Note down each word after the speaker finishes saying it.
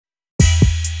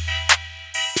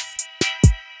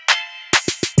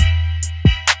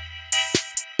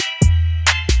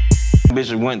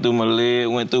Bitches went through my leg,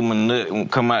 went through my nut,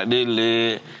 come out this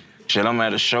leg. Shit, I'm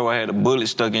at a show, I had a bullet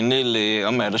stuck in this leg.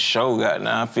 I'm at a show, goddamn,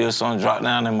 I feel something drop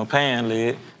down in my pant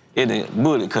leg. It a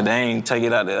bullet, cause they ain't take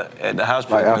it out at the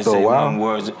hospital. Like after a while?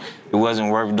 It wasn't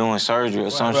worth doing surgery or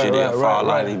some shit. It'll fall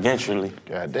out eventually.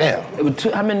 Goddamn. It was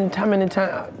how many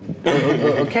times,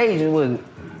 occasions was it?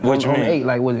 What you mean? 8,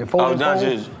 like was it 4 and 4?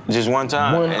 Just one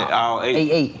time. All 8.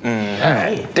 8.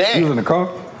 Damn. You was in the car?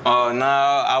 No,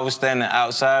 I was standing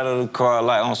outside of the car,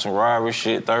 like on some robbery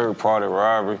shit, third-party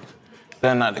robbery.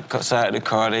 Standing outside the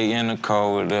car, they in the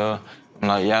car with I'm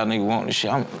like, y'all niggas want this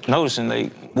shit. I'm noticing they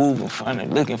moving funny,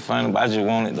 looking funny, but I just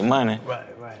wanted the money. Right.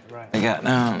 They got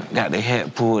their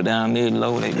hat pulled down there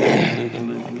low, they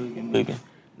looking.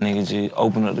 Niggas just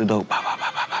open up the door, pop, pop,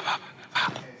 pop, pop, pop, pop,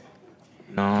 pop.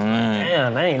 You know what I mean?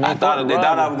 Damn, they ain't they thought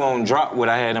I was gonna drop what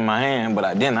I had in my hand, but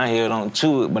I didn't. I held on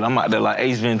to it, but I'm out there like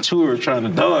Ace Ventura trying to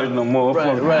dodge no more. Right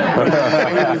on the man.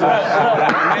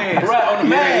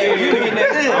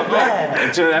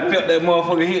 Until I felt that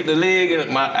motherfucker hit the leg,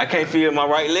 and I can't feel my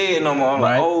right leg no more. I'm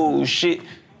like, oh shit.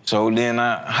 So then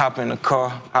I hop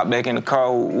back in the car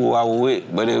who I was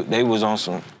with, but they was on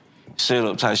some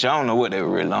sit-up type shit. I don't know what they were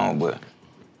really on, but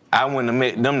I wouldn't have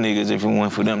met them niggas if it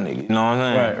wasn't for them niggas. You know what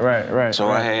I'm saying? Right. So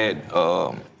I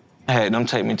had them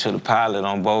take me to the pilot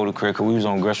on Bouldercrest, cause we was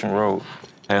on Gresham Road.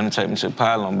 I had them take me to the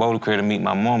pilot on Bouldercrest to meet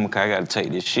my mama, cause I gotta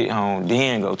take this shit home,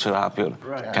 then go to the hospital.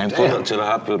 Can't pull up to the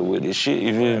hospital with this shit,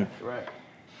 you feel me? Right.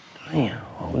 Damn,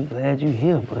 well, we glad you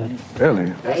here, buddy. Really?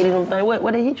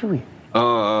 What they hit you with?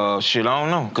 Shit, I don't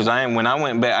know, cause when I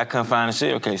went back, I couldn't find a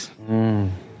cell case.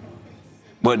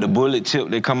 But the bullet tip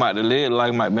that come out the leg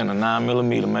like might have been a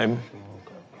 9mm maybe.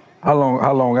 How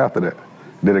long after that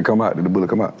did it come out? Did the bullet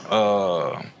come out?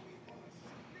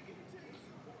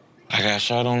 I got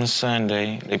shot on a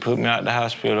Sunday. They put me out the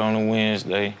hospital on a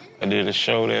Wednesday. I did a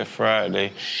show that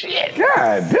Friday. Shit.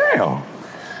 God damn.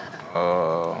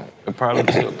 It probably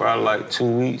took like 2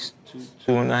 weeks,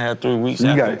 2.5, 3 weeks.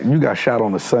 You got shot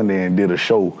on a Sunday and did a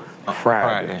show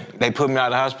Friday. They put me out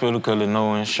the hospital because of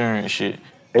no insurance shit.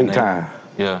 8 times.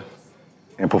 Yeah.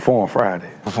 And perform Friday.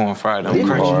 Perform Friday. I'm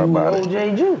crazy.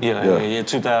 OJ Ju. Yeah,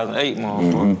 2008,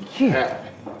 motherfucker. Yeah.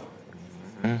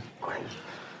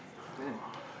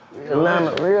 Real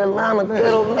Atlanta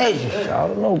ghetto legend.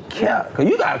 Y'all no cap. Cause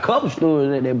you got a couple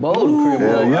stories at that Bouldercrest.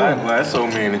 Boy, that's so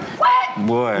many. What?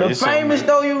 Boy, the famous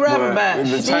store you rapping about.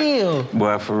 Still.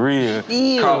 Boy, for real.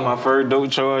 Still. Caught my first dope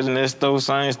charge in that store,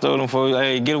 same store. Them folks,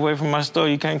 hey, get away from my store.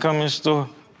 You can't come in the store.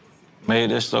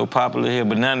 Made that store popular here,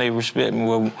 but now they respect me.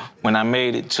 Well, when I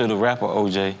made it to the rapper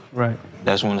OJ,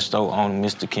 that's when the store owner,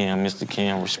 Mr. Kim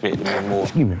respected me more.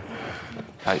 Excuse me.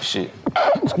 Type shit.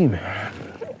 Excuse me.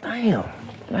 Damn.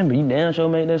 I remember you damn sure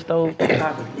made that store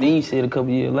popular. Then you said a couple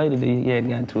years later that you hadn't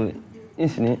gotten to it.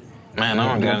 Incident. Man, I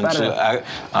don't got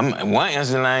into it. One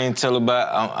incident I ain't tell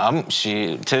about,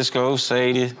 shit, Tesco,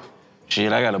 Sadie.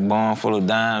 Shit, I got a barn full of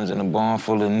dimes and a barn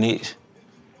full of nicks.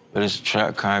 But it's a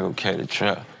trap car, I go carry the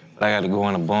trap. I got to go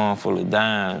in a barn full of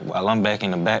dimes while I'm back in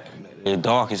the back. It's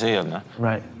dark as hell now.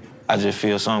 Right. I just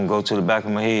feel something go to the back of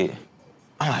my head.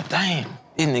 I'm like, damn,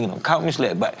 this nigga done caught me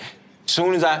slack. But as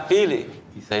soon as I feel it,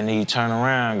 he say, nigga, turn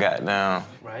around, goddamn.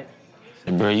 Right. I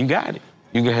said, bro, you got it.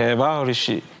 You can have all this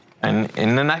shit. And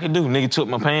nothing I could do. Nigga took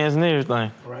my pants and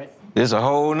everything. Right. There's a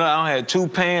whole nother, I had 2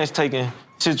 pants taken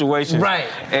situations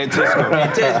at Tesco.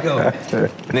 At Tesco.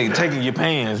 Nigga, taking your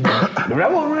pants, bro.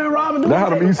 That what real Robin doing? That's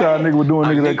how the Eastside nigga was doing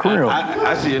niggas at Crib.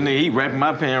 I see a nigga, he wrapping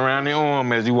my pants around their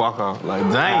arm as he walk off. Like,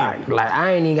 damn. Like,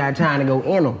 I ain't even got time to go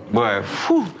in them. Boy,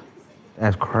 whew.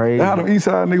 That's crazy. That's how the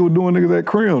Eastside nigga was doing niggas at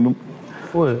Crib.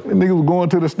 What? Niggas was going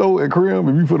to the store at Crib.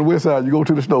 If you from the West Side, you go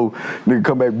to the store, nigga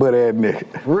come back butt-ass naked.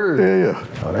 Really? Yeah.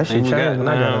 Oh, that shit changed when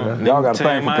I got it. Y'all got a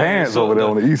thing for pants over there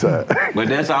on the East Side. But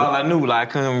that's all I knew. Like,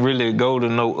 I couldn't really go to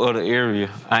no other area.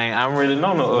 I don't really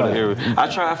know no other area. I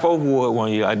tried 4th Ward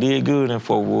one year. I did good in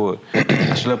 4th Ward.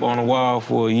 I slept on the wall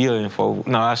for a year in 4th.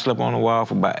 No, I slept on the wall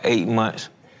for about 8 months.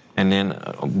 And then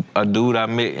a dude I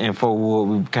met in 4th Ward,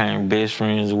 we became best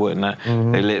friends and whatnot.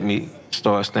 They let me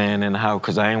start staying in the house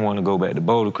because I didn't want to go back to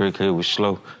Bouldercrest because it was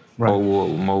slow. 4th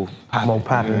Ward was more popping. More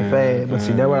popping and fast. But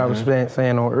see, that's what I was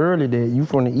saying on earlier, that you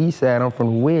from the East Side, I'm from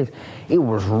the West. It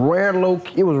was rare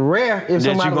if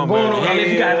somebody was going on, unless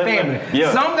you got a family.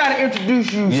 Yeah. Some got to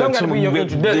introduce you, some got to be your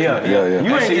introduction. Yeah.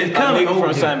 You ain't just coming over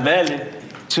from Sun Valley.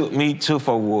 Took me to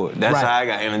 4th Ward. That's how I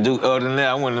got introduced. Other than that,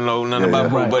 I wouldn't know nothing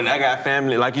about food. But I got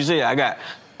family, like you said, I got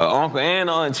uncle and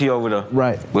auntie over there.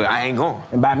 Right. But I ain't going.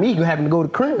 And by me, you having to go to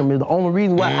Crim is the only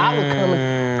reason why I was coming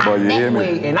out that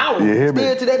way. And I was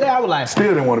still to that day, I was like, still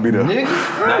didn't want to be there. Damn,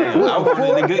 I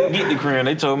wanted to get the Crim.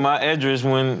 They told my address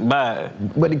went by.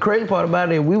 But the crazy part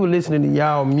about it, we were listening to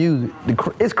y'all music.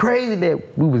 It's crazy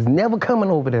that we was never coming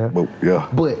over there. But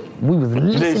we was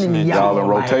listening to y'all in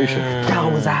rotation.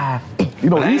 Y'all was high. You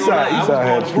know, Eastside I was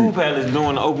had going to Pool Palace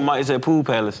doing the open mics at Pool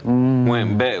Palace.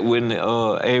 Went back when the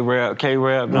A-Rap,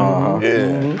 K-Rap number.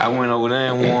 I went over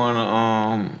there and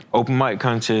won open mic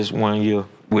contest one year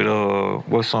with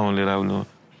what song that I was doing?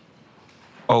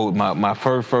 Oh, my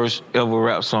first ever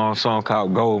rap song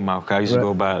called Gold Mouth. I used to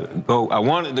go by Gold. I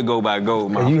wanted to go by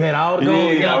Gold Mouth. You had all the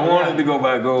gold. Yeah, I wanted to go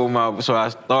by Gold Mouth. So I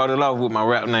started off with my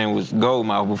rap name was Gold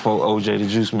Mouth before OJ the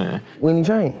Juice Man. When you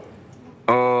changed?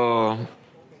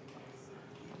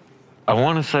 I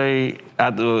want to say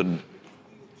after,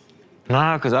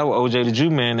 because I was OJ the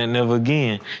Juice Man at Never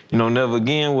Again. You know, Never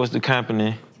Again was the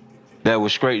company that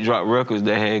was Straight Drop Records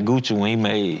that had Gucci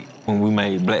when we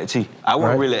made Black Tea. I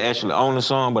wasn't really actually on the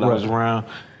song, but I was around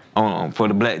for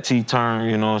the Black Tea turn,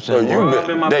 you know what I'm saying? So you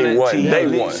been, day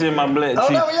one. In my Black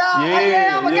Tea.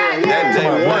 That day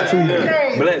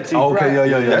one. Black Tea. Okay,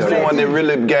 yeah. That's the one that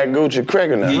really got Gucci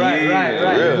cracking now. Right.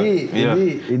 It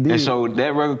did. And so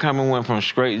that record company went from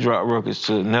Straight Drop Records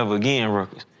to Never Again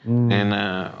Records. And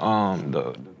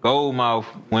the Gold Mouth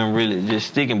wasn't really just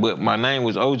sticking, but my name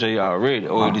was OJ already,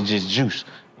 or it was just Juice.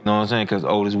 You know what I'm saying? Because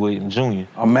Otis Williams Jr.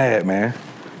 I'm mad, man.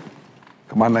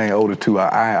 My name older too.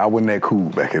 I wasn't that cool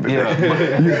back in the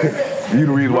day. You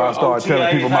the reason why I started telling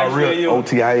people my real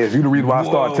OTIS. You the reason why I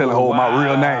started telling my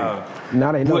real name.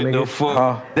 Now they know, what nigga. the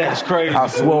fuck? That's crazy. I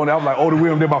swore on that. I'm like, Otis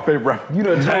Williams, they're my favorite rapper. You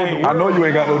done told I know you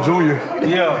ain't got no junior.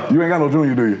 Yeah. You ain't got no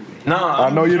junior, do you? Nah. I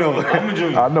know you don't. I'm a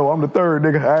junior. I know, I'm the third,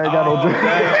 nigga. I ain't got no junior.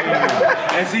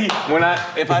 And see,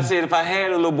 if I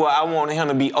had a little boy, I wanted him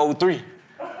to be 03.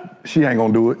 She ain't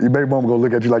gonna do it. Your baby mama gonna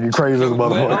look at you like you crazy as a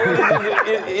motherfucker.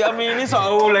 I mean, it's an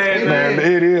old ass man.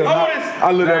 It is. I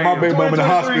looked at my baby mama in the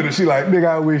hospital. She like, nigga,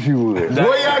 I wish you would. Boy,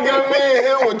 y'all got me in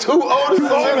here with two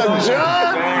Otises and a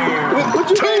John?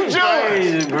 Two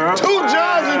Johns. Two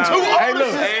Johns and two Otises. Hey,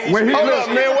 look. When he hold up,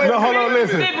 man. Wait hold on,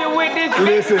 listen.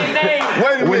 Listen.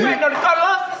 Wait a minute.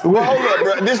 Well, hold up,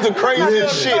 bro. This the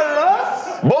craziest shit.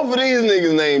 Both of these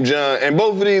niggas named John, and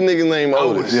both of these niggas named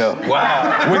Otis. Yeah.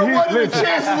 Wow. When he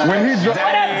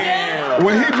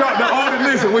dropped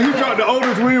the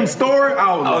Otis Williams story,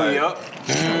 I was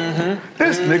like,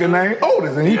 this nigga named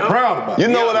Otis, and he proud about it. You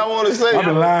know what I want to say? I've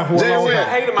been lying for a long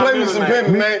time. Play me some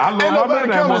pimpin', man. Ain't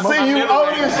nobody come to see you,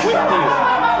 Otis.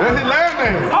 That's his last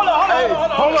name. Hold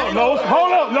up,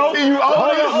 See you,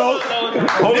 Otis.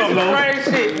 Hold up,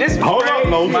 This is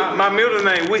crazy. My middle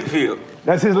name Whitfield.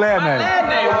 That's his last name.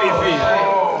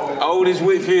 Whitfield. Otis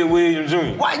Whitfield Williams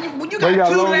Jr. Why you got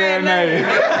two last names?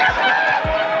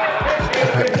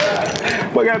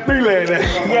 Boy got three last names.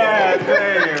 God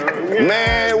damn.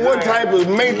 Man, what type of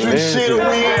matrix shit are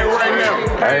we in right now?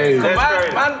 Hey.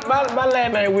 My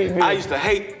last name Whitfield. I used to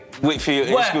hate Whitfield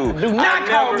in school. Do not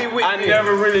call me Whitfield. I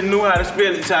never really knew how to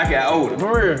spell it till I got older.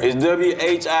 For real. It's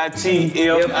Whitfield. That's his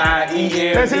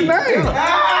name.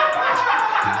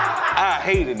 I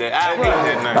hated that. I hated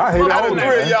that name. I hate All all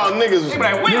three of y'all niggas.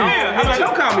 Like, Whitfield. I'm like,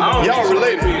 don't call me. Y'all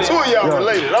related. Two of y'all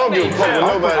related. I don't give a fuck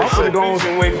what nobody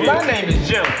say. My name is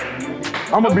Jim.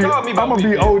 I'm gonna be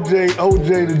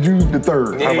OJ the Juice the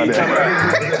third. How about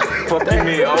that? Fuck you,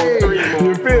 man. 03.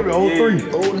 You feel me?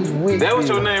 03. That was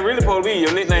your name really supposed to be.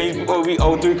 Your nickname supposed to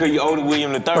be 03 because you Otis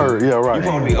Williams the third. Yeah, right. You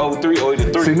supposed to be 03 or the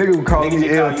 3. See, niggas would call me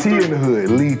LT in the hood,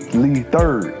 Lee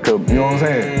third. You know what I'm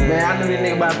saying? Man, I knew this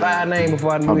nigga about 5 names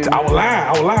before I knew it. I was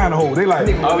lying the whole. They like,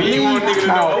 oh, you want nigga to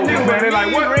know? Man, they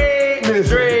like, what?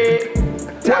 Dread.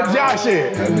 What Josh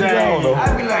said? I don't know.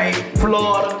 I be like,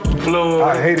 Florida. I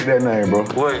hated that name, bro.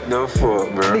 What the fuck,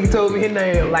 bro? Nigga told me his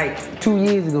name like 2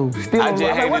 years ago. Still I just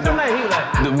like, what's your name? He was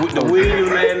like, the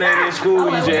Williams last name in school,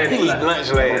 you just had to eat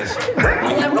lunch last. When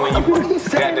you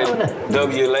got the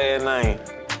W last name.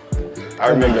 I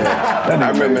remember in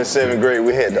 7th grade,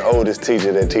 we had the oldest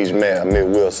teacher that teach math, Miss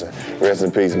Wilson. Rest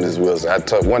in peace, Miss Wilson.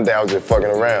 One day I was just fucking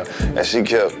around, and she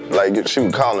kept, like, she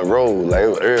was calling roll. Like, it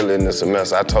was early in the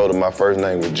semester. I told her my first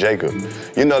name was Jacob.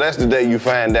 You know, that's the day you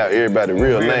find out everybody's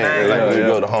real name. Like, when you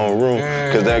go to homeroom,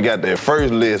 because they got their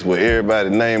first list with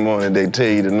everybody's name on it. They tell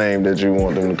you the name that you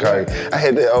want them to call you. I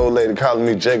had that old lady calling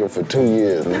me Jacob for 2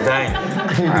 years. Dang.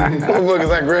 Motherfuckers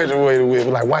I graduated with,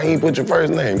 like, why you ain't put your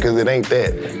first name? Because it ain't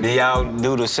that.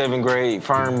 do the 7th grade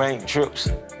firm bank trips.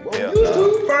 Yeah. You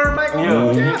too, firm bank.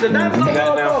 Yeah. The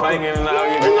goddamn finger and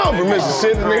all. You know, from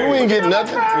Mississippi, nigga, we ain't getting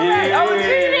nothing.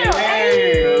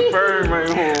 Firm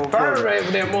bank. Firm bank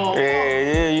for that motherfucker.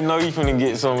 Yeah, you know you finna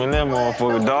get some in that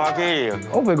motherfucker. Dark hell.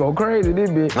 I'm finna go crazy this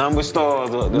bitch. Number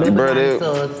stars up there. Bro,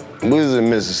 we was in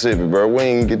Mississippi, bro. We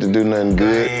ain't get to do nothing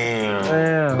good. Damn.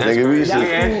 Nigga, we used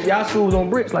to... Y'all school was on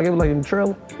bricks, like it was like in the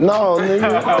trailer? No,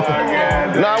 nigga.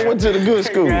 No, I went to the good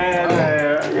school. We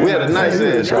had a nice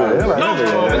ass school. It's a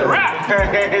rap.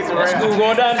 That school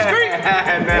going down the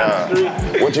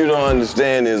street. What you don't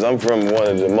understand is I'm from one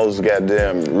of the most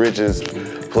goddamn richest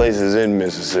places in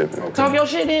Mississippi. Talk your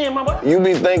shit in, my boy. You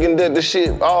be thinking that the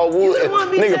shit all wood.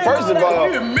 Nigga, first of all...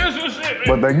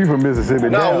 But thank you from Mississippi.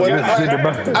 No,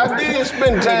 I did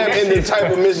spend time in the type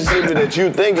of Mississippi that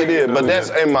you think it is, but that's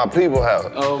in my people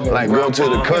house. Like go to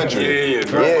the country.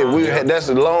 Yeah, that's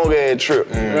a long ass trip.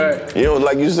 Right. You know,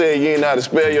 like you said, you ain't know how to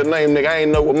spell your name, nigga. I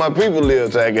ain't know where my people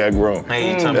live till I got grown.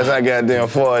 That's how goddamn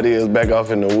far it is back off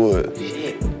in the woods.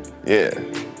 Yeah.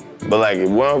 But like,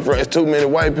 it's too many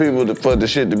white people for the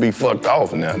shit to be fucked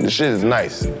off now. The shit is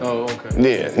nice. Oh, okay.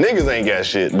 Yeah, niggas ain't got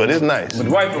shit, but it's nice. But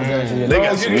the white folks got shit. They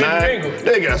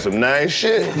got some nice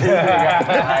shit.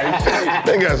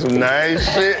 They got some nice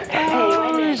shit. Got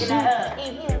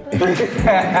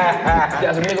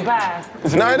some nigga pies.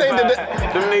 No, it ain't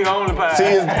that. Them nigga only pies. See,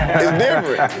 it's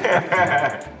different.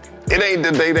 It ain't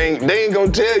that they ain't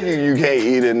gonna tell you can't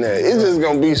eat in there. It's just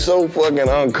gonna be so fucking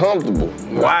uncomfortable.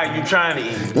 Why are you trying to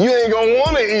eat? You ain't gonna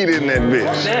wanna eat in that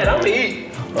bitch. Dad, I'm gonna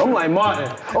eat. I'm like Martin.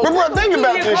 But bro, think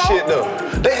about this shit though.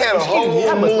 They had a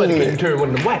whole movement.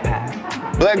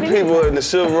 Black people in the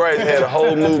civil rights had a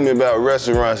whole movement about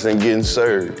restaurants and getting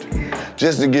served.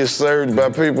 Just to get served by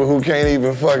people who can't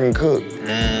even fucking cook.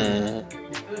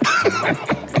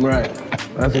 Right.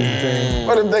 That's what you're saying.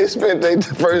 What if they spent their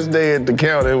first day at the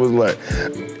counter and was like,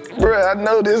 bruh, I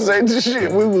know this ain't the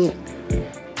shit. We was...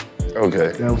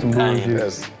 Okay. That was some bullshit.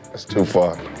 That's too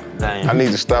far. Damn. I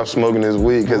need to stop smoking this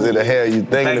weed because it'll have you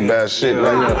thinking about shit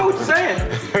like I that. know what you're saying.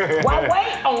 Why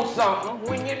wait on something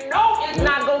when you know it's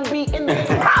not gonna be in the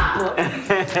proper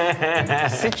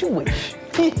situation?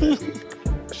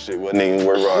 Shit wasn't even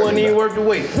worth arguing. Wasn't even worth the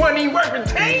wait. Wasn't even worth the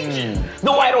change.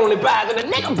 The white only pies and the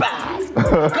nigga pies.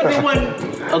 Because it wasn't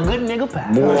a good nigga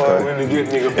pie. Boy,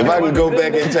 if I could go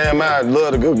back in time, I'd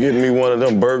love to go get me one of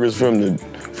them burgers from the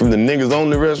niggas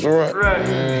only restaurant. Right.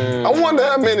 I wonder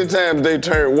how many times they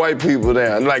turn white people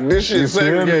down. Like this shit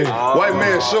segregated. White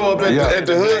man show up at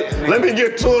the hood. Let me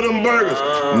get 2 of them burgers.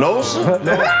 No, sir.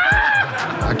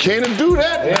 I can't do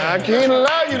that. Yeah. I can't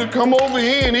allow you to come over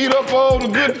here and eat up all the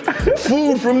good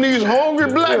food from these hungry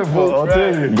black folks.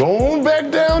 Right. Go on back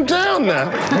downtown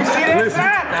now. You see that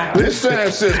sign now? This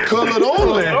sign says colored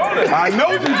only. I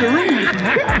know you can read.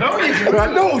 I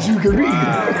know you can read.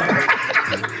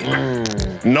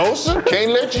 No, sir,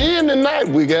 can't let you in tonight.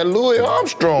 We got Louis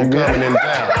Armstrong coming in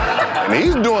town. And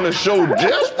he's doing a show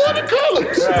just for the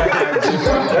colors.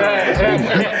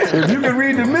 If you can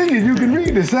read the menu, you can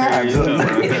read the signs.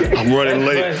 I'm running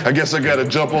late. I guess I gotta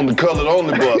jump on the colored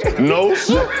only bus. No,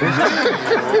 sir.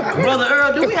 Brother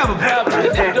Earl, do we have a problem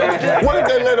with that? What if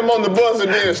they let him on the bus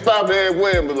and then stop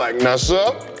halfway and be like, now,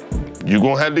 sir, you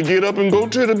gonna have to get up and go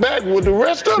to the back with the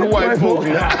rest of the white folks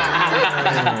now.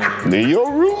 They're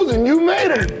your rules and you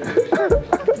made them.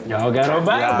 Y'all got no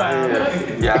back about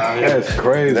it. That's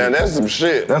crazy. Now that's some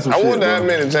shit. I wonder how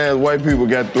many times white people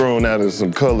got thrown out of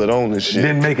some colored only shit.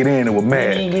 Didn't make it in and were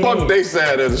mad. Fuck their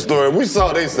side of the story. We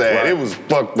saw their side. Right. It was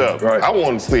fucked up. Right. I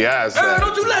want to see our side.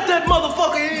 Don't you let that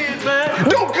motherfucker in, man.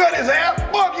 Don't cut his hair.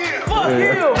 Fuck him. Fuck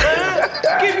him, man.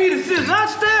 Give me the scissors. I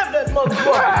stabbed that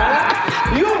motherfucker,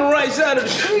 man. You on the right side of the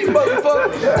street, motherfucker.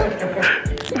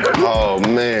 Oh,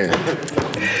 man.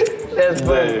 That's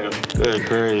funny. That's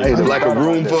crazy. Hey, like a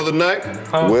room for the night?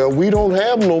 Well, we don't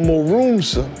have no more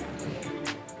rooms, sir.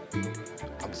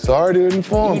 I'm sorry to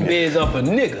inform you. Beds are for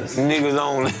niggas. Niggas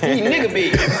only. Nigga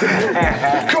beds.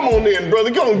 Come on in,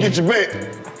 brother. Go and get your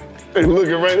bed. They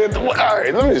looking right at the... All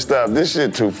right, let me stop. This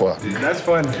shit too far. That's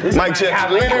funny. Mic check.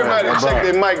 Let everybody check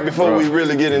their mic before we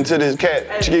really get into this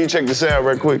cat. Can you check the sound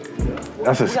right quick?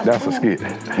 That's a skit.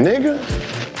 Nigga.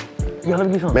 Yo, let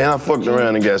me get some. Man, I fucked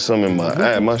around and got some in my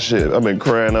eye. My shit. I've been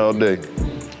crying all day. I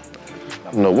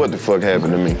don't know what the fuck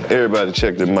happened to me. Everybody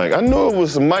check the mic. I knew it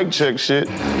was some mic check shit.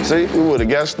 See, we would have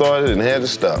got started and had to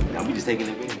stop. Now we just taking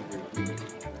it.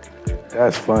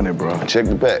 That's funny, bro. Check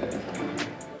the back.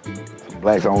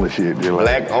 Black only shit.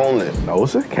 Black only. No,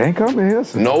 sir. Can't come in here,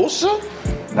 sir. No, sir?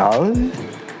 No.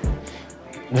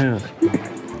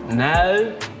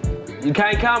 No. You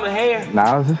can't come in here.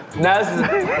 No, sir. No, sir.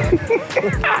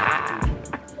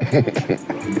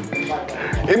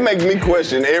 It makes me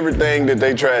question everything that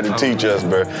they tried to teach us,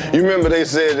 bro. You remember they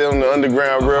said on the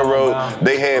Underground Railroad,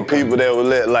 they had people that would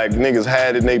let like niggas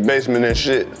hide in their basement and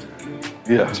shit?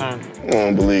 Yeah. I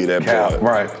don't believe that part.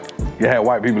 Right. You had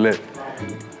white people let,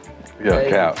 Hey,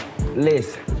 cap.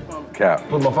 Listen. Cap.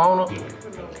 Put my phone up.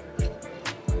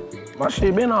 My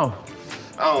shit been off.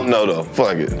 I don't know though,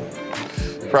 fuck it.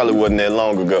 Probably wasn't that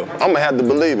long ago. I'm gonna have to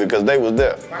believe it because they was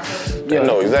there. They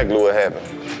know exactly what happened.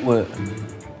 What?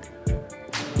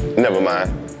 Never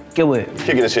mind. Get what?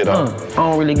 Kicking the shit off. I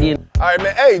don't really get it. All right,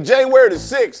 man. Hey, January the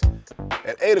 6th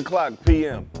at 8 o'clock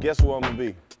p.m. Guess where I'm gonna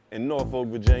be? In Norfolk,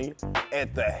 Virginia,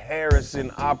 at the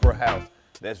Harrison Opera House.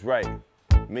 That's right,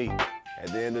 me.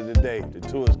 At the end of the day, the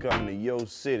tour is coming to your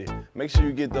city. Make sure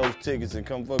you get those tickets and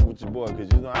come fuck with your boy, because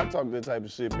you know I talk that type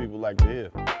of shit people like to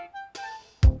hear.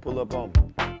 Pull up on me.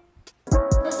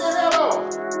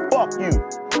 Fuck you.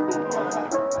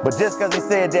 But just because he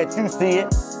said that, you see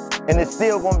it, and it's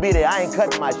still gonna be there. I ain't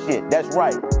cutting my shit. That's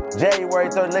right. January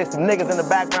 3rd, let some niggas in the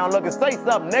background looking. Say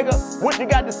something, nigga. What you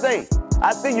got to say?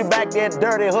 I see you back there,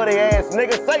 dirty, hoodie ass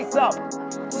nigga. Say something.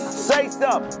 Say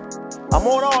something. I'm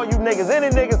on all you niggas. Any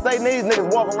niggas say these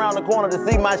niggas walk around the corner to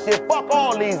see my shit. Fuck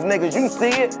all these niggas. You see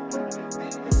it?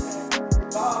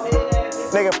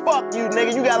 Nigga, fuck you,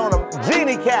 nigga. You got on a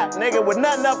genie cap, nigga, with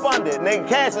nothing up under it. Nigga,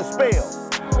 cast a spell.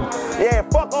 Yeah,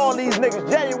 fuck all these niggas.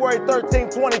 January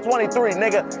 13th, 2023,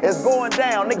 nigga, it's going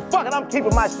down. Nigga, fuck it, I'm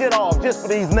keeping my shit off just for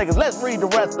these niggas. Let's read the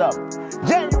rest of them.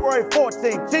 January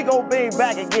 14th, Chico Bean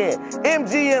back again.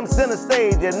 MGM Center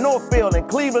Stage in Northfield in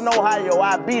Cleveland, Ohio.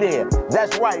 I'll be there.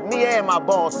 That's right, me and my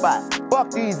ball spot. Fuck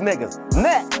these niggas.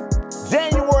 Next,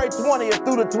 January 20th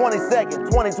through the 22nd,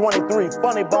 2023,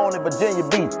 Funny Bone in Virginia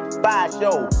Beach. 5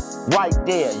 shows right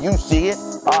there. You see it?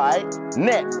 All right.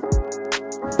 Next.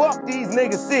 Fuck these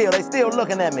niggas still, they still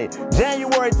looking at me.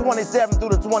 January 27th through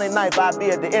the 29th, I'll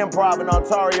be at the Improv in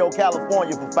Ontario,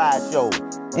 California for 5 shows.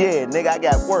 Yeah, nigga, I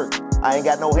got work. I ain't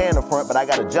got no hand in front, but I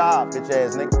got a job, bitch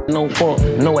ass nigga. No fuck,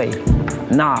 no way.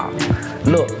 Nah.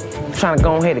 Look, trying to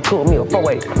go ahead and cook me a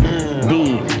 4-way.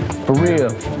 D, for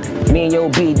real. Me and your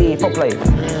B did 4-play.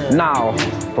 Nah,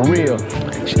 for real.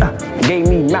 Gave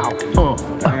me mouth,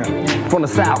 from the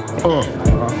south,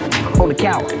 on the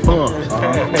couch,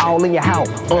 all in your house,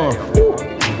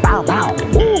 bow bow,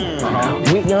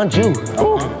 we young Jew,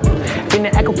 in the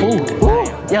echo food,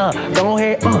 yeah, go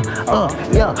ahead,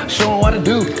 yeah, show 'em what to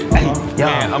do,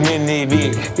 yeah, I'm in there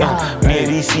big, me and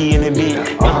DC in the big,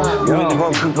 we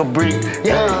gonna cook a brick,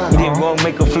 then we gonna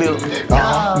make a flip,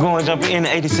 gonna jump in the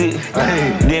 86,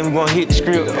 then we gonna hit the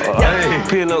script,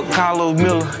 peel up Karlous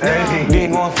Miller,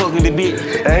 then gonna fuck with the bitch.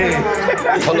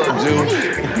 Hold up, Jew.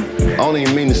 I don't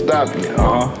even mean to stop you.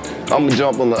 I'm gonna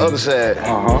jump on the other side,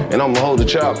 and I'm gonna hold the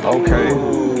chop. Okay.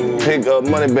 Pick up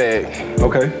Money Bag.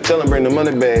 Okay. Tell him bring the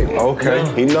money bag. Okay.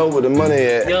 He know where the money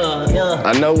at.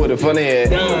 I know where the funny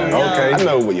at. Okay. I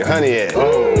know where your honey at.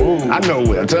 I know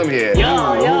where your tummy at.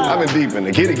 I've been deep in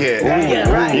the kitty cat.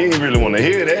 You ain't really wanna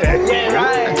hear that.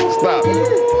 Stop.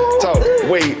 Talk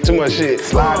way too much shit.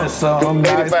 Slide some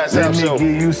 85 South Show.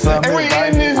 Give you some and we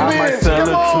in this I might bitch. sell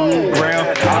Come a on. 2 gram.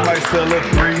 I might sell a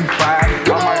 3, 5. I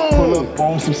might pull up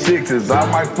on some 6s. I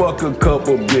might fuck a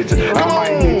couple bitches. I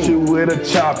might hit you with a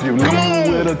chop, you leave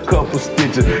you with a couple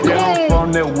stitches. Yeah, I'm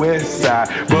from the west side,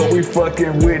 but we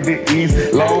fucking with the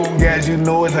east. Long as you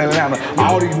know it's Atlanta,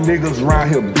 all these niggas around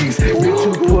here beasts. Bitch,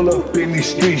 you pull up in these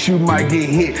streets, you might get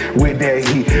hit with that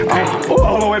heat. Hold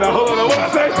on, wait, hold on. What I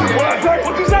say? What I say?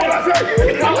 What you say? What I say?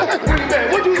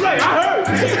 What you say? I heard.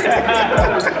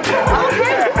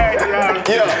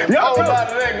 Yeah, whole lot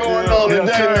of that going on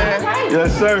today, man.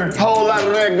 Yes, sir. Whole lot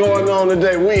of that going on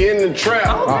today. We in the trap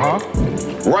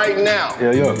right now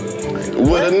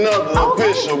with another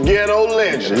official ghetto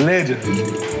legend.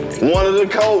 One of the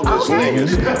coldest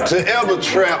niggas to ever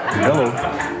trap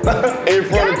in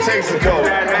front of Texaco.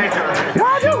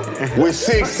 With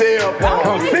 6 cell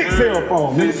phones. 6 cell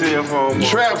phones. 6 cell phones.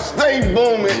 Trap stay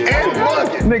booming and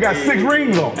bugging. Nigga got 6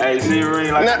 rings on. Hey, 6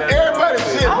 rings like now, that. everybody's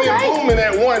shit been booming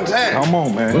at one time. Come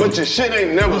on, man. But your shit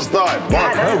ain't never started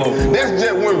bugging. That's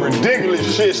just when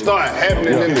ridiculous shit start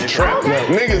happening in the trap.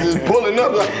 Niggas is pulling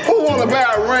up like, who wanna buy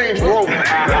a Range Rover?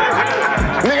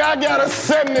 Nigga, I got a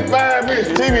 75-inch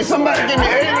TV. Somebody give me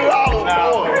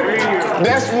 $80 for it.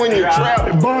 That's when you trap.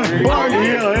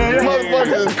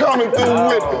 Motherfuckers is coming through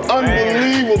with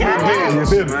unbelievable deals.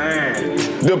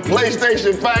 The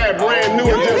PlayStation 5 brand new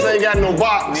and just ain't got no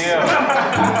box.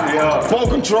 4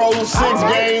 controllers, 6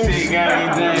 games.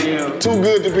 Too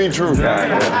good to be true. Only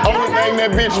thing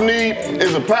that bitch need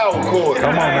is a power cord. Come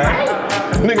on,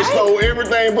 man. Nigga stole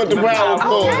everything but the power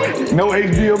cord. No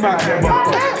HDMI, that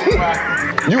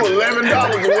motherfucker. You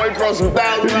 $11 away from some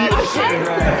 $1,000 shit.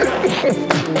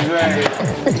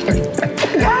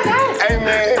 Hey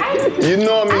man, you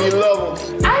know him and you love him.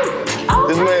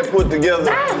 This man put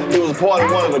together, he was part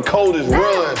of one of the coldest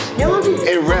runs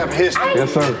in rap history.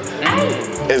 Yes, sir.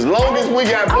 As long as we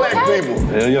got black people,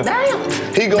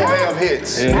 he gonna have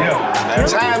hits.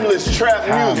 Timeless trap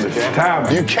music.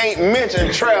 You can't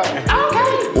mention trap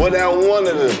without one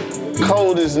of the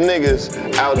coldest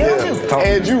niggas out there.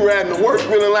 Had you riding to work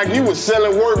feeling like you was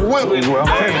selling work with him.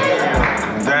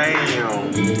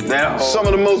 Damn. Some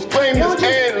of the most famous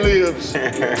ad-libs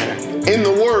in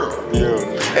the world.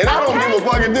 And I don't give a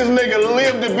fuck if this nigga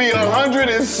lived to be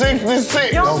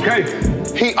 166. Okay.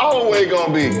 He always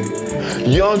gonna be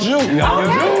Young Jew. Young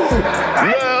Jew.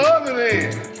 None other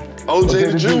than OJ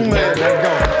the Jew, man. Let's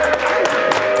go.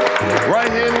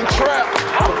 Right here in the trap.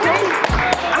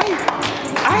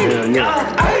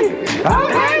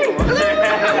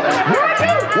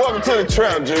 Welcome to the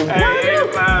trap, Jew.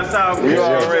 You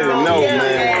already know,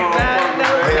 man.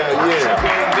 Hell yeah.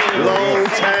 Long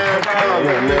time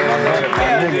coming,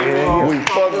 man. We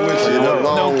fuck with you the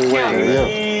long way.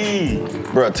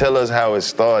 Bro, tell us how it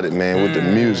started, man, with the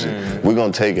music. We're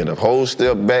gonna take it a whole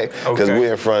step back, because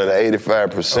we're in front of the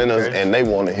 85%ers and they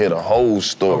wanna hear the whole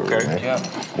story, man.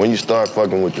 When you start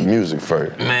fucking with the music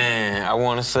first? Man, I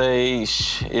wanna say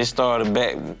it started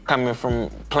back coming from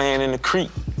playing in the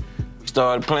creek.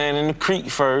 Started playing in the creek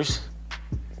first.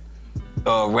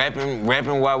 Rapping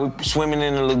while we swimming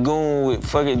in the lagoon with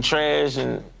fucking trash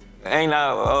and ain't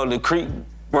out the creek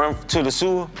run to the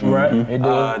sewer. Right, it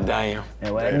do. Damn.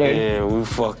 Yeah, we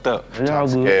fucked up. Yeah,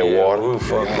 water. We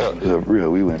fucked up.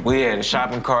 Real, we went. We had a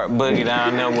shopping cart buggy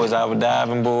down there, was our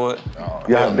diving board.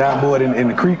 Y'all diving board in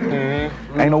the creek?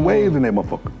 Ain't no waves in that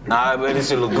motherfucker. Nah, but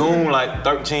it's a lagoon like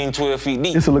 13, 12 feet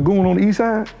deep. It's a lagoon on the east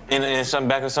side? In some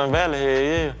back of Sun Valley here,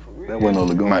 yeah. That wasn't no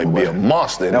lagoon. Might be a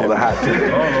monster. That was a hot tub.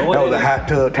 That was a hot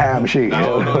tub time machine. See,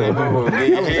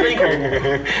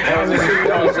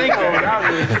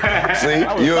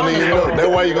 you don't even know. That's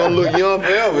why you gonna look young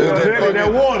forever.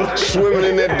 That water. Swimming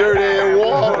in that dirty ass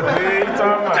water.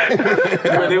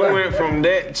 But it went from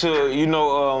that to, you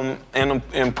know, in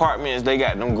apartments, they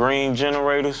got them green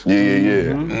generators.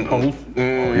 Yeah.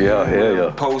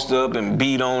 Post up and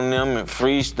beat on them and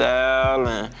freestyle.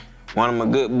 And one of my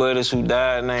good buddies who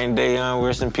died named Dayon,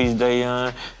 rest in peace,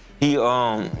 Dayon, he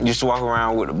used to walk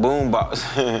around with a boombox.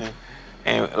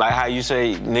 And like how you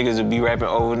say niggas would be rapping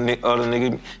over other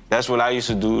niggas, that's what I used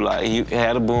to do. Like he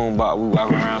had a boombox, we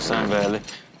walk around Sun Valley,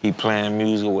 he playing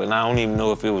music with, and I don't even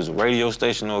know if it was a radio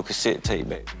station or a cassette tape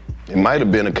back then. It might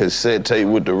have been a cassette tape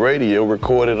with the radio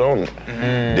recorded on it.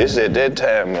 This at that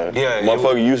time, man.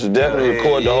 Motherfucker used to definitely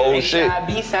record the whole shit.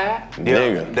 B-side.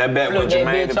 Nigga. That back when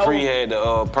Jermaine Dupri had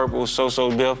the purple So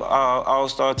Def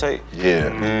All-Star tape.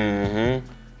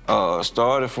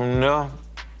 Started from there.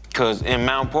 Cause in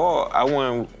Mount Park, I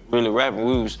wasn't really rapping.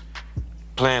 We was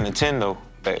playing Nintendo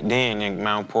back then in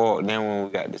Mount Park. Then when we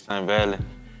got to Sun Valley,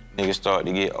 niggas started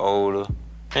to get older.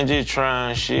 And just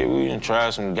trying shit. We done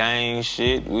tried some gang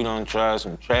shit. We done tried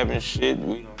some trapping shit.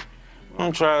 We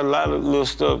done tried a lot of little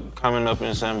stuff coming up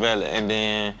in Sun Valley. And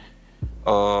then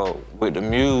with the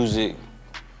music,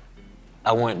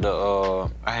 I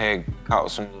had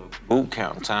caught some boot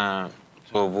camp time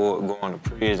to avoid going to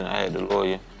prison. I had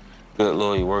the good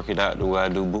lawyer work it out the way I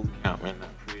do boot camp in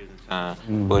that prison time.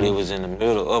 But it was in the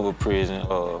middle of a prison,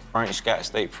 Frank Scott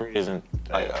State Prison,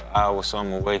 like an hour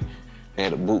some away. They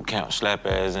had a boot camp slap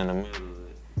ass in the middle of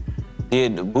it.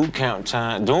 Did the boot camp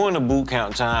time. During the boot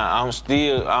camp time,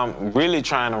 I'm really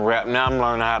trying to rap. Now I'm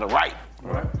learning how to write.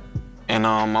 Right. And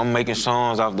I'm making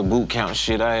songs off the boot camp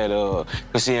shit. I had,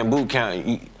 cause see in boot camp,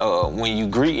 when you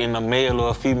greeting a male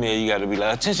or a female, you gotta be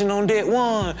like, attention on deck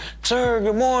 1, sir,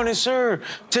 good morning, sir.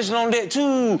 Attention on deck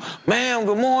 2, ma'am,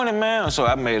 good morning, ma'am. So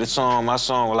I made a song, my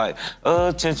song was like,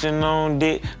 attention on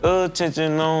deck,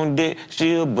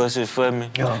 she'll bust it for me.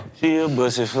 She'll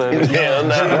bust it for me. Now you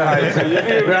look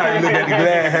at the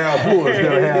glass half full,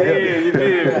 still half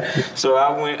empty. So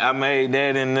I made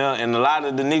that in there, and a lot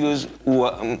of the niggas who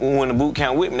went to boot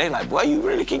camp with me, they like, boy, you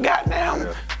really can goddamn,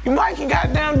 you might can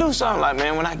goddamn do something. Like,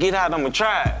 man, when I get out, I'ma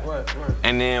try it. Right.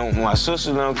 And then when my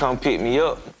sister done come pick me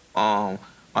up,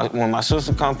 when my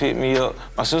sister come pick me up,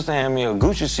 my sister handed me a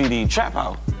Gucci CD Trap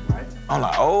House. Right. I'm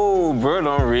like, oh, bro,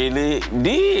 done really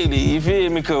did it, you feel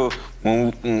me? Cause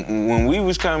when we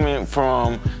was coming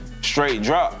from Straight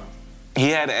Drop, he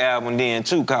had an album then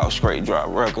too called Straight Drop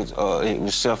Records. It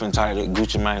was self-entitled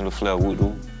Gucci Mane LaFleur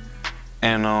Voodoo.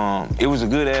 And it was a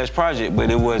good ass project, but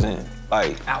it wasn't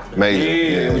like,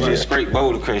 major. It was just straight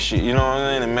Bouldercrest shit, you know what I'm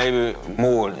saying? And maybe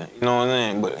more than, you know what I'm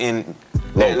saying? But in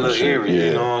that little area,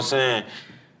 you know what I'm saying?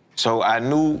 So I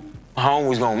knew Home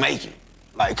was gonna make it.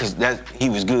 Like, cause he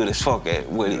was good as fuck at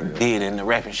what he did in the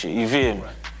rapping shit, you feel me?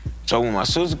 So when my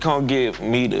sister come get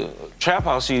me the Trap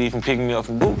House CD from picking me up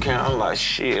from boot camp, I'm like,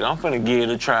 shit, I'm finna give it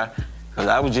a try. Cause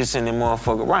I was just in that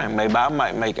motherfucker rhyme. Maybe I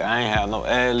might make it. I ain't have no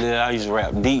ad-lib. I used to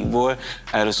rap deep, boy.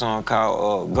 I had a song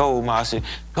called Gold Mouth. I said,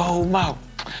 Gold Mouth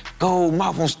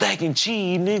on stacking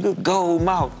cheese, nigga. Gold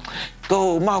Mouth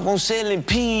on selling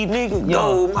pee, nigga.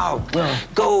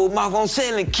 Gold Mouth on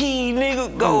selling key,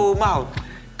 nigga. Gold Mouth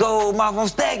on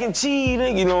stacking cheese,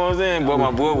 nigga. You know what I'm saying? But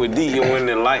my boy with D, and when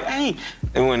they like, hey,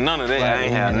 it wasn't none of that. I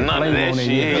ain't had none of that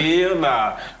shit. Hell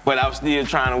nah. But I was still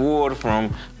trying to water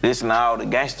from listening to all the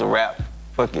gangster rap,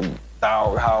 fucking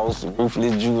Doghouse,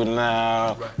 Ruthless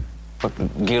Juvenile, fucking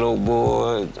Ghetto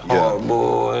Boys, Hard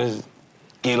Boys,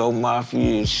 Ghetto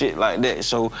Mafia, shit like that.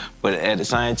 So, but at the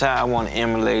same time, I want to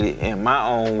emulate it in my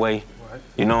own way.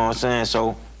 You know what I'm saying?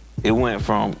 So it went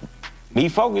from me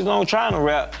focused on trying to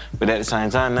rap, but at the same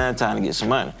time, now time to get some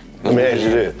money. Let me ask you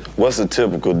this: what's a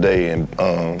typical day in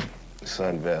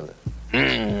Sun Valley?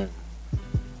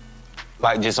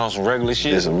 Like just on some regular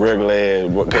shit? Just some regular ass.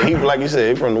 Cause he, like you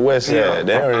said, he from the west side.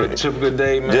 A typical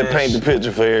day, man. Just paint the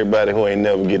picture for everybody who ain't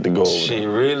never get to go over there. Shit,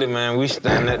 really, man. We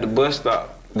stand at the bus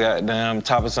stop. Goddamn,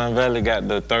 top of Sun Valley got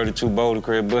the 32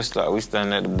 Bouldercrest bus stop. We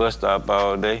stand at the bus stop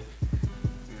all day.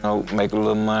 You know, make a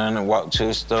little money and walk to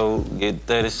the store, get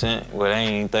 30 cents. Well, they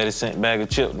ain't 30 cent bag of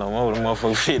chips no more. The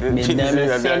motherfucker 50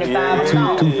 cents. Then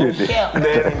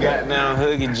got down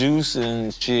Huggy Juice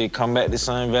and shit, come back to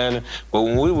Sun Valley. But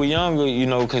when we were younger, you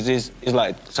know, cause it's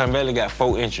like Sun Valley got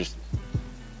 4 entrances.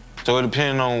 So it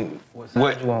depends on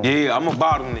what. Yeah, I'm a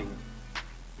bottom nigga.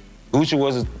 Gucci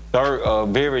was a third,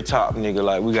 very top nigga.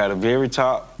 Like we got a very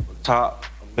top,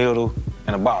 middle,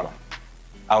 and a bottom.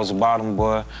 I was a bottom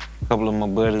boy. A couple of my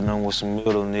buddies them with some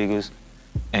middle niggas,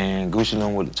 and Gucci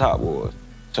them with the top boys.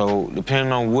 So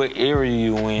depending on what area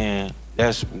you in,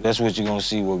 that's what you're gonna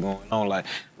see what's going on. Like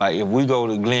if we go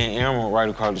to Glen Emerald right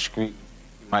across the street,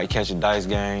 you might catch a dice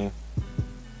game.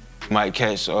 You might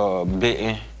catch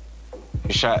betting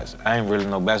shots. I ain't really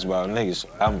no basketball nigga, so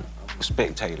I'm a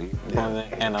spectator. You know what I'm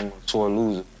saying? And I'm a sore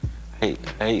loser. I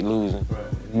hate losing.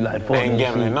 You like I ain't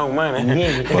gambling no money.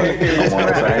 Yeah.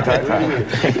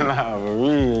 Nah, for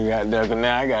real, goddamn. Cause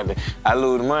now I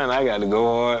lose the money, I got to go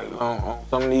hard on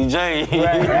some of these J's.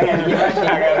 I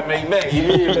got to make back, you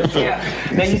hear me?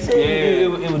 Now you said it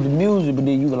was the music, but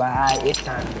then you were like, all right, it's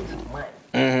time to make some money.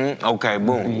 Okay,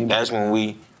 boom. That's when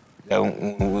we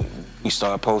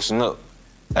started posting up.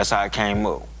 That's how I came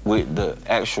up with the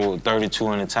actual 32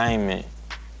 Entertainment.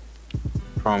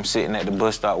 From sitting at the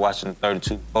bus stop watching the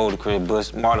 32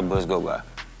 Bouldercrest MARTA bus go by.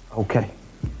 Okay.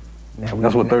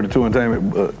 That's what 32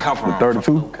 Entertainment come from. The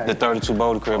 32? Okay. The 32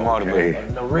 Bouldercrest MARTA bus.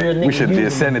 The real we should have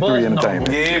did 73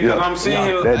 Entertainment. Yeah, because I'm sitting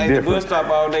here at the bus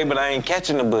stop all day, but I ain't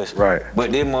catching the bus. Right.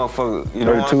 But this motherfucker, you 32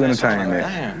 know what I'm saying? Entertainment. So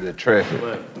like, the traffic.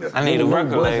 I need a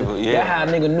record label, yeah. That's how a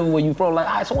nigga knew where you from. Like,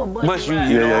 all right, so what bus you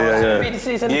you know,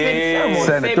 56 and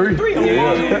 57. 73. Yeah.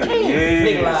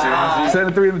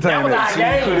 73 Entertainment. That was our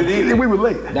game. We were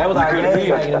late. That was our game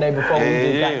back in the day before we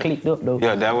just got clicked up, though.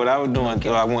 Yeah, that's what I was doing.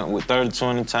 So I went with 32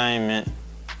 Entertainment.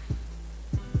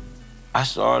 I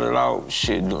started out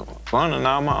running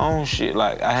all my own shit.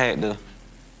 Like I had the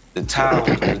towers.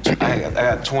 I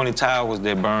got 20 towers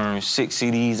that burn 6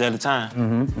 CDs at a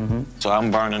time. So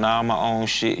I'm burning all my own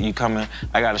shit. I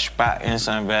got a spot in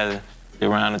Sun Valley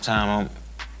around the time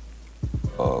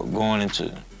I'm going into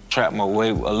trap mode way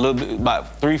a little bit,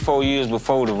 about 3-4 years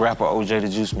before the rapper OJ the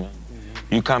Juice Man.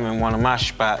 You come in one of my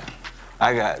spots.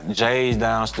 I got J's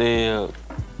downstairs.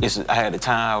 I had a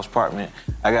townhouse apartment.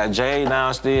 I got Jay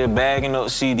downstairs bagging up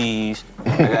CDs.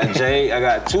 I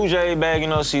got 2 J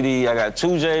bagging up CDs. I got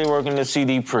 2 J working the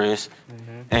CD press.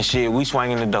 And shit, we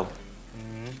swinging the dough. You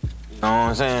know what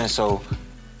I'm saying? So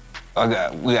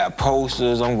we got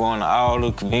posters. I'm going to all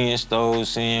the convenience stores,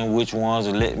 seeing which ones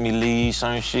will let me leave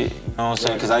certain shit. You know what I'm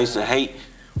saying? Because I used to hate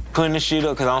putting the shit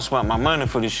up because I don't spend my money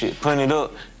for this shit. Putting it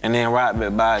up and then right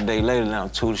back by a day later, then I'm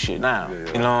tool the shit down. You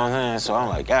know what I'm saying? So I'm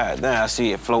like, God damn, I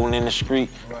see it floating in the street.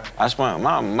 I spent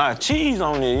my cheese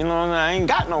on it, you know what I'm saying? I ain't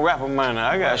got no rapper money.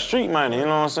 I got street money, you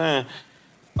know what I'm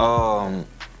saying?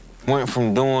 Went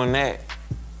from doing that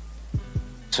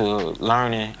to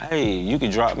learning, hey, you can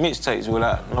drop mixtapes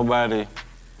without nobody,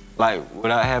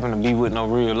 without having to be with no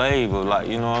real label. Like,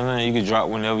 you know what I'm saying? You can drop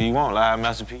whenever you want. Like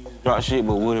Masterpiece drop shit,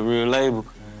 but with a real label.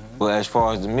 But as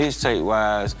far as the mixtape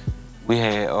wise, we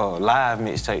had live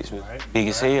mixtapes with Big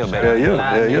as Hell back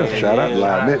then. Yeah. Shout out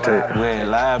live mixtape. We had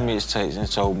live mixtapes, and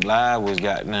so live was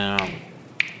goddamn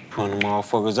putting the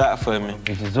motherfuckers out for me,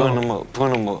 putting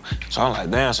them up. So I'm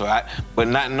like, damn. But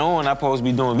not knowing I supposed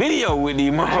to be doing video with these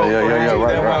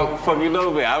motherfuckers. Right. Fucking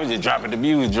little bit. I was just dropping the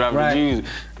views,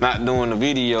 not doing the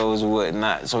videos or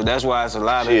whatnot. So that's why it's a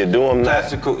lot of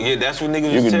classical. Yeah, that's what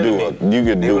niggas was telling me. You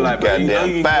could do like,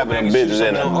 goddamn 5 of them bitches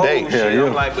in a day.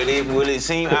 I'm like, but will it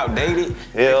seem outdated?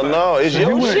 Hell no, it's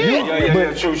your shit.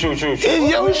 Yeah, true. It's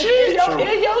your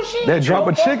shit. That Drop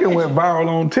a Chicken went viral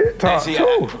on TikTok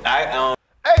too.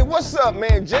 Hey, what's up,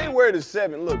 man? January the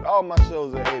 7th. Look, all my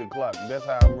shows are 8 o'clock. That's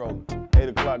how I'm rolling. 8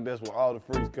 o'clock, that's when all the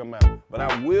freaks come out. But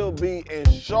I will be in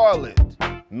Charlotte,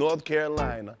 North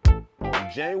Carolina,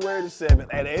 on January the 7th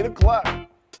at 8 o'clock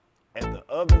at the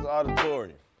Ovens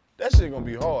Auditorium. That shit gonna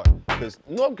be hard, because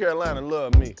North Carolina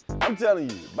love me. I'm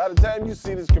telling you, by the time you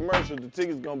see this commercial, the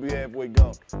ticket's gonna be halfway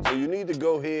gone. So you need to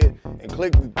go ahead and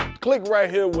click right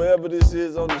here, wherever this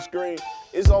is on the screen.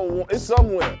 It's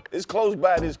somewhere. It's close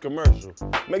by this commercial.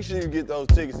 Make sure you get those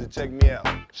tickets and check me out.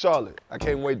 Charlotte, I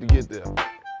can't wait to get there.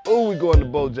 Ooh, we going to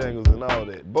Bojangles and all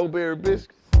that. Bowberry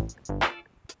biscuits.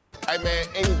 Hey man,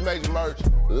 English Major merch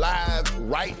live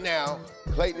right now.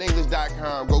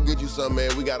 ClaytonEnglish.com. Go get you some,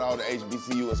 man. We got all the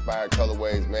HBCU inspired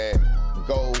colorways, man.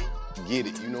 Go get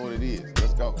it. You know what it is.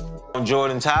 Let's go.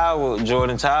 Jordan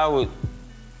Tower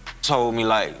told me,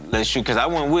 like, let's shoot, because I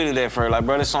went with it at first. Like,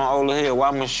 bro, this on Ola Hill. Why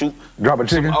I'm going to shoot Drop a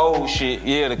Chicken? some old shit?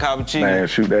 Yeah, the Copper Chicken. Man,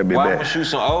 shoot that bitch Why I'm back. going to shoot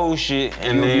some old shit,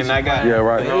 and then I got... Yeah,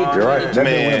 right. You're right. That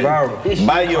Man, went viral.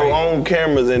 buy your own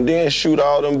cameras and then shoot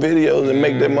all them videos and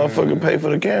make that motherfucker pay for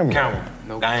the camera.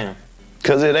 Damn.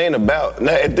 Cause it ain't about,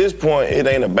 now at this point, it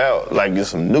ain't about like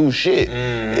it's some new shit.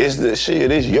 It's the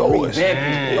shit, it's yours.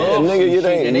 Nigga, it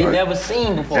ain't. They never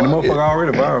seen before. And the motherfucker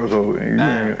already viral, so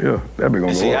that be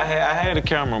gonna See, go I up. had a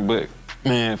camera, but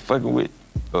man, fucking with,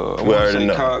 We already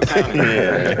know. Cobb County.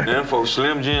 Them folks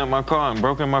Slim Jim my car and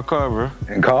broke in my car, bro.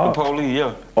 And Cobb? The police,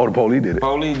 yeah. Oh, the police did it.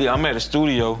 Police did. I'm at a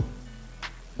studio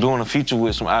doing a feature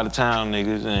with some out of town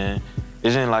niggas, and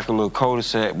it's in like a little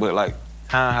cul-de-sac, but like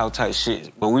townhouse type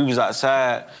shit. But we was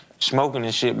outside smoking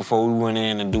and shit before we went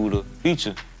in and do the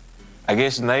feature. I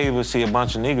guess the neighbors see a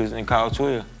bunch of niggas and call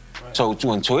 12. Right. So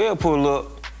when 12 pull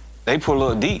up, they pull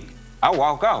up deep. I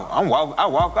walk out. I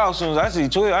walk out as soon as I see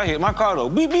 12. I hit my car though.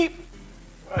 Beep beep.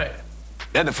 Right.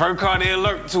 That's the first car they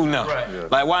alert to now. Right. Yeah.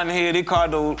 Like why in the hell they car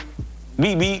though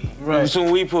beep beep as soon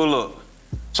as we pull up.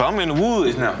 So I'm in the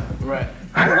woods now. Right.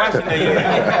 I'm watching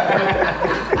that.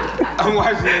 I'm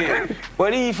watching that.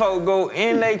 But these folks go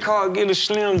in their car, get a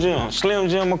Slim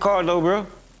Jim my car though, bro.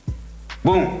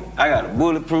 Boom. I got a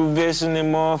bulletproof vest in that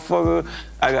motherfucker.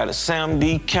 I got a Sam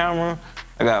D camera.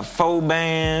 I got 4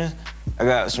 bands. I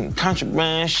got some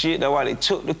contraband shit. That's why they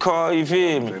took the car, you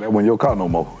feel me? That wasn't your car no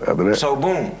more after that. So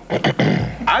boom.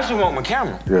 I just want my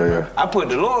camera. Yeah. I put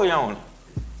the lawyer on it.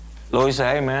 Lawyer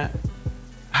said, hey man,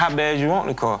 how bad you want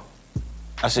the car?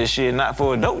 I said, shit, not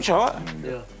for a dope charge.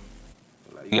 Yeah.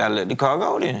 You gotta let the car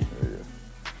go then.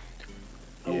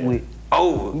 Yeah.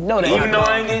 Oh, You know that. even though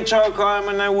I ain't getting charged car,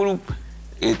 man,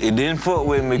 it didn't fuck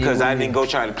with me because I didn't go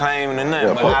try to claim it or nothing.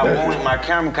 Yeah, but fuck I that. wanted my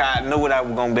camera car. I knew what I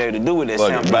was gonna be able to do with that Fuck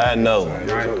Sam. it, buy no.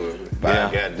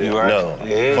 You right. No.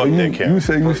 Yeah. Fuck that camera. You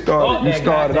say you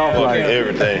started off Fuck like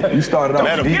everything. You started off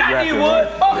Matter- deep Get out rapping. here, Wood.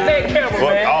 Fuck that camera, Fuck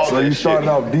man. all So that you shit. started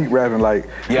off deep rapping like,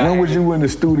 Yeah. when was you in the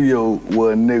studio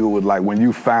where a nigga was like, when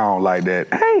you found like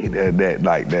that, hey,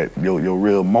 that your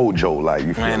real mojo, like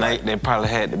you feel Man, like. they probably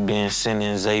had to be in Sin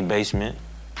and Zay basement.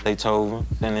 They told them.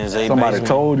 Sin and Zay Somebody basement.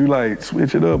 told you like,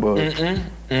 switch it up or?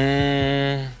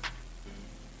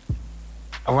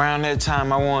 Around that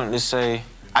time, I wanted to say,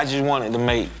 I just wanted to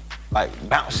make like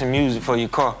bouncing music for your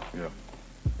car. Yeah.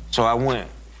 So I went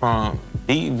from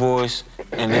deep voice,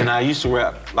 and then I used to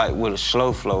rap like with a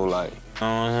slow flow, like, you know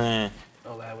what I'm saying?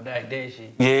 Oh, like with that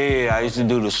shit. Yeah, I used to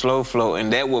do the slow flow,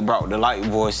 and that what brought the light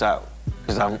voice out,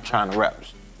 because I'm trying to rap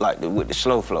like with the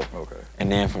slow flow. Okay. And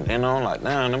then from then on, like,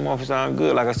 damn, them motherfuckers sound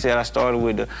good. Like I said, I started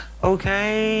with the,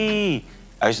 okay.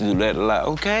 I used to do that a lot,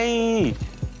 okay.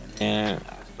 And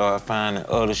I started finding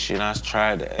other shit. I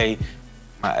tried the A.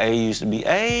 My A used to be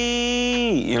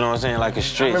A, you know what I'm saying, like a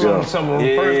stretch. I remember some of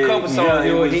the first couple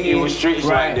songs it was stretched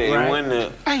like that. Right. It wasn't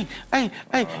the A.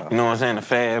 You know what I'm saying, the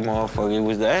fad motherfucker, it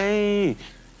was the A.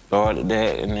 Started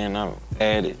that, and then I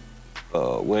added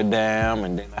we're down,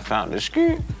 and then I found the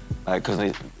skirt. Like, cause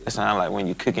it sound like when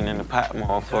you cooking in the pot,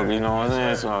 motherfucker, you know what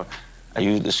I'm saying? So I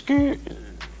used the skirt.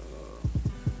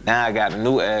 Now I got a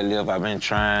new ad lib I've been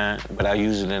trying, but I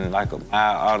use it in like a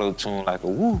mild auto tune, like a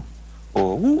woo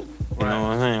or a whoop. You know what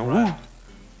I'm saying?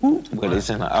 Woo, woo. But it's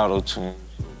in an auto tune.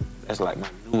 That's like my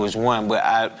newest one. But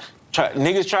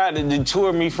niggas tried to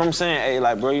detour me from saying, hey,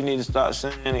 like, bro, you need to start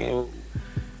saying it.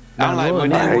 I'm like, but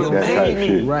that what made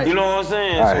me. Right. You know what I'm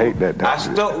saying? I hate that. I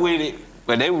stuck with it,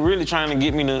 but they were really trying to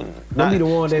get me to not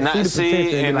say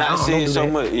it and not say it so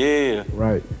much. Yeah.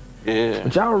 Right. Yeah.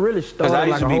 But y'all really started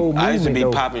like a whole movement, I used to be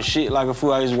popping shit like a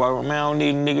fool. I used to walk around, man, I don't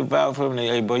need a nigga to vouch for me.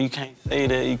 Hey, bro, you can't say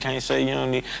that. You can't say you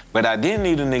don't need. But I didn't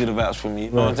need a nigga to vouch for me.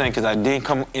 You know what I'm saying? Because I didn't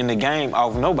come in the game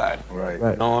off nobody. Right.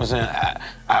 You know what I'm saying?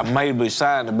 I maybe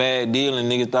signed a bad deal and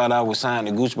niggas thought I was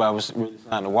signing to Gucci, but I was really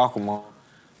signing to Walker Mall.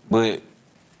 But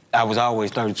I was always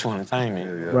 32 Entertainment.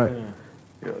 Yeah. Right.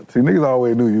 Yeah. See, niggas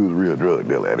always knew you was a real drug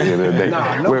dealer at the end of the day.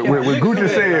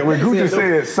 When Gucci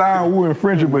said, sign Wu and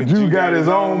friendship, but you got his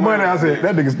own money, I said,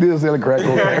 that nigga still selling crack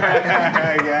cocaine.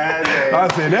 I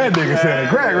said, that nigga selling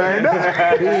crack right now.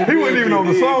 He wasn't even on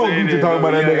the song. Gucci talking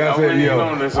about that nigga.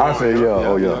 I said,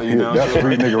 oh yeah, that's a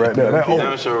street nigga right there. That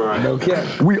Otis. No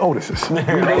cap. We Otises. I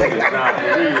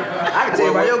can tell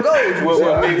you about your goals.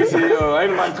 What nigga said,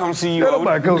 ain't nobody come see you, Otis.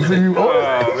 Nobody come see you, Otis.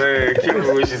 Oh, man, keep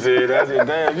it what she said. I said,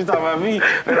 damn, you talking about me?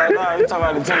 They're like, nah, you talking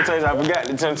about the Temptation. I forgot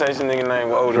the Temptation nigga name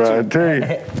was Otis. Right, I tell you.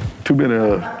 Too many I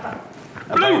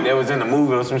think that was in the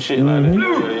movie or some shit like that.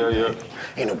 Yeah.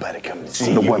 Ain't nobody coming to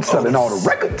see the you. one selling all the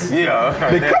records. Yeah.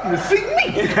 They come to see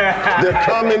me. They're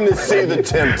coming to see the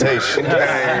Temptation.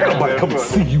 Nobody come to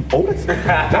see you, Otis.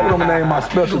 That's what I'm gonna name my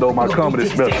special though, my comedy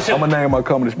special. I'm gonna name my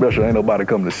comedy special. Ain't nobody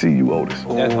coming to see you, Otis.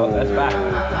 That's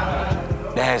fine.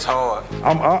 That's hard.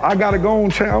 I gotta go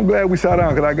on. I'm glad we sat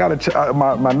down because I gotta.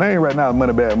 My name right now is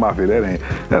Money Bag Mafia.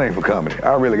 That ain't for comedy.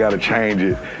 I really gotta change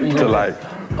it to like.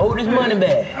 Otis Money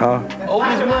Bag. Huh?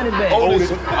 Otis Money Bag.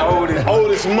 Otis Money.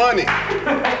 Otis Money.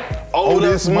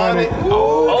 Otis Money.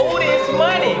 Otis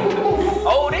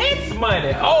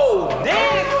Money.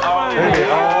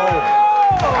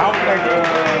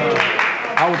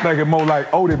 I was thinking more like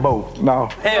Odebo. No.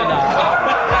 Hell no.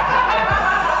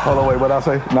 Hold on, wait, what I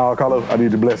say? No, Karlous, I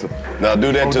need your blessing. Now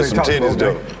do that to some titties,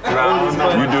 though.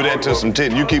 You do that to some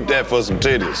titties. You keep that for some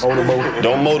titties. Odebo.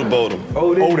 Don't motorboat them.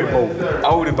 Odebo.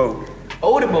 Odebo.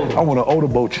 I want to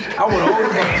Odebo you. I want to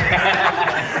Odebo.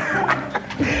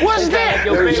 What's that?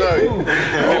 Let me show you.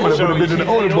 I'm gonna put a bitch in the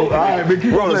Odebo. All right, big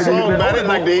keep Bro, the song about it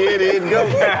like the head go.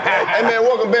 Hey man,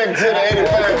 welcome back to the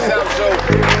 85 South Show.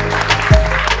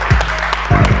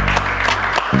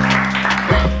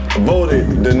 Voted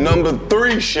the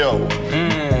 #3 show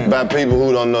by people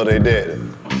who don't know their daddy.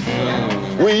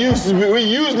 We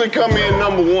usually come in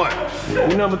 #1.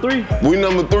 We #3? We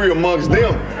 #3 amongst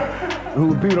them.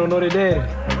 Who people don't know their daddy?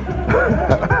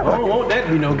 I don't want that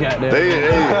to be no goddamn.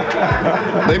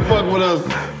 They fuck with us.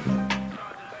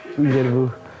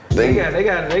 They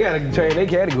gotta change their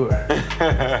category.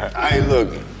 Hey, look,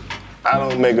 I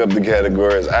don't make up the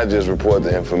categories. I just report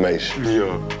the information.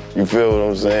 Yeah. You feel what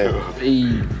I'm saying?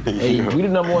 Hey, we the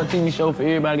 #1 TV show for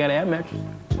everybody got an air mattress.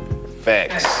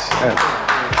 Facts.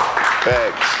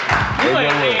 Facts. You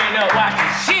ain't laying up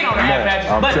watching shit on the air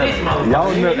mattress, but this motherfucker.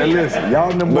 Y'all know, and listen,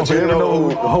 y'all know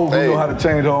how to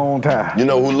change her own time. You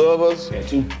know who love us?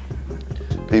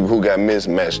 People who got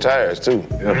mismatched tires too.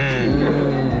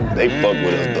 They fuck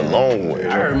with us the long way. I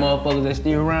heard motherfuckers that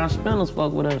still around spinners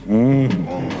fuck with us.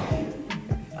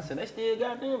 I said, they still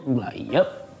got them? I'm like,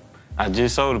 yep. I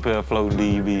just sold a pair of Float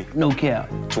DB. No cap.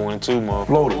 22, motherfucker.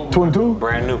 Floater. 22?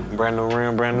 Brand new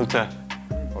rim, brand new tire.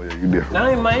 Oh yeah, you different. Now,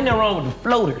 ain't nothing wrong with the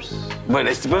floaters. But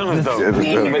they spinners though.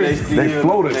 They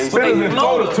floaters. Spinners and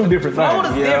floaters, two different things.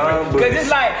 Floaters different. Cause it's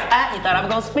like, you thought I was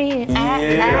gonna spin. No,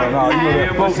 you know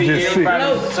that float just sick.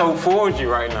 Everybody's so 4G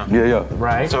right now. Yeah.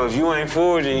 Right. So if you ain't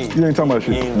 4G, You ain't talking about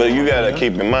shit. But you gotta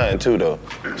keep in mind too though,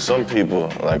 some people,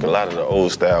 like a lot of the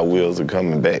old style wheels are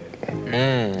coming back.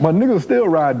 But niggas still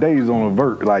ride days on a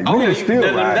vert. Like, niggas still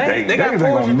ride days. They got Niggas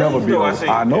ain't gonna never be on.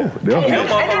 I know. Ain't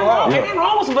nothing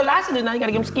wrong with some velocity. Now you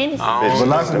gotta give them skinny.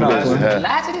 Velocity,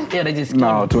 Velocity? Yeah, they just skinny.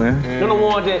 no, twin. You know the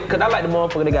ones that, cause I like the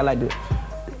motherfucker they got like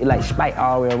it like spike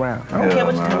all the way around. I don't care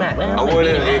what you come out, man.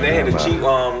 they had the cheap,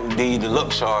 the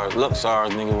Luxars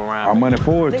niggas around. Our money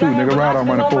forward too. Nigga ride our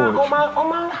money forward. On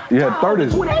my. Yeah,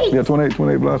 30s. Yeah,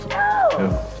 28 plus.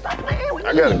 Stop playing with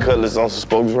I got a Cutlass on some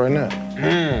spokes right now.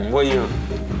 What year?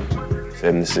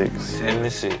 76.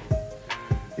 76.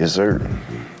 Yes, sir.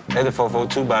 That's the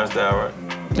 442 by the style, right?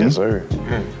 Yes, sir.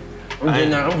 I'm just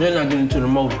not getting into the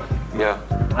motor. Yeah.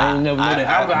 I ain't never know that.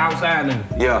 I was outside then.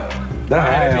 Yeah.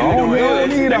 I don't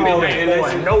need all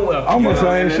that. Nowhere. I'm the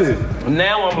same shit.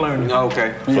 Now I'm learning.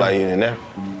 Okay. Fly in and out.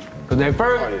 Cause at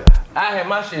first, I had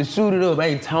my shit suited up,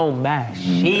 ain't toned back.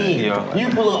 Shit. Yeah. You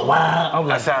pull up wild. I'm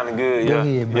That like, sounded good, go yeah.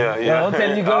 ahead, bro. Yeah. I'm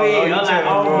telling you, go ahead. I'm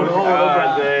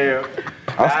like, damn.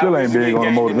 I still ain't big on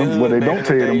the motor. What they don't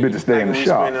tell you, them bitches stay in the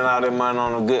shop. Spending all that money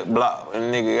on a good block,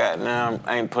 and nigga goddamn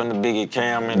ain't putting the bigger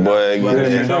cam in. Boy,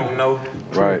 you don't know.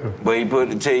 Right. But he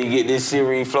put till you get this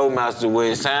series Flowmaster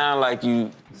where it sound like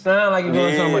you. Sound like you're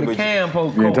doing something with a cam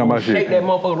poke. You ain't talking about shit. Shake that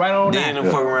motherfucker right on Then them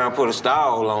fuck around put a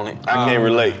style on it. I can't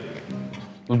relate.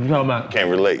 What you talking about? Can't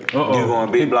relate. You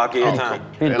going big block every time.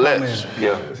 LS.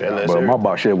 Yeah. But my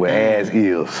box shit with ass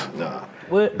is. Nah.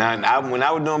 What? Now, when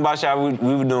I was doing box shop, we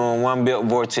were doing one belt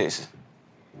vortex.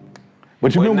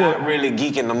 But you But remember not really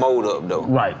geeking the mode up though.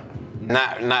 Right.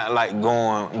 Not like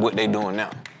going what they doing now.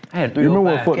 I had you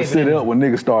remember what fucked the city up when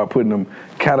niggas started putting them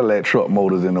Cadillac truck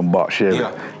motors in them box Chevy?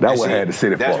 Yeah. That what had the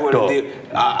city That's fucked what up. it did.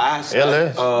 That's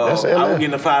LS. That's I was LS.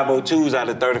 getting the 502s out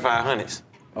of 3500s.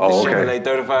 Oh, okay. Chevrolet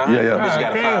 3500. Yeah. Bitch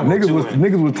got a 502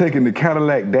 Niggas was taking the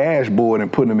Cadillac dashboard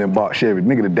and putting them in box Chevy.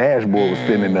 Nigga, the dashboard was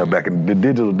sitting in there back in the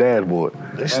digital dashboard.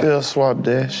 They still swap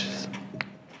dashes.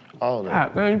 All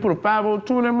that. Man, you put a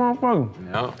 502 in that motherfucker.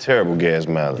 Yeah. Terrible gas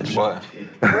mileage. But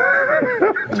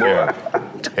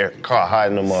Car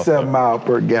hiding the motherfucker. 7 miles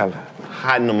per gallon.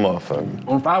 Hiding the motherfucker.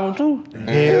 On 502?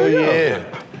 Hell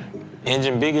yeah.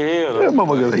 engine bigger here. That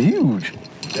motherfuckers are huge.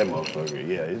 That motherfucker,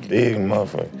 yeah, it's big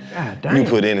motherfucker. God damn. You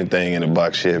put anything in a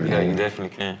box Chevy. Yeah, you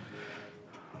definitely can.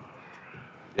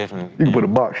 Definitely. You can put a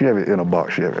box Chevy in a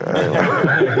box Chevy.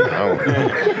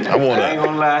 I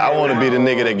want to be the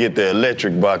nigga that get the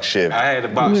electric box Chevy. I had a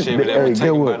box Chevy that was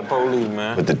taken by the police,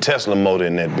 man. With the Tesla motor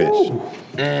in that bitch.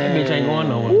 That bitch ain't going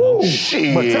nowhere.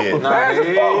 Shit. But Tesla fast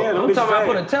as fuck. I'm talking about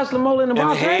put a Tesla motor in the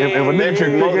box. If a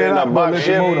electric motor in a box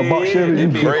Chevy, you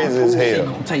crazy as hell. It's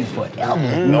gonna take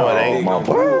forever. No, it ain't. My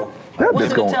boy. That What's bitch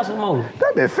the going. Tesla motor?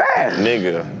 That bitch fast.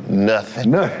 Nigga, nothing.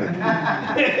 Nothing.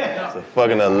 It's a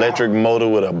fucking electric motor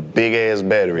with a big ass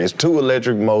battery. It's 2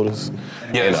 electric motors.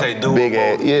 Yeah, and they say a dual big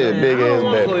ass, motor. yeah, big I ass don't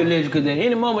want to go battery. electric because at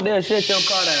any moment they'll shut your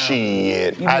car down.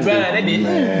 Shit, You I be do. driving that bitch.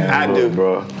 Man, I do,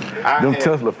 bro. Them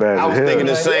Tesla fast I was as hell. thinking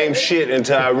the same shit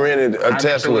until I rented a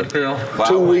Tesla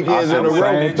 2 weekends in a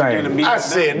row. Thing. I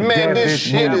said, man, this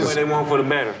shit What is, they want for the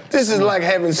battery? this is like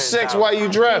having sex while you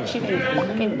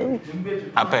driving.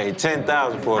 I paid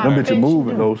 $10,000 for Them it. bitches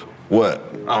moving those. What?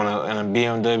 On a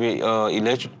BMW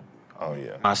electric. Oh,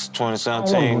 yeah. My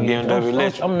 2017 BMW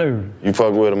electric. I'm nervous. You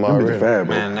fuck with them Them bitches already? fast,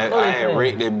 bro. Man, I had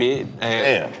wrecked that bitch. I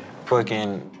had Damn.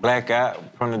 fucking blackout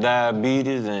from the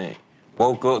diabetes and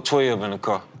woke up 12 in the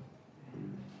car.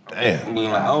 Damn.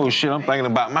 Being like, oh shit, I'm thinking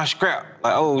about my scrap.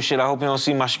 Like, oh shit, I hope you don't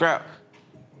see my scrap.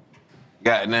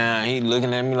 Goddamn, he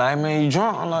looking at me like, man, you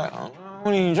drunk? I'm like, I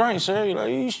don't even drink, sir. He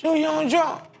like, you sure you don't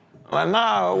drunk? I'm like,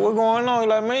 nah, what going on? He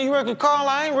like, man, you wrecked your car? I'm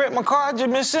like, I ain't wrecked my car, I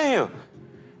just been sitting here.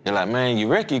 He like, man, you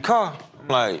wrecked your car? I'm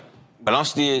like, but I'm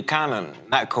still kind of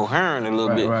not coherent a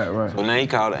little bit. Right. So now he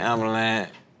called the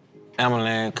ambulance.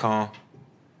 Ambulance come.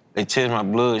 They test my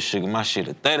blood sugar. My shit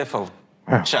at 34.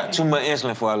 Shot too much insulin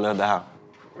before I left the house.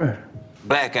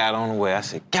 Blackout on the way. I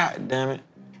said, God damn it.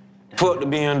 Fuck the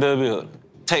BMW.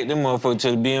 Take them motherfuckers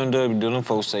to the BMW. Do them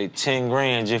folks say 10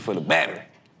 grand just for the battery.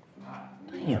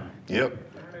 Damn. Yep.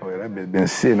 Oh, yeah, that bitch been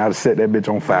sitting. I'd have set that bitch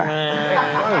on fire.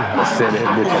 I'd set that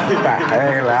bitch on fire.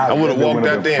 I ain't lying. I would have walked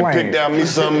out there and picked out me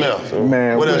something else.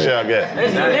 Man, what else man. y'all got?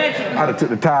 That's electric. I'd have took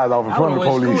the tires off in front of the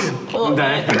police. Fuck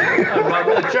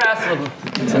that. Tricycle.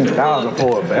 10,000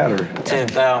 for a battery.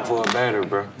 10,000 for a battery,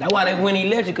 bro. That's why they went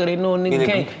electric, because they know a nigga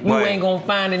can't. You Right. ain't gonna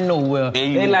find it nowhere.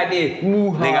 They like that.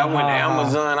 Nigga, I went to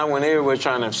Amazon. I went everywhere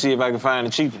trying to see if I could find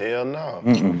it cheaper. Hell no.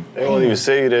 They won't even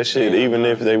sell you that shit, even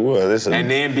if they would. And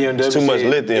then BMW It's too much said,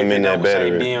 lithium if in it that don't say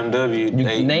battery.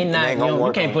 BMW, They not, ain't gonna you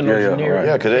work can't on put it. no Yeah, generic.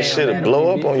 Yeah, because that shit'll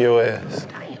blow up on your ass.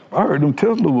 I heard them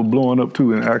Tesla was blowing up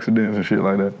too in accidents and shit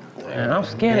like that. Man, I'm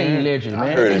scared of electric, man.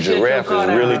 I heard a They shut your giraffe car is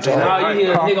down. really tall. All you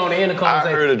hear is a nigga on the intercom I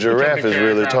say, heard a giraffe is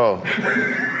really tall.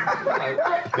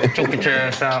 choke your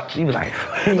ass out. You be like,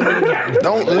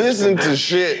 Don't listen to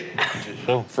shit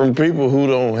from people who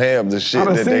don't have the shit I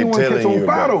done that they seen one catch telling you on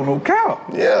fire about. though, no count.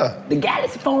 Yeah. the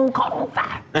Galaxy phone caught on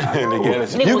fire.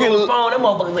 Nigga, Nigga You was can- on the phone, them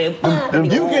motherfuckers said, fire.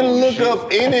 You can look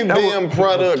up any damn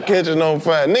product catching on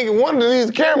fire. Nigga, one of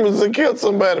these cameras have killed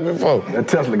somebody before. That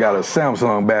Tesla got a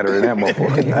Samsung battery in that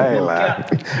motherfucker. I ain't lying.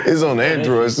 It's on the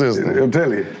Android system. I'm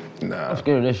telling you. Nah. I'm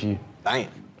scared of that shit. Damn.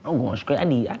 I'm going straight. I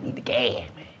need the gas,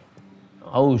 man.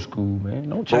 Old school, man.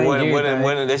 Don't But change what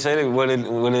everything. did they say? What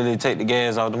did they take the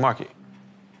gas off the market?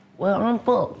 Well, I'm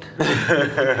fucked.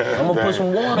 I'm gonna put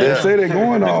some water. They say they're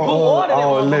going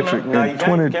all electric No, in you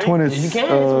can't. 2020. You can,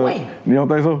 it's a way. You don't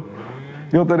think so?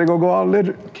 You don't think they gonna go all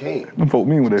electric? Can't. Them folk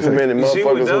mean what they Too say. many See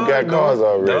what motherfuckers who got Dodge cars doing?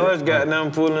 already. Dodge got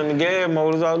them pulling the gas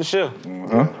motors out the shelf.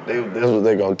 That's what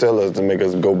they gonna tell us to make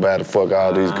us go buy the fuck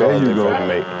all these cars you they go. fucking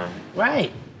make.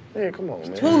 Right. Man, come on,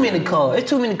 man. Too many cars. There's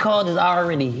too many cars that's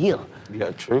already here.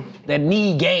 Yeah, true. That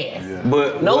need gas. Yeah.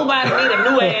 But nobody need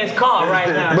a new ass car right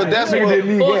now. But that's what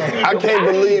I can't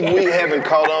believe we haven't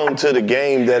caught on to the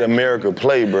game that America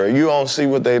play, bro. You don't see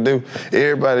what they do.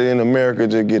 Everybody in America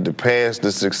just get to pass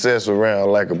the success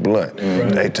around like a blunt.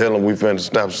 They tell them we finna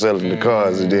stop selling the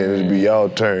cars, and then it'll be y'all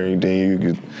turn. And then you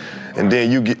get. And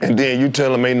then you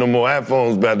tell them ain't no more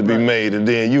iPhones about to be made, and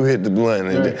then you hit the blunt,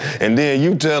 and then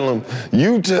you tell them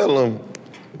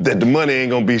that the money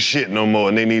ain't gonna be shit no more,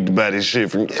 and they need to buy this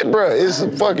shit from. Yeah, bro, it's a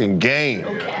fucking game.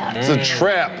 It's a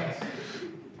trap.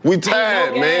 We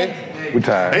tired, man. We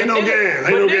tired. Ain't no gas.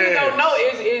 Ain't no gas. Don't know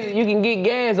you can get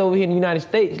gas over here in the United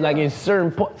States, like in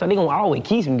certain parts. So they gonna always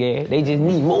keep some gas. They just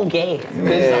need more gas.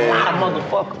 There's a lot of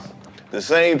motherfuckers. The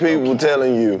same people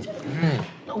telling you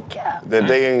that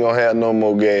they ain't gonna have no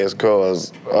more gas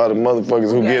cars are the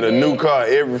motherfuckers who get a new car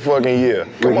every fucking year.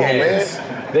 Come on,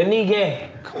 man. They need gas.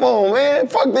 Come on, man.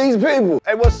 Fuck these people.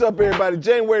 Hey, what's up, everybody?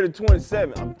 January the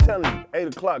 27th. I'm telling you, 8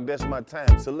 o'clock, that's my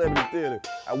time. Celebrity Theater.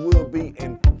 I will be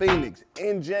in Phoenix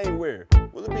in January.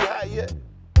 Will it be hot yet?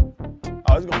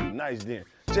 Oh, it's gonna be nice then.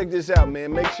 Check this out,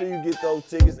 man. Make sure you get those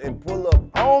tickets and pull up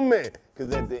on me.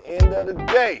 Because at the end of the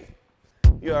day,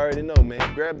 you already know,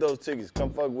 man. Grab those tickets.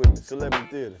 Come fuck with me. Celebrity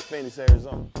Theater, Phoenix,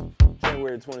 Arizona.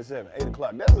 January 27th, 8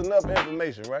 o'clock. That's enough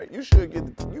information, right? You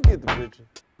get the picture.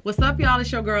 What's up, y'all?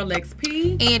 It's your girl, Lex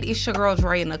P. And it's your girl,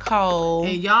 Dre Nicole.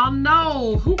 And y'all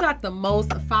know who got the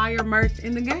most fire merch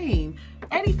in the game.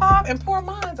 85 and Poor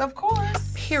Minds, of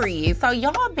course. Period. So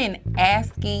y'all been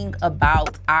asking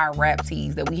about our rap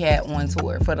tees that we had on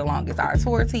tour for the longest. Our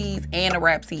tour tees and the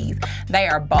rap tees. They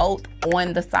are both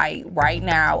on the site right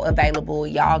now available.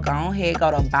 Y'all go ahead,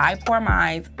 go to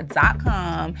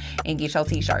buypoorminds.com and get your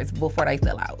t-shirts before they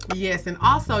sell out. Yes, and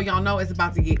also y'all know it's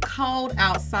about to get cold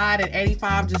outside, and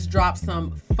 85 just dropped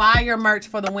some fire merch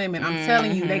for the women. I'm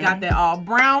telling you, they got that all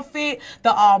brown fit,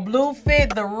 the all blue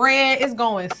fit, the red. It's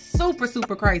going super,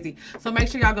 super crazy. So make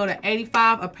sure y'all go to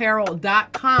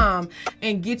 85apparel.com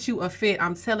and get you a fit.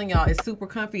 I'm telling y'all, it's super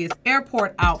comfy. It's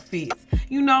airport outfits.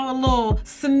 You know, a little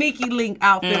sneaky link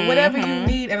outfit, whatever you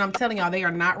need. And I'm telling y'all, they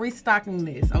are not restocking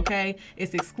this, okay?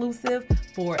 It's exclusive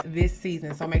for this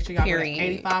season. So make sure y'all go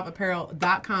to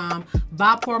 85apparel.com,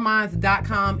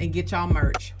 buypoorminds.com, and get y'all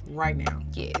merch right now.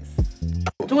 Yes.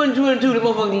 2022, the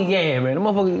motherfucker need gas, man. The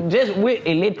motherfucker just went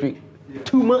electric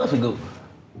 2 months ago.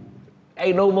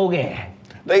 Ain't no more gas.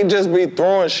 They just be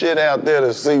throwing shit out there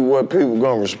to see what people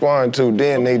gonna respond to,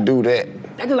 then they do that.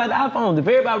 That's just like the iPhones. If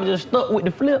everybody was just stuck with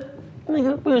the flip,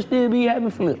 nigga, we'll still be having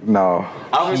flip. No.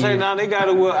 I would say now they got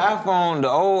it with iPhone. The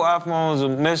old iPhones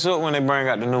will mess up when they bring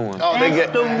out the new one. Oh,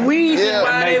 That's the reason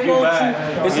why they want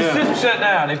you. It's Yeah. a system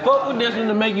shutdown. They fuck with this one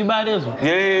to make you buy this one.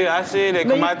 Yeah, I said that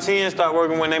because my 10 stopped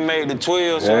working when they made the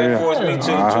 12, so it forced me to the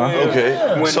 12. Okay.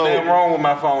 When So- nothing wrong with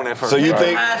my phone at first. So you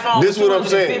think, this what I'm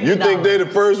saying, you think they the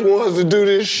first ones to do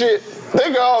this shit?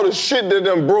 Think of all the shit that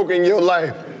done broke in your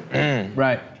life.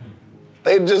 Right.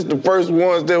 They just the first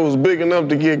ones that was big enough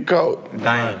to get caught.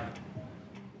 Dang.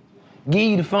 Give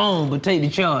you the phone, but take the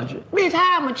charger. Bitch,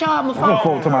 how am I charge my Them phone? folk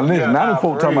talking about, listen, now them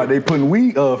folk talking about they putting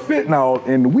fentanyl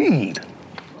in the weed.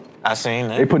 I seen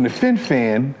that. They putting the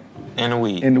fen in the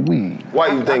weed. in the weed. Why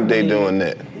you think they doing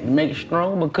that? Make it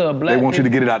strong because black They want you to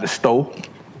people- get it out the store.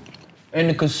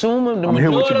 And the consumer, the I'm here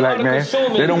with you, black man.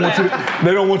 They don't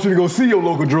want you to go see your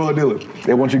local drug dealer.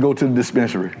 They want you to go to the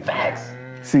dispensary. Facts.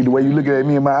 See, the way you looking at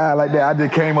me in my eye like that, I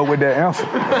just came up with that answer.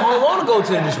 I don't want to go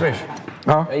to the dispensary.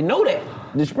 Huh? They know that.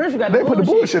 The dispensary got They put the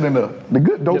bullshit in there. The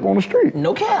good dope on the street.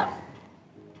 No cap.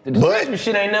 The dispensary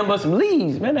shit ain't nothing but some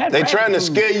leaves, man. That's They trying to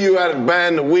scare you out of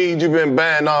buying the weed you've been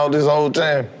buying all this whole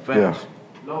time. Yeah.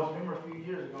 Remember a few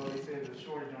years ago they said there's a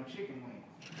shortage on chicken wings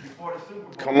before the Super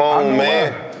Bowl. Come on,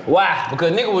 man. Why?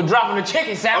 Because nigga was dropping the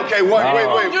chicken sandwich. Okay,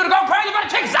 wait. You to go crazy for the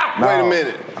chicken sandwich. Wait a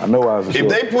minute. I know I was a If short.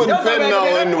 they putting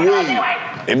fentanyl in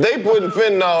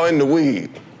the weed,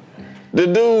 the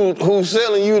dude who's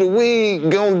selling you the weed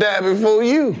gonna die before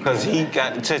you. Because he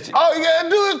got to touch it. All you gotta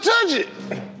do is touch it.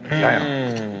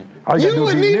 Damn. All You gotta do is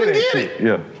wouldn't be near even that get shit. it.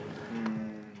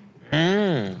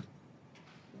 Yeah.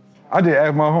 I just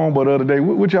asked my homeboy the other day,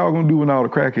 what y'all gonna do when all the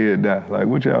crackheads die? Like,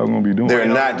 what y'all gonna be doing? They're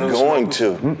not going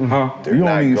to. Huh? They're You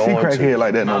not don't even see going to. crackhead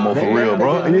like that no more, for real,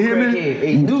 bro. You hear me?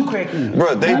 They do crackhead.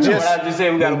 Bro, they just... I just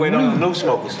said we got to wait on the new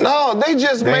smokers. No, they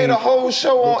just made a whole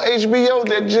show on HBO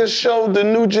that just showed the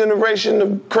new generation of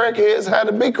crackheads how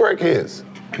to be crackheads.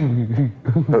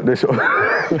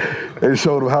 They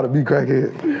showed them how to be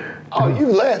crackhead. Oh, you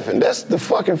laughing. That's the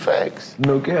fucking facts.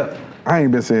 No cap. I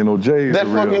ain't been saying no J's. That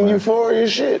for real, fucking man. euphoria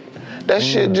shit. That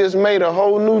shit just made a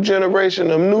whole new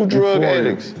generation of new drug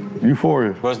addicts.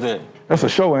 Euphoria. What's that? That's a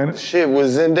show, ain't it? Shit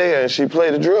was in there, and she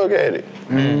played a drug addict.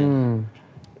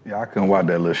 Yeah, I couldn't watch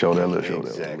that little show. That was a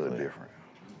little different.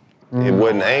 It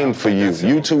wasn't aimed for you.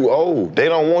 You too old. They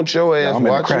don't want your ass I'm in the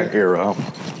watching. crack era.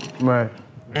 Right.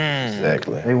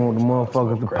 Exactly. They want the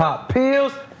motherfuckers to pop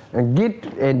pills and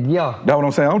That's what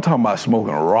I'm saying. I'm talking about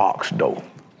smoking rocks, though.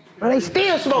 Man, they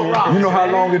still smoke rocks. You know how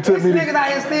long it took me to... These niggas out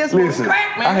here still smoking Listen,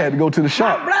 crack, man. I had to go to the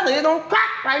shop. My brother is on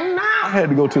crack right now. I had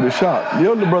to go to the shop.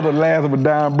 Your little brother last of a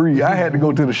dying breed. I had to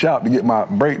go to the shop to get my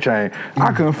brake chain.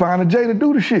 I couldn't find a J to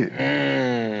do the shit.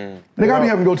 Nigga, I be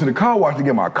having to go to the car wash to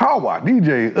get my car washed.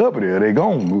 DJ up there, they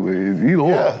gone. Either or.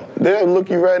 Yeah, they'll look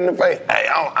you right in the face. Hey,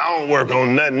 I don't work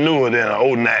on nothing newer than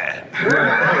an 09.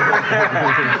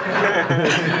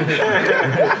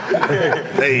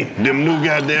 Hey, them new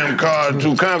goddamn cars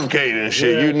too complicated and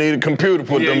shit. You need a computer to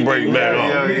put them brakes back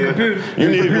on. You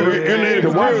need a to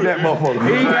watch computer. that motherfucker.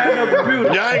 He ain't got no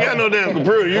computer. Y'all ain't got no damn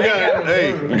computer. You got,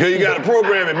 because you got to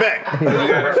program it back. You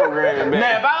gotta program it Now,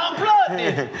 back. if I unplug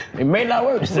it, it may not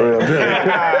work the same. Damn,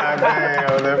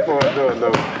 that fucked up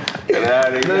though. And how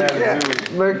they gotta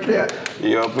do Look at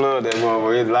you unplug that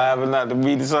motherfucker. It's live and not to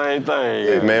be the same thing.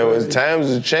 Hey, man, when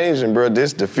times are changing, bro,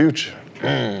 this the future.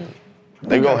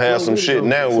 They gonna have some shit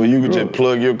now where you can just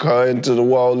plug your car into the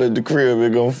wall at the crib,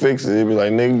 it gonna fix it. It be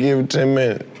like, nigga, give it 10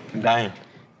 minutes. Damn.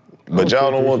 But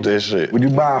y'all don't want that shit. Would you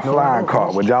buy a flying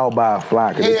car? Would y'all buy a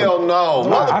flying car? Hell no.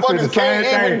 I said the Motherfuckers same can't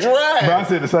even thing. drive. But I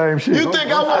said the same shit. You think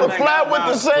I want to fly with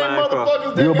the same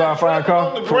motherfuckers that You buy a got flying trapped car?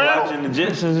 on the ground? Watching the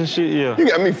Jetsons and shit, yeah. You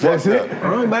got me fucked up.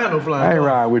 I ain't buying no flying. I ain't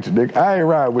riding with you, Dick. I ain't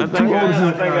riding with you. Two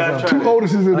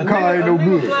Otises in the car ain't no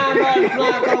good. Flying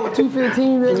car with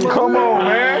 215. Come on,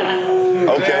 man.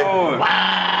 Okay.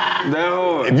 That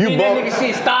hard. If you That bought, nigga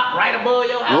shit stop right above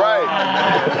your house.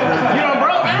 right. You done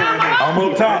broke down. I'm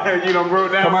up top. You done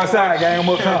broke down. Come outside, gang. I'm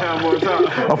up top. I'm on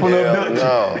top. I'm from Hell up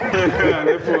no.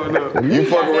 That fucked up. You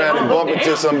fuck around and bump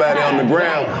into somebody on the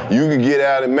ground, you can get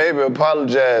out and maybe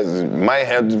apologize. Might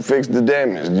have to fix the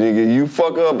damage. You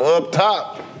fuck up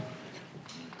top,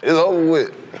 it's over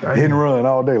with. Hit and run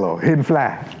all day long. Hit and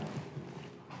fly.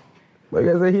 Like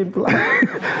I said, hit and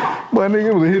fly. But nigga,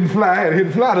 it was a hit and fly. I had a hit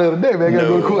and fly the other day, man. I gotta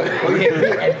go to court.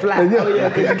 And fly. Yeah,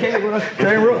 because you can't run.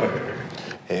 Can't run.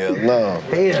 Hell no.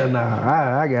 Hell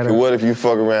nah. I got it. What if you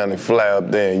fuck around and fly up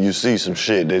there and you see some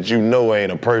shit that you know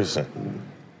ain't a person?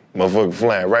 Motherfucker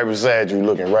flying right beside you,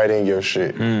 looking right in your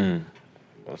shit.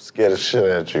 I'm scared the shit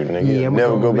out of you, nigga. Yeah, I'ma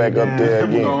Never go go back up there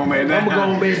again. I'm gonna go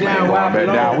on back down where I Back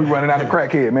down. belong. We running out of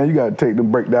crackhead, man. You gotta take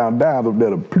them breakdown downs up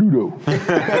there to Pluto.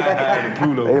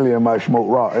 Alien might smoke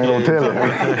rock. Ain't gonna tell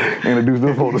it. Introduce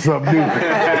them folk to something new.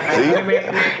 See?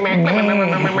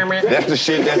 That's the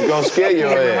shit that's gonna scare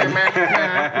your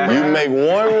ass. You make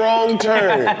one wrong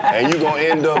turn and you gonna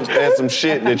end up at some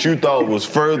shit that you thought was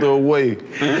further away.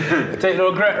 Take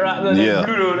no crack rock. Yeah.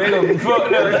 They gonna be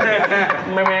fucked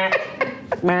up.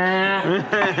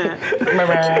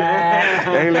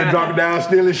 Alien dropping down,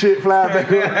 stealing shit, fly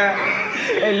back up.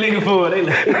 They looking for it.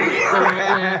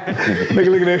 Nigga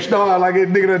look at that star like that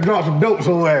nigga that dropped some dope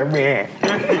somewhere, man.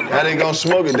 How they gonna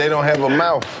smoke it? They don't have a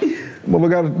mouth. Mother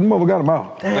got a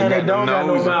mouth. Damn, they don't got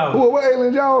no mouth. What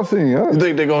aliens y'all seen, huh? You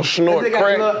think they gonna snort They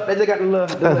crack? just got the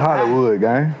love. That's Hollywood,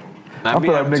 gang. I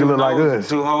feel like niggas look like us.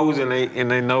 Two holes in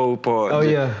their nose part. Oh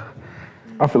yeah.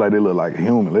 I feel like they look like a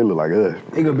human. They look like us.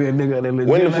 They gonna be a nigga that look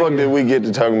When the just fuck like did we get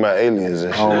to talking about aliens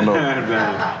and I shit? don't know. We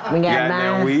got Goddamn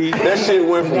nine. weed. That shit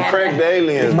went from crack to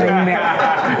aliens. Bring though.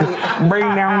 down,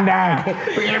 bring down, down.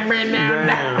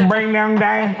 Bring down,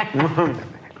 down.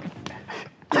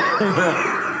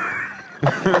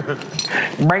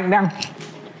 Bring down.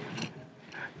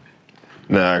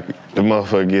 Nah, the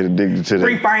motherfucker get addicted to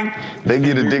Free that. fine. They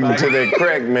get addicted to that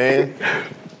crack, man.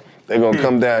 They gonna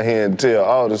come down here and tell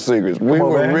all the secrets. We on,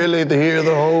 were man. really here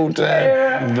the whole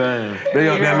time. Damn. They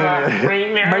up there listening.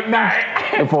 Bring down.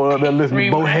 They fall up there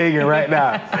listening to Bo Hagen right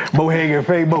now. Bo Hagen,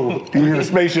 Faye Bo. You hear the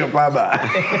spaceship fly by.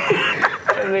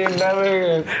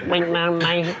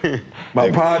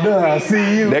 My partner, I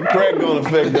see you. That crack gonna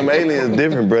affect them aliens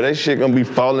different, bro. That shit gonna be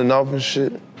falling off and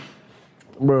shit.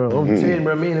 Bro, I'm telling you,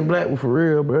 bro, me and the black one for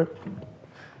real, bro.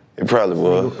 It probably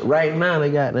was. Right now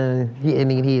they got hitting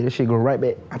nigga here, that shit going right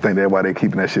back. I think that's why they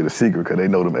keeping that shit a secret, because they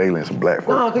know them aliens some black No,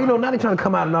 folks. cause you know now they trying to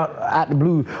come out the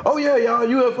blue. Oh yeah, y'all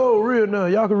UFO real now.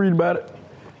 Y'all can read about it.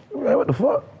 I'm like, what the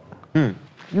fuck?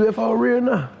 UFO real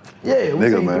now? Yeah, we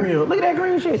Nigga, see man. real. Look at that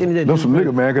green shit. Them some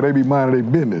nigga, man, because they be minding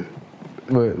their business.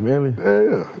 What, really?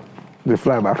 Yeah. They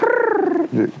fly by.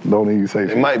 Just don't even say It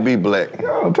shit. might be black.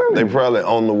 I'm telling They you. probably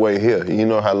on the way here. You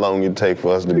know how long it take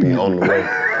for us to be on the way.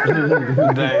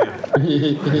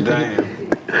 Damn. Damn.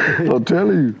 I'm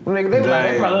telling you. Nigga, they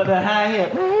probably up there high here.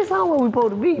 Man, it's not where we supposed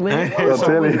to be, man. I'm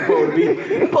telling you. We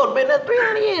supposed to be there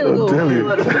 300 years ago. I'm telling you.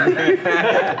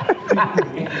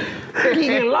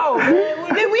 Keep it low,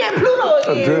 man. We had Pluto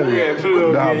again. I'm telling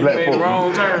you.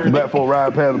 Nah, black folk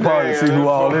ride past the party, see who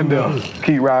all in there.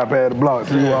 Keep riding past the block,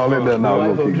 see who all in there. Now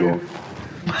we're gonna keep going.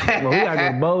 Well, we gotta go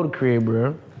to Bouldercrest,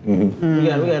 bro. We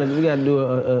gotta do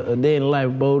a day in the life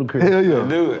of Bouldercrest. Hell yeah.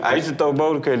 Dude, I used to throw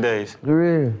Bouldercrest days. For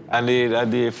real? I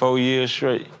did 4 years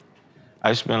straight.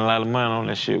 I spent a lot of money on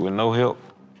that shit with no help.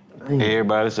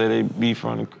 Everybody say they be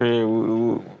from the crib.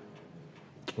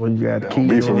 Well, you got to keep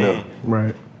be from there.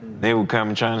 Right. They would come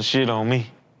and trying to shit on me.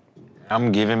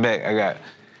 I'm giving back. I got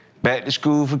back to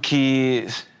school for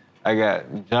kids. I got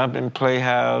jumping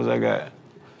playhouse. I got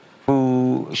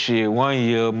food. Shit, 1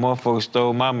 year, motherfucker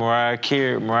stole my Mariah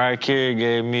Carey. Mariah Carey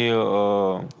gave me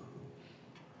a,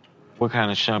 what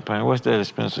kind of champagne? What's that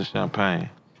expensive champagne?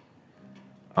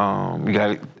 You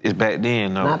got it, it's back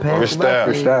then, though. Not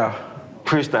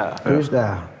Cristal.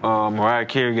 Mariah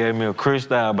Carey gave me a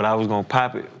Cristal, but I was gonna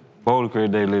pop it.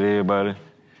 Bouldercrest Day let everybody.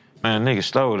 Man, nigga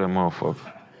stole that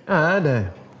motherfucker. Ah,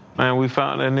 damn. Man, we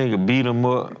found that nigga, beat him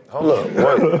up. Hold up,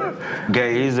 what?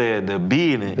 Gave his ass the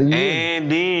beating.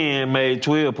 And then made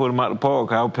 12 put him out the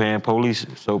park. I was paying police.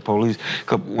 So police,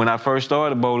 cause when I first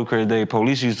started Bouldercrest Day,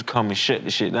 police used to come and shut the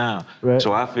shit down. Right.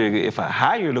 So I figured if I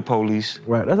hire the police,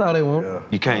 right, that's all they want.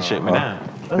 You can't shut me down.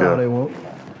 That's all they want.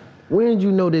 When did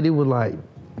you know that it was like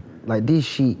this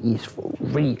shit is for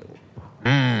real?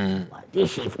 Like,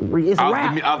 this shit for real. It's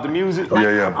rap. Off the music?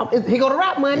 Like, he go to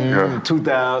rap money.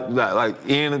 2000, like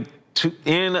in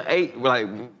the 8, like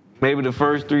maybe the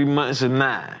first 3 months of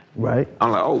 9. Right.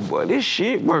 I'm like, oh boy, this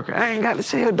shit working. I ain't got to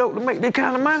sell dope to make that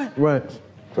kind of money. Right.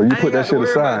 So you put that shit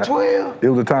aside. 12. It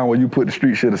was a time where you put the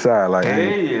street shit aside, like.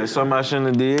 Yeah, something I shouldn't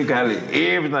have did. Got it.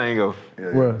 Everything go.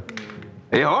 Right.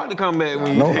 It's hard to come back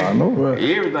when you. I know. Right.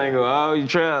 Everything go. All your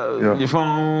trap, your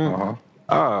phone.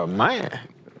 Oh man.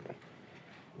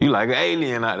 You like an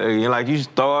alien out there. You like you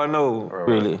starting over,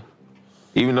 really.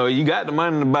 Even though you got the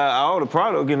money to buy all the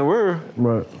product in the world.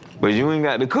 Right. But you ain't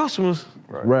got the customers.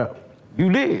 Right. You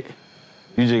did.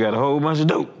 You just got a whole bunch of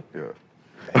dope. Yeah.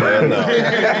 Hell no.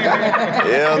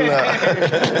 Hell no.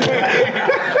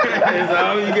 That's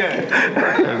all you got.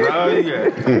 That's all you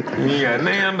got. You ain't got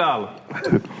damn dollar.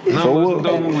 So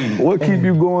what keep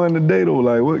you going today though?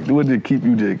 Like what did keep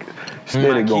you just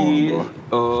steady going,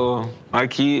 bro? My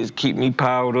kids keep me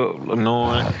powered up,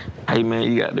 knowing, hey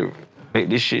man, you got to make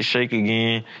this shit shake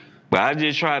again. But I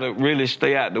just try to really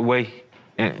stay out the way,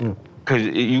 cause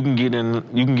you can get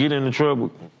into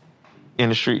trouble in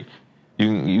the street.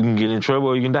 You can get in trouble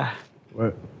or you can die.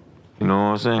 Right. You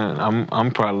know what I'm saying?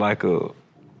 I'm probably like a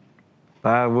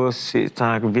 5 or 6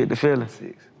 time convicted felon.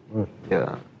 6. Right.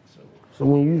 Yeah. So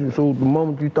the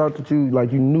moment you thought that you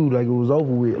knew like it was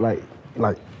over with, like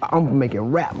I'm making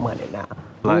rap money now.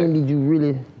 Like, when did you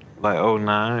really? Like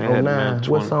 09. 09.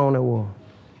 What song that was?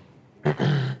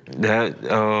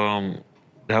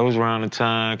 That was around the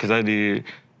time, cause I did.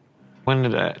 When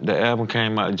did the album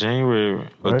came out? January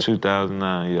of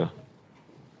 2009. Yeah.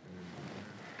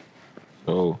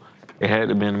 So it had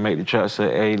to been to make the trap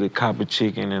say, hey, the copper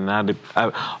chicken, and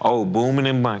booming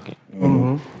and bunking.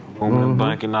 Booming and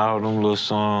bunking, all them little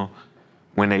songs.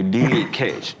 When they did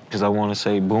catch, because I want to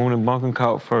say booming and bunking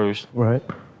caught first. Right.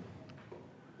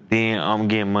 Then I'm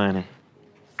getting money.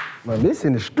 Man, this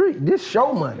in the street, this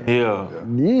show money. Yeah.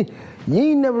 You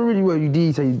ain't never really, well, you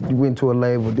did say you went to a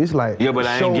label. This like but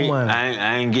money.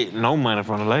 I ain't getting no money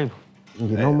from the label. You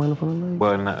get no money from the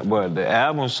label? But the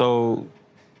album sold,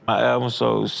 my album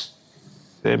sold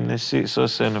 76 or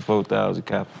 74,000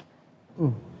 copies.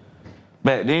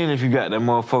 Back then, if you got that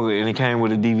motherfucker and it came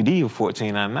with a DVD of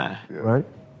 $14.99. Right.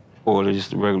 Or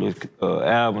just a regular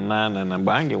album, $9.99,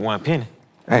 but I can get 1 penny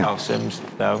off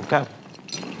 76,000 copies.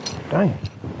 Dang.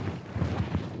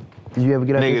 Did you ever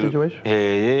get out of that situation?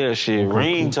 Yeah, shit.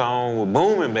 Ringtone was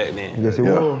booming back then. Yes, it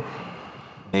was.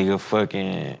 Nigga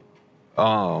fucking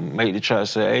make the trap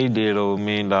say, hey, did over $1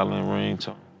 million in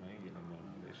ringtone.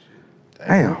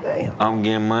 Damn. I'm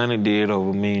getting money, did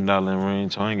over $1 million in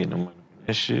ringtone. I ain't getting no money for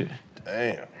that shit.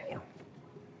 Damn.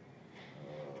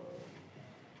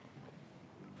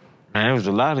 Man, it was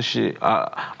a lot of shit.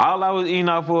 All I was eating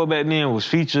out for back then was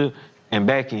feature and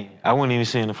back end. I wasn't even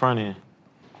seeing the front end.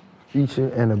 Feature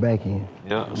and the back end.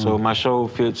 Yeah, so my show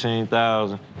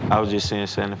 15,000. I was just seeing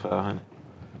 7,500.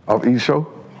 Off each show?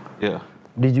 Yeah.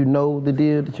 Did you know the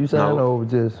deal that you signed or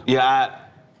just? Yeah,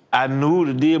 I knew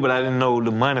the deal, but I didn't know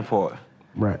the money part.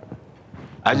 Right.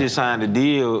 I just signed the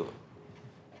deal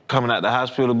coming out the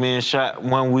hospital being shot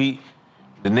 1 week.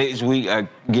 The next week, I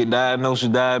get diagnosed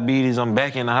with diabetes. I'm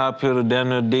back in the hospital, down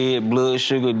there dead, blood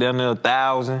sugar down there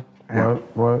 1,000.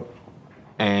 What?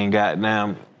 And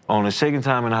goddamn, on the second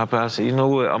time in the hospital, I said, you know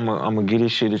what, I'm gonna get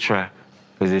this shit a try.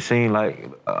 Cause it seemed like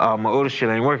my other shit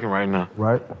ain't working right now.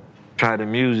 Right. Try the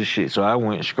music shit. So I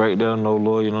went straight there, no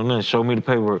lawyer, no nothing. Show me the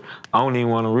paperwork. I don't even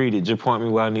want to read it. Just point me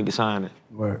where I need to sign it.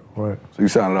 Right. So you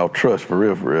signed it off trust for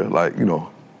real. Like, you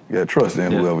know, you had trust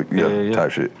in whoever,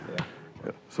 type shit.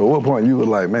 Yeah. So at what point you were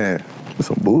like, man, this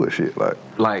some bullshit,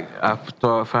 Like, I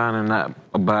started finding out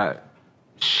about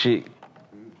shit,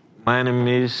 money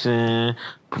missing,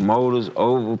 promoters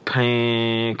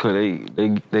overpaying, cause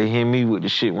they hit me with the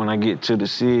shit when I get to the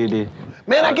city.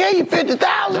 Man, I gave you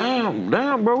 50,000.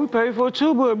 Damn, bro, we paid for a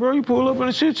tour bus, bro. You pull up in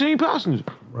a 16 passengers.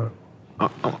 Right.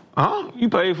 You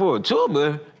paid for a tour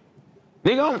bus?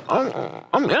 Nigga,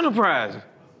 I'm enterprising.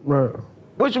 Right.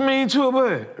 What you mean tour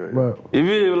bus? Right. You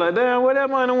feel like, damn, where that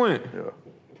money went? Yeah.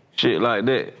 Shit like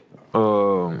that.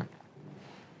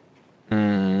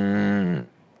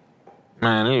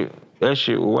 Man, that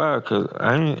shit was wild, cause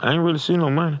I ain't really see no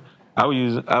money. I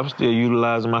was still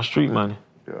utilizing my street money.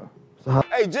 Yeah.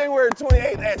 Hey, January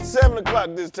 28th at 7 o'clock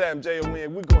this time,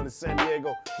 J.O.N. We're going to San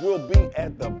Diego. We'll be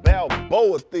at the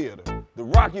Balboa Theater, the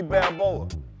Rocky Balboa.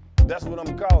 That's what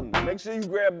I'm calling it. Make sure you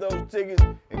grab those tickets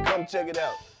and come check it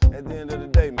out. At the end of the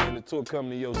day, man, the tour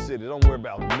coming to your city. Don't worry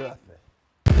about nothing.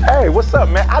 Hey, what's up,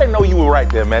 man? I didn't know you were right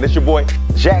there, man. It's your boy,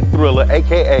 Jack Thriller,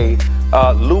 a.k.a.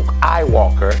 Luke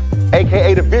Eyewalker,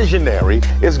 a.k.a. The Visionary.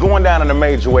 It's going down in a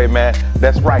major way, man.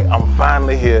 That's right, I'm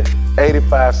finally here.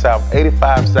 85 South,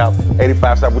 85 South,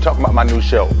 85 South. We're talking about my new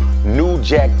show, New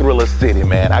Jack Thriller City,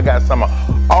 man. I got some of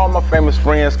all my famous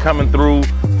friends coming through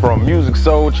from Music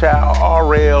Soul Child,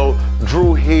 RL,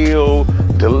 Drew Hill,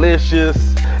 Delicious.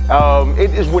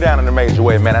 It is down in a major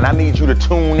way, man, and I need you to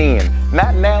tune in.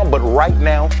 Not now, but right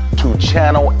now to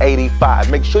Channel 85.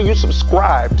 Make sure you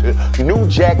subscribe to New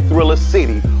Jack Thriller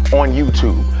City on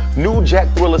YouTube. New Jack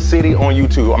Thriller City on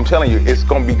YouTube. I'm telling you, it's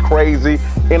gonna be crazy,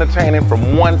 entertaining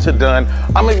from one to done.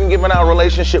 I'm even giving out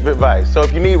relationship advice. So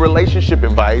if you need relationship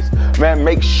advice, man,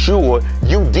 make sure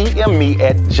you DM me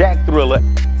at Jack Thriller.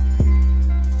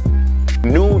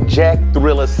 New Jack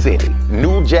Thriller City.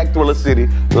 New Jack Thriller City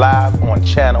live on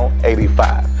Channel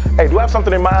 85. Hey, do I have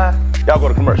something in mind? Y'all go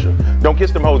to commercial. Don't kiss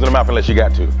them hoes in the mouth unless you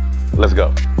got to. Let's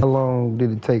go. How long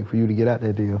did it take for you to get out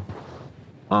that deal?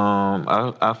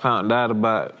 I found out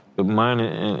about the money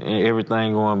and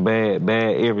everything going bad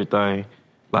everything.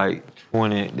 Like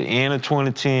the end of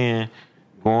 2010,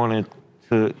 going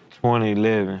into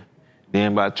 2011.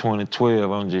 Then by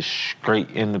 2012, I'm just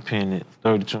straight independent,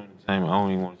 32 entertainment. I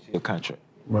don't even want to see a contract.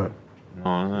 Right. You know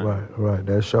what I'm saying? Right.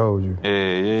 That shows you.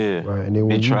 Yeah. Right. And then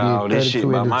when you try all did this shit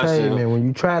 32 by myself, entertainment, when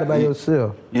you tried it by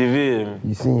yourself, you feel me?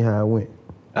 You seen how it went.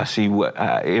 I see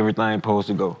how everything supposed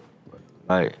to go.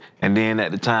 Like, and then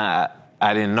at the time,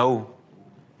 I didn't know.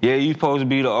 Yeah, you supposed to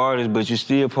be the artist, but you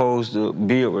still supposed to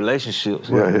build relationships.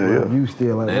 Yeah. You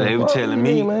still like and that. they were telling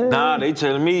me, man. they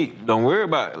telling me, don't worry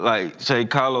about, like, say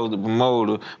Karlous the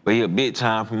promoter, but he a big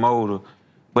time promoter,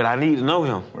 but I need to know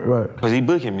him. Right. Because he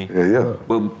booking me. Yeah.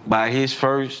 But by his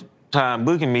first time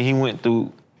booking me, he went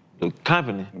through the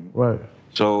company. Right.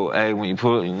 So, hey, when you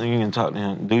put, you can talk to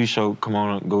him, do your show, come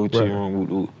on, go to your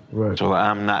room. Right. So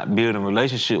I'm not building a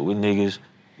relationship with niggas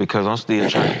because I'm still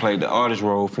trying to play the artist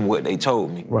role from what they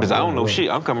told me. Because I don't know shit.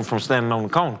 I'm coming from standing on the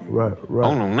corner. Right. I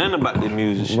don't know nothing about this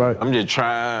music shit. Right. I'm just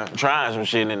trying some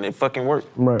shit and it fucking work.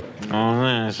 Right. You know what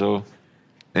I'm saying? So,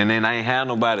 and then I ain't had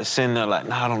nobody sitting there like,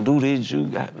 nah, don't do this, you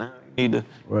got nah, you need to.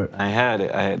 Right. I ain't had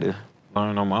it. I had to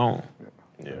learn on my own.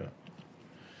 Yeah.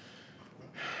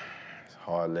 It's a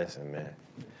hard lesson, man.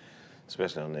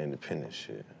 Especially on the independent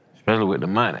shit. Especially with the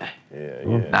money.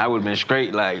 Yeah. I would have been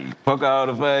straight like, fuck all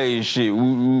the fame shit.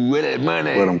 Where that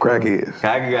money? Where them crackheads?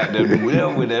 I got to do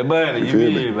whatever with that money. You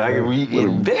feel me? I can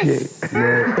reinvest. I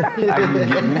can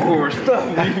get more stuff.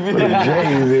 You feel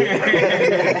me?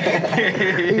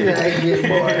 I can get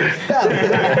more stuff.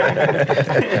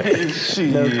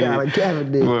 Shit. No kind of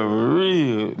cabinet. But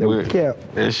real. That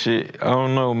kept. That shit, I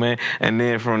don't know, man. And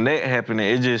then from that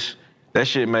happening, that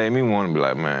shit made me want to be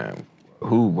like, man,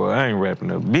 boy, I ain't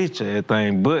rapping a bitch ass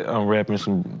thing, but I'm rapping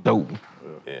some dope.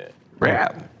 Yeah.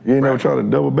 Rap. You ain't never try to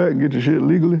double back and get your shit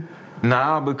legally?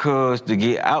 Nah, because to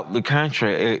get out the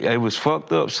contract, it was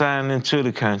fucked up signing into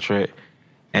the contract.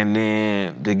 And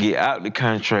then to get out the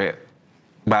contract,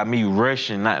 by me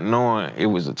rushing, not knowing it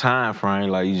was a time frame,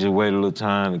 like you just wait a little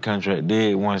time, the contract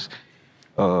dead once,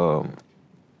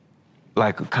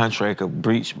 like a contract of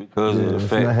breach because of the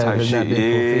fact type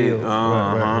shit.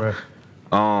 Right.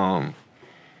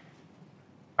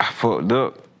 I fucked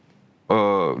up.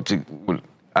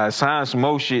 I signed some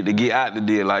more shit to get out the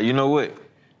deal. Like, you know what?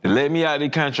 To let me out the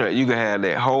contract, you can have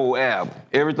that whole album.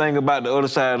 Everything about the other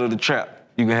side of the trap,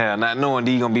 you can have, not knowing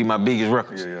these gonna be my biggest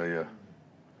records. Yeah.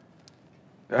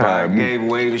 I gave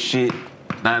away the shit,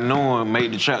 not knowing,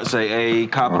 make the trap say, hey,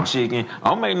 Copper Chicken. I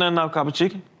don't make nothing off Copper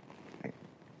Chicken.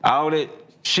 All that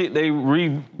shit they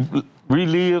relive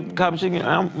Copper Chicken,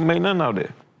 I don't make nothing out of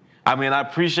that. I mean, I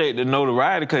appreciate the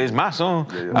notoriety because it's my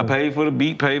song. Yeah. I paid for the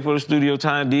beat, paid for the studio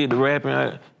time, did the rapping,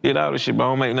 I did all the shit, but I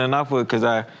don't make nothing off of it because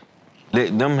I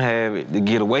let them have it to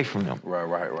get away from them.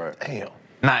 Right. Damn.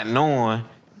 Not knowing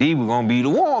they were gonna be the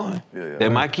one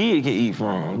that my kid can eat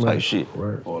from, type shit.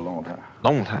 Right. For a long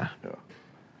time. Yeah.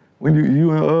 When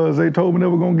you and Zaytoven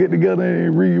never gonna get together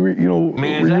and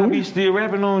Man, Zay be still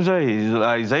rapping on Zay.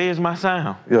 Like, Zay is my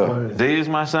sound. Yeah. Zay is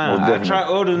my sound. I try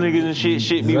other niggas and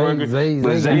shit be working.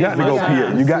 But Zay you got to go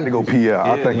PL. You got to go PL.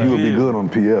 I think you would be good on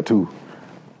PL too.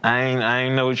 I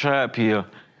ain't never tried PL.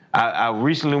 I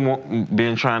recently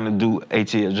been trying to do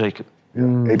ATL Jacob. Yeah.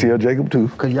 ATL Jacob too.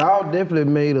 Cause y'all definitely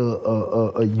made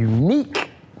a unique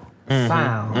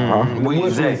sound. It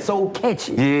wasn't so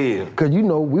catchy. Yeah. Cause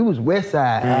we was West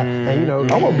Side, and I'm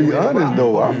gonna be honest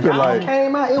though. I feel like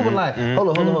came out. It was like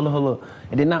hold up.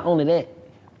 And then not only that,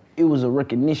 it was a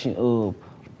recognition of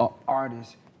an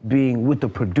artist being with the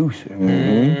producer.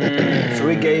 So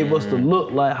it gave us the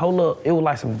look like, hold up, it was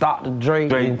like some Dr. Dre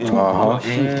and Tupac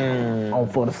shit on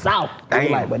for the South. They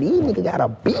were like, but these niggas got a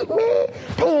beat, man.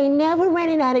 They ain't never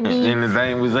running out of beats. And the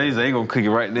thing with Zay gonna cook it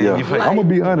right there. Yeah. I'm gonna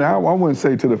be honest, I wouldn't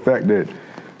say to the fact that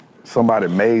somebody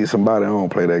made somebody, I don't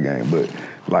play that game, but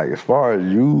like as far as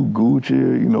you, Gucci,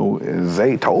 and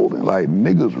Zaytoven, like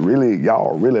niggas really,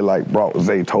 y'all really like brought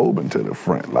Zaytoven to the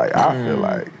front. Like I feel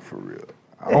like, for real.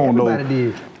 I don't know.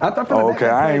 Did. I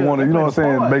I ain't want to, what I'm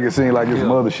saying, make it seem like it's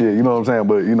some other shit, you know what I'm saying?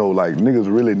 But, like,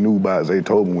 niggas really knew about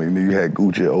Zaytoven when you had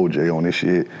Gucci and OJ on this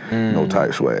shit,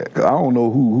 type swag. Cause I don't know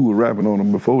who was rapping on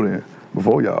them before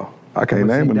y'all. I can't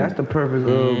name them. That's the purpose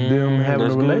of them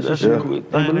having a relationship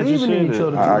and believing in each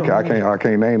other. I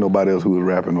can't name nobody else who was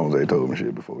rapping on Zaytoven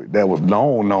shit before. That was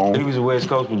known. He was a West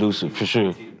Coast producer, for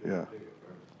sure. Yeah.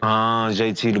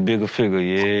 JT the Bigger Figure,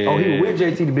 yeah. Oh, he was with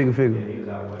JT the Bigger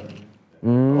Figure.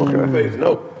 Okay. Newface,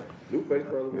 no. Newface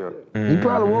probably. He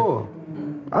probably was.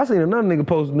 I seen another nigga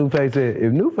post Newface said,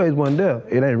 if Newface wasn't there,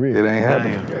 it ain't real. It ain't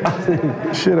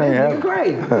happening. Shit ain't happening.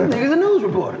 Crazy. This nigga's a news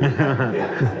reporter.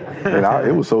 And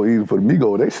it was so easy for the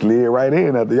Migos. They slid right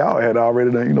in after y'all had already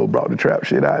done, brought the trap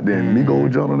shit out. Then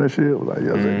Migos jumped on that shit. It was like,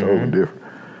 Zaytoven different.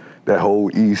 That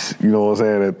whole East, you know what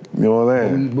I'm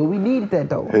saying? But we needed that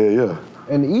though. Hell yeah.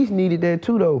 And the East needed that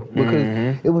too though,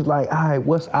 because it was like, all right,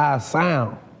 what's our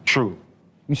sound? True.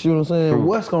 You see what I'm saying? True.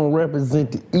 What's gonna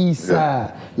represent the East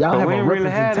side? Y'all have we a didn't really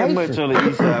have that much on the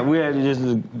East side. We had just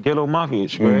the ghetto mafia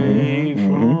straight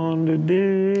from the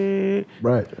dead.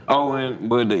 Right. Oh,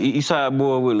 but the East side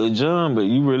boy with Lil Jon, but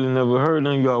you really never heard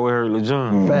them. You always heard Lil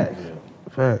Jon.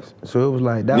 Facts. So it was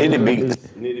like that. Nitty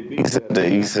Beats at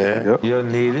the East side. Yep. Yeah,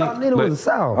 Nitty. Nitty was the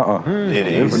South.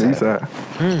 Nitty from the East side.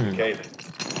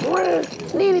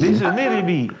 Nitty. This is Nitty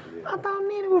beat. I thought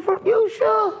Nitty was from you,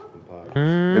 sure.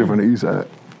 Nitty from the East side.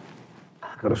 I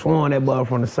could have sworn that boy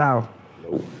from the South.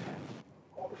 Nope.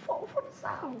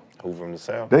 Who from the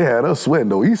South? They had us sweating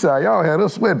though. East side, y'all had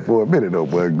us sweating for a minute though.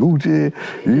 But Gucci,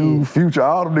 you, Future,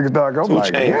 all them niggas talking. I'm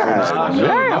like,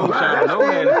 Charlotte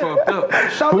had it fucked up.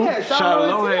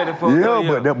 Charlotte had it fucked up.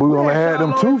 Yeah, but we only had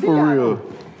them two for real.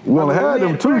 We only had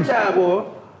them two.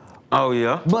 Oh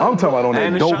yeah. I'm talking about on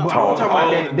that dope talk.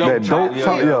 That dope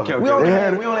talk, yeah. We only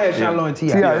had Charlotte and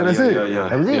T.I. Yeah, that's it.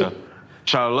 That was it.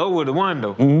 Charlotte was the one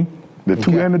though. The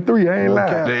 2 and the 3, I ain't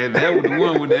lying. That was the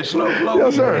one with that slow flow.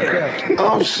 Yes, sir.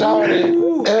 I'm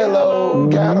shouting, L.O.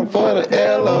 Got him for the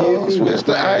L.O. Switch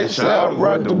the ice out,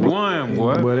 rock the one,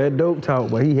 boy. Boy, that dope talk,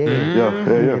 but he had it.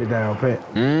 Yeah. It down pat.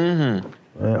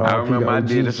 I remember I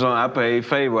did a song, I paid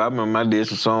Fable. I remember I did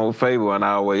some song with Fable, and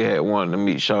I always had wanted to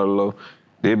meet Charlotte.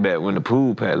 Did back when the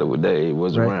pool paddler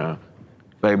was around.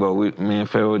 Fabo, me and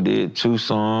Fabo did 2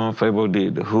 songs. Fabo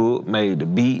did the hook, made the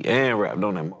beat, and rapped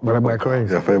on that. But that boy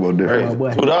crazy. Yeah, Fabo did. $2.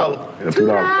 Yeah,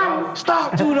 $2.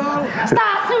 Stop $2.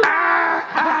 Stop $2.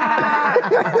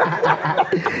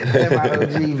 That's my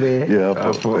OG, man. Yeah, I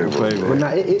fuck with Fabo. But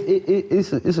now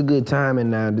it's a good timing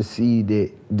now to see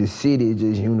that the city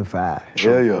just unified.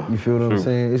 Yeah. You feel what I'm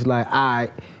saying? It's like, all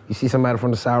right. You see somebody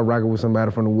from the South rocking with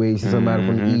somebody from the West. You see somebody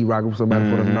from the E rocking with somebody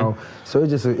from the North. So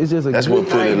it's just a That's what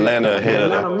put Atlanta ahead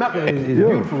of Atlanta Mecca is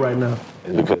beautiful right now.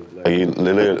 Because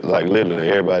literally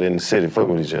everybody in the city fuck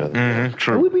with each other.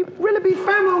 True. We really be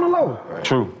family on the low.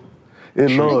 True.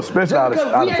 It love, especially out of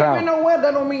town. We ain't been nowhere,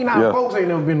 that don't mean our folks ain't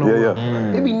never been nowhere.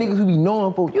 It be niggas who be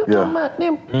knowing folks. You talking about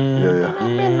them?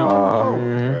 Been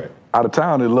knowing folks. Out of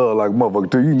town, it love like motherfucker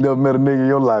too. You never met a nigga in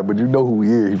your life, but you know who he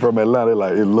is. He from Atlanta,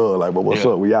 like it love like, but what's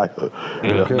up? We out here.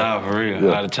 Nah, for real.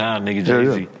 Out of town, nigga,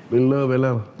 Jay-Z. We love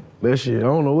Atlanta. That shit, I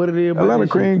don't know what it is, but Atlanta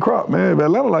cream crop, man. If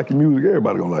Atlanta like your music,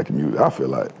 everybody gonna like your music. I feel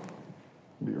like.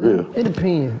 Be real. It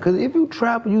depends, cause if you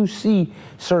travel, you see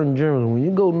certain genres. When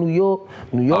you go to New York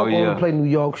only play New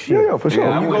York shit. Yeah, for sure.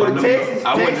 Yeah, you go to Texas,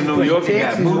 I went to New York and got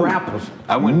Texas booed. rappers.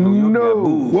 I went to New York and got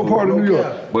booed. What part of New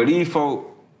York? But these folk,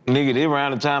 nigga, they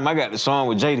around the time I got the song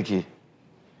with Jadakiss.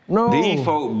 No. These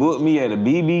folk booked me at a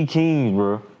BB King's,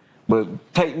 bro. But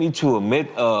take me to a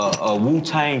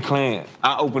Wu-Tang Clan.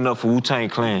 I opened up for Wu-Tang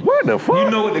Clan. What the fuck? You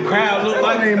know what the crowd look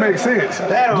like? That didn't make sense. Do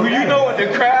you know what the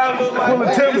crowd look like? Full of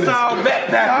timidness. It's all back.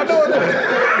 I know that.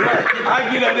 I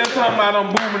get up there talking about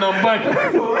I'm booming, I'm bucking.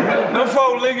 Them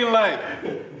folk looking like,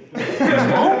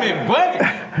 booming, bucking.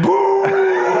 Boom!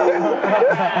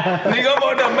 Nigga, I'm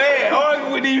on the man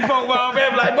arguing with these folk while I'm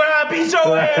there, like, boy, I beat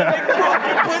your ass, nigga,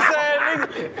 fucking pussy ass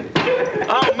nigga.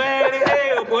 I'm mad as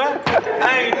hell, boy. I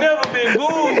ain't never been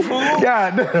booed, fool.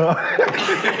 God damn.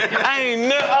 I'm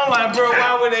like, bro,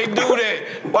 why would they do that?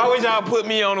 Why would y'all put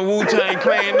me on the Wu-Tang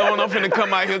Clan knowing I'm finna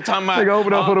come out here talking about Nigga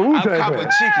open up for the Wu-Tang Clan. I'm copper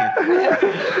chicken.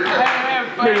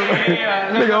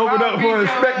 Nigga open up for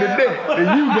Inspector Dick,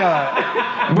 and you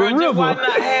got bro, just why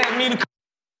not have me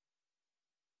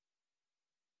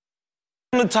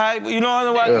the type, you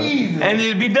know what I'm saying? And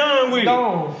it'd be done with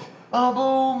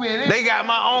it. They got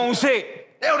my own set.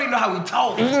 They don't even know how we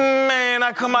talk. Man,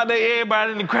 I come out there,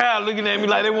 everybody in the crowd looking at me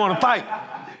like they want to fight.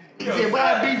 He said, "Why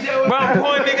I beat your?" Bro, I'm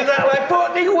pointing niggas out like,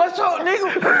 fuck nigga, what's up,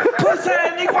 nigga? Pussy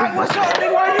ass nigga, what's up,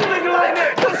 nigga? Why you looking like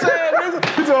that? Pussy ass nigga.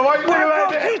 He said, why you looking like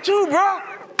that? You too, bro.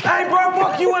 Hey, bro,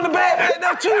 fuck you in the back like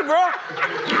that too, bro.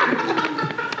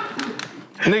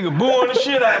 Nigga booing the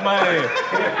shit out of my ass.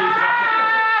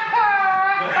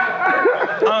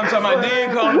 I'm talking about then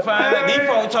come to find out. These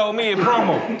folks told me it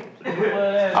promo.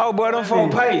 Oh, boy, them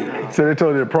folks paid. So they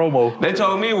told you the promo. They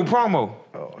told me it was promo.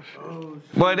 Oh,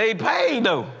 shit. But they paid,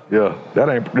 though. Yeah, that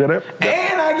ain't.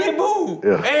 And I get booed.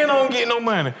 Yeah. And I don't get no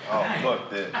money. Oh, fuck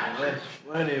that. Nah,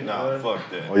 fuck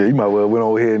that. Oh, yeah, you might well went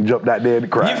over here and jumped out there in the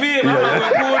crowd. You feel me? I might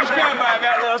well pull the scrap out,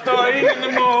 got there, start hitting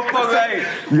them motherfuckers. Hey,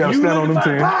 You gotta stand on them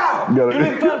 10. You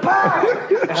looking for the power.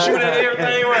 Shoot at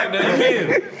everything right there, you feel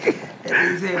me?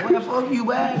 He said, "Where the fuck you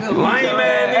back?" Lame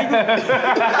man, nigga.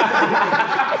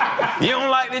 You don't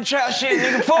like the trap shit,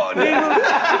 nigga. Fuck, nigga.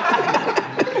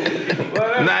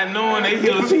 Not knowing they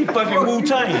hear see fucking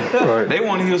Wu-Tang. Right. They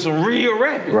want to hear some real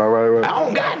rap. Right. I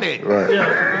don't got that. Right.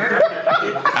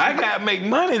 I got to make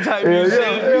money type music.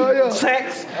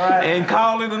 Sex and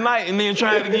call it a night and then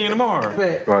try it again tomorrow.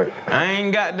 Right. I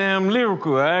ain't goddamn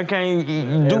lyrical. I can't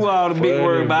do all the big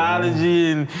word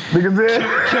biology and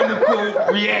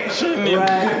chemical reaction. And, you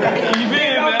feel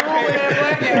me? I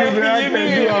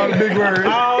can't do all the big words.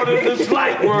 All the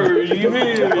slight words. You feel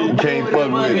me? You can't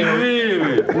fuck with it. You feel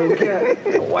me?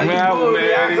 Man, I was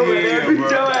mad as hell, bro.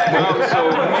 I was so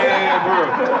mad, bro.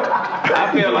 I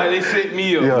felt like they set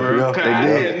me up, bro. Cause I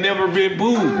had never been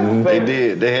booed. They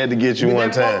did. They had to get you one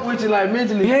time. With you like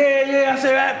mentally. Yeah. I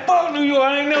said, fuck New York.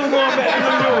 I ain't never going back to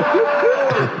New York.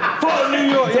 Fuck New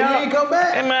York. So you ain't come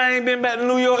back? Hey, man, I ain't been back to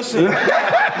New York since. We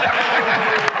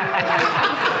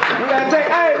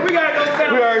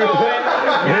gotta go down.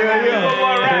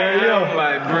 I'm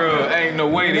like, bro, ain't no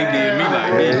way they did me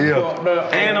like this.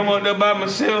 And I'm up there by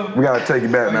myself. We gotta take you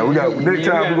back now. Next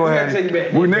time we're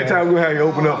gonna have you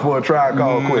open up for a Tribe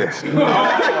Called Quest.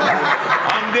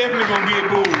 I'm definitely gonna get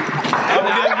booed. I'm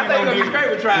definitely gonna get straight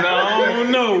with Tribe. No, I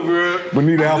don't know, bro.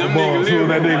 Bonita Apple Bar. As soon as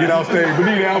that nigga get off stage,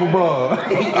 Bonita Apple Bar.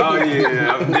 Oh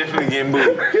yeah, I'm definitely getting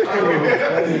booed.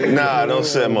 Nah, don't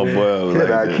set my boy up like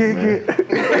that. Kick it. No,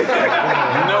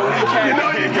 he can't. You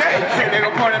know he can't. They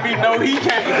gonna point at me, no, he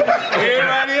can't.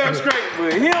 Everybody else straight,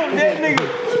 but him, that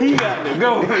nigga, he got to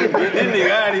go. Get this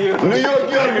nigga out of here. New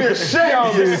York, you ought to be ashamed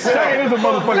of yourself. This is a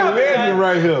motherfucking legend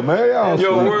right here, man.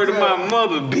 Yo, word of my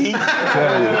mother, B.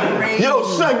 Yo,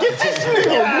 son, get this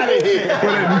nigga out of here.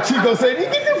 What Chico said,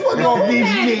 get the fuck off these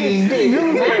jeans.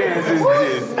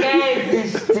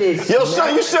 Yo,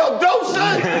 son, you sell dope,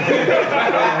 son?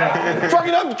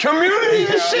 Fucking up the community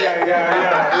and shit.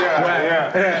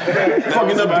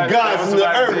 Fucking up the gods and the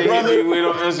earth, brother. We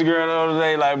on Instagram the other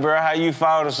day, like, bro, how you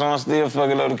follow the song still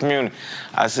fucking up the community?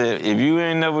 I said, if you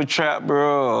ain't never trapped,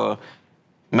 bro, or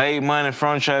made money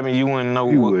from trapping, you wouldn't know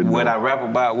what I rap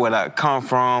about, what I come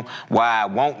from, why I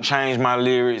won't change my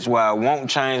lyrics, why I won't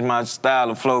change my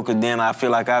style of flow, because then I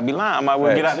feel like I'd be lying. I might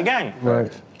well get out the game.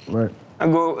 Right. I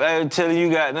go tell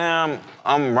you goddamn,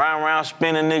 I'm riding around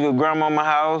spending nigga grandmama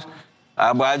house,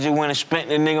 but I just went and spent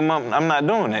the nigga mom. I'm not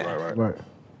doing that. Right.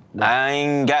 I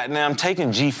ain't goddamn taking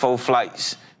G4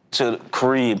 flights to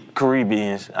the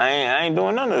Caribbeans. I ain't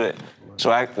doing none of that.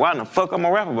 So why the fuck I'm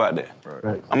gonna rap about that?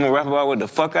 Right. I'm gonna rap about what the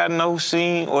fuck I know,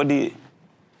 seen, or did.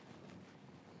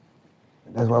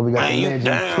 That's why we got Man, you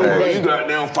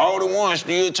goddamn 41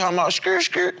 still talking about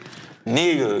skirt.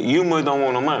 Nigga, you must don't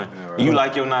want no money. Yeah, right. You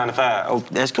like your 9 to 5. Oh,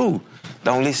 that's cool.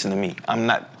 Don't listen to me. I'm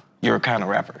not your kind of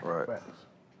rapper. Right.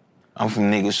 I'm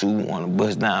from niggas who want to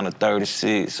bust down a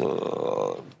 36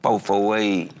 or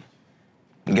 448.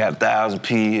 You got 1,000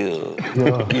 pills.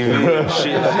 Yeah.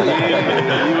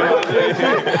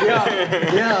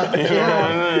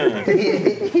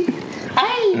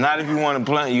 Not if you want to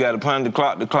plant, you got to punch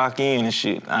the clock in and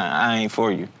shit. I ain't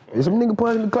for you. There's some nigga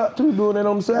punching the clock too, doing that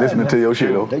on the side. Listening to your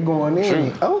shit though. They going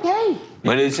in. True. Okay.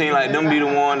 But it seem like them be the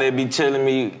one that be telling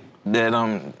me that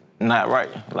I'm not right.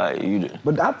 Like you.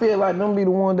 But I feel like them be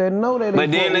the one that know that.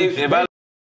 But then if I.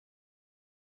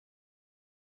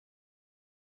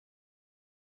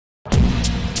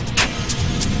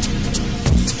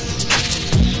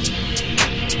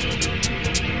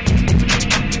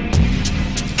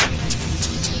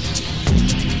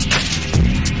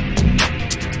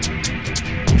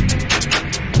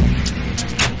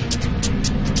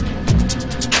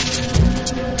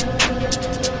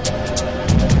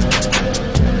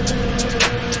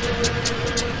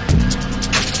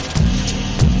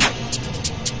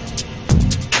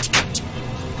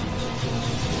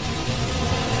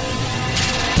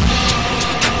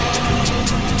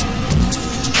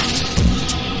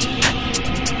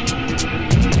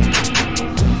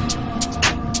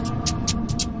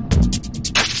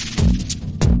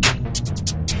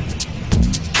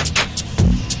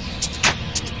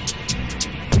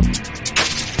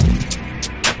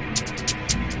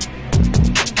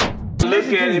 Look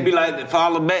at it and be like,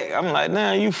 follow back. I'm like,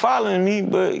 nah, you following me,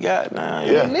 but goddamn,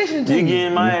 you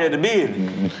getting my head to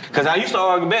business. Cause I used to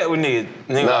argue back with niggas.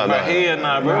 Nigga,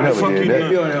 hell, bro. What the fuck you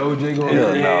doing?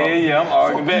 Yeah, I'm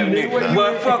arguing back with niggas.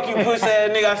 But fuck you, pussy ass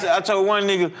nigga. I told one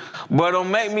nigga, but don't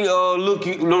make me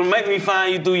don't make me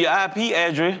find you through your IP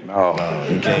address. No,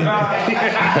 you can't.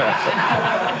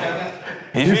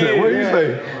 You said, what you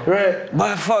say? Right.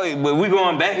 But fuck it, but we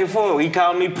going back and forth. He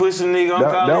called me pussy nigga, I'm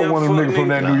calling him one of them niggas from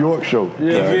that New York show.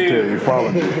 Yeah. You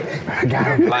follow me.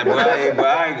 Like, boy,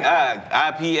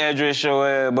 I IP address your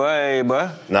ass, boy.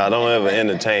 Nah, don't ever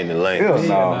entertain the language.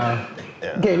 Hell no.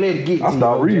 Yeah. You can't let it get to you. I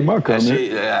start reading my comments.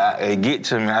 It get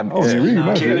to me. I read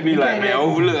my shit. Be like, man,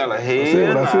 overlook. I'm like, hell,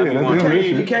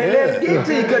 you can't let it get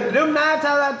to you, because them 9 times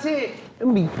out of 10,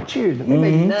 them be cheers. They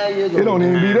make 9 years old. It don't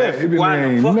even be that. It be why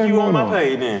the fuck you on my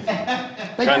page then?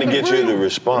 Trying to get you to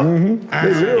respond.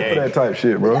 They real for that type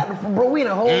shit, bro. Bro, we in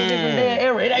a whole different damn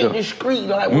era. It ain't the street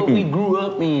like what we grew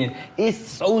up in. It's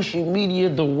social media,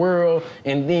 the world,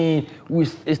 and then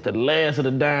it's the last of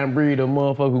the dying breed of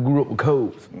motherfuckers who grew up with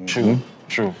codes. True.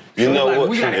 You know what?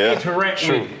 We gotta interact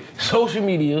with social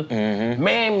media,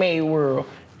 man-made world,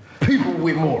 people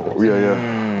with morals.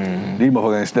 Yeah. These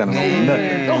motherfuckers ain't standing on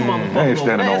nothing. They ain't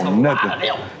standing on nothing.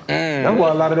 That's why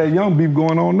a lot of that young beef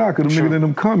going on now, because them niggas in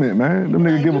them comment, man. Them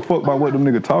niggas give a fuck about what them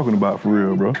niggas talking about for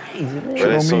real, bro. But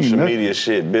that social media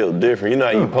shit built different. You know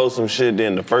how you post some shit,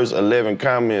 then the first 11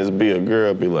 comments be a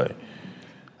girl be like,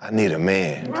 I need a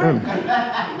man.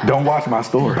 Don't watch my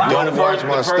story. Don't watch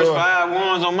my story. The first 5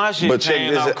 ones on my shit, but check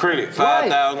this out. Credit,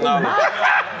 $5,000.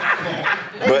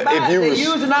 But if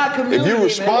you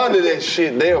respond to that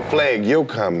shit, they'll flag your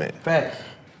comment. Facts.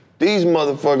 These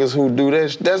motherfuckers who do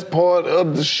that, that's part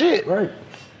of the shit. Right.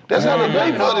 That's how they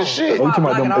pay for the shit. Oh, you talking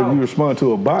about them, if you respond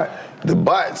to a bot? The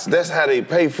bots, that's how they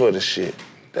pay for the shit.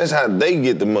 That's how they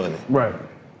get the money. Right.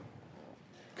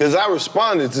 Cause I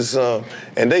responded to some,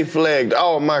 and they flagged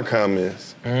all my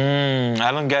comments. I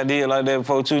done got did like that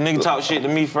before too. Nigga talk shit to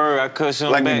me first, I cuss him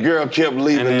like back. Like the girl kept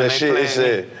leaving that shit. It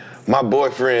said, my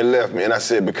boyfriend left me, and I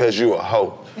said, because you a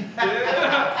hoe.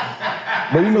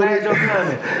 But you know your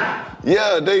comment.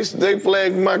 Yeah, they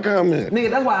flagged my comment.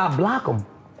 Nigga, that's why I block them.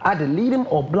 I delete them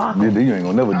or block them. Yeah, you ain't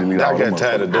gonna never delete all them. I got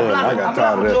tired of doing it. I got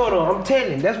tired of that. I'm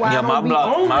telling you, that's why I don't be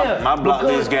on there. My block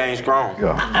list game strong.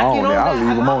 Yeah, I'll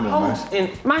leave them on there, man.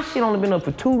 And my shit only been up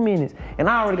for 2 minutes, and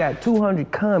I already got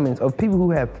 200 comments of people who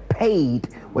have paid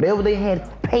whatever they had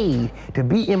paid to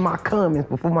be in my comments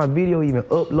before my video even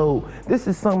upload. This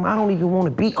is something I don't even want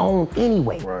to be on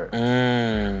anyway. Right.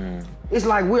 It's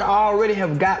like we already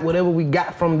have got whatever we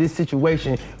got from this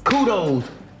situation. Kudos.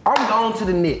 I'm gone to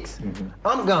the Knicks.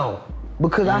 I'm gone.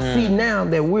 Because I see now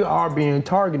that we are being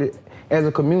targeted as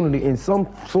a community in some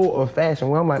sort of fashion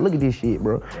where I'm like, look at this shit,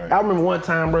 bro. Right. I remember one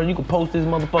time, bro, you could post this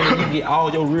motherfucker, you get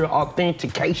all your real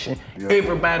authentication,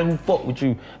 everybody who fuck with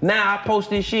you. Now I post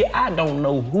this shit, I don't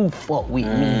know who fuck with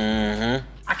me.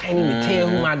 I can't even tell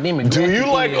who my demographic is. Do you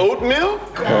like oatmeal?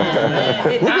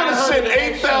 We're gonna send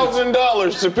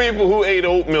 $8,000 to people who ate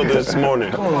oatmeal this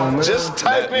morning. Come on, man. Just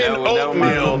type in oatmeal.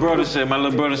 My little brother said,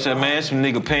 man, some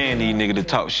nigga paying these niggas to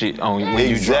talk shit on you when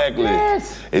you drop. Exactly.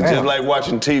 It's just like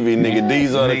watching TV, nigga.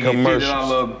 These are the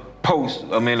commercials. Post,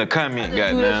 a comment,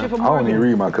 goddamn. I don't even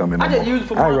read my comment no more. I ain't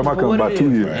read my comment about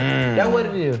 2 years. That's what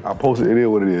it is. I posted, it is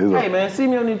what it is. Hey man, see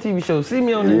me on this TV show. See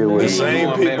me on this. The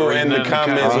same people in the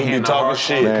comments who be talking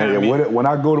shit. Man, when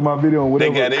I go to my video and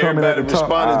whatever, they got everybody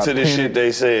responding to the shit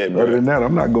they said, bro. Other than that,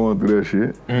 I'm not going through that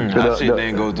shit. I sit there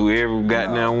and go through every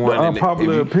goddamn one. The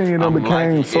unpopular opinion done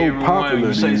became so popular.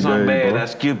 You say something bad, I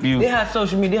skip you. They had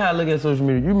social media. They had to look at social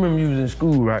media. You remember you was in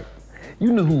school, right?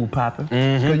 You knew who was popping,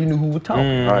 because you knew who was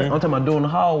talking. Right. I'm talking about doing the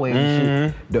hallway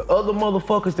and shit. The other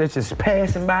motherfuckers that just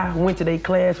passing by, went to their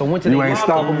class or went to their You ain't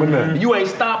stop them with nothing. You ain't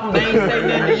stop them, they ain't say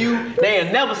nothing to you. They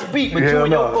ain't never speak, but you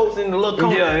and your folks in the little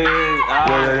corner.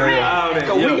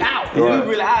 Cause we out, we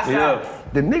really outside.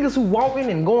 The niggas who walking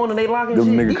and going and they locking shit,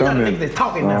 these are the niggas that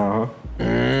talking now.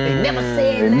 They never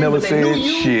said nothing. They never said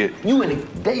shit. You in the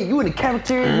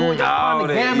cafeteria, you and your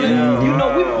partner gambling. You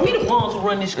know, we the ones who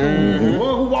run this school. The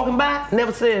one who walking by,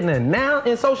 never said nothing. Now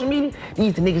in social media,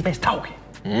 these the niggas that's talking.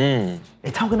 They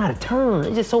talking out of turn.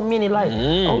 It's just so many like,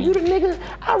 oh, you the nigga?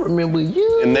 I remember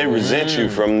you. And they resent you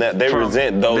from that. They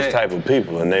resent those type of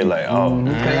people, and they like, oh.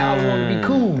 Cause y'all want to be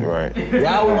cool. Right.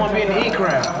 Y'all want to be in the in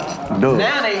crowd.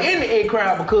 Now they in the in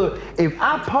crowd because if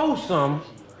I post something,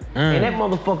 and that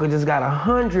motherfucker just got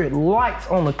 100 likes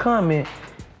on the comment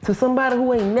to somebody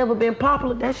who ain't never been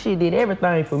popular, that shit did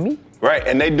everything for me. Right,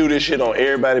 and they do this shit on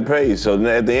everybody's page. So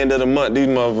at the end of the month, these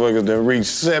motherfuckers done reached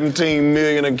 17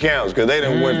 million accounts because they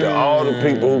done went to all the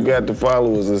people who got the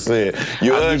followers and said,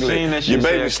 you ugly, your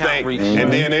baby stink,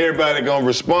 and then everybody gonna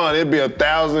respond. It'd be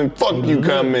 1,000 fuck you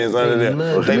comments under there.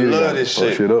 They love this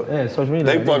shit.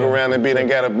 They fuck around and they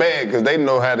got a bag because they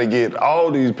know how to get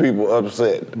all these people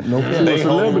upset. They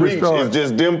whole reach is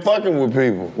just them fucking with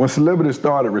people. When celebrities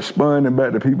started responding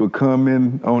back to people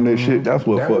coming on their shit, that's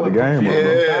what fucked the game up.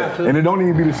 And it don't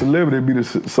even be the celebrity, it be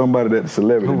somebody that the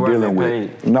celebrity dealing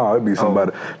with. No, it'd be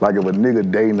somebody, like if a nigga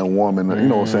dating a woman, you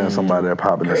know what I'm saying, somebody that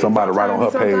popping, and somebody right on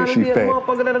her page, she fat.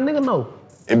 Motherfucker that a nigga know.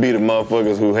 It be the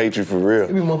motherfuckers who hate you for real.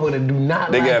 It be motherfuckers that do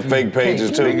not They got fake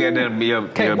pages too. They got that be a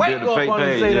fake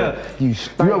page.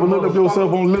 You ever looked up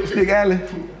yourself on Lipstick Alley?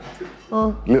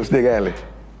 Lipstick Alley.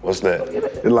 What's that?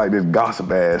 It's like this gossip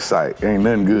ass site. Ain't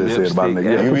nothing good said about a nigga.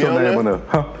 Yeah, you put be your on name on there?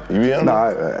 there. You be on there?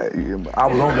 I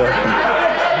was on there.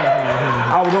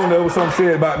 I was on there with something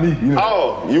said about me. You know?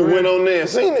 Oh, you went on there and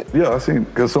seen it? Yeah, I seen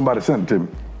it because somebody sent it to me.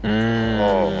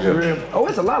 Oh,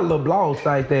 it's a lot of little blog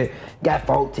sites that got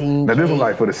 14K. Now this was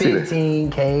like for the city.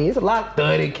 15K. It's a lot,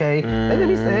 30K. They just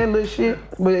be saying little shit,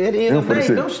 but at the end of the day,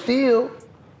 them still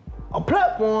a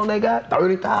platform. They got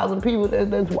 30,000 people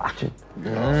that's watching.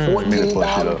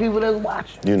 14,000 people that's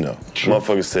watching. You know,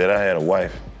 motherfucker said I had a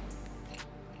wife.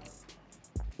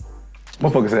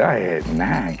 Motherfucker said I had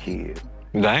 9 kids.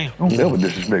 Damn. Don't never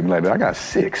disrespect me like that. I got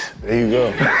 6. There you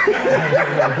go.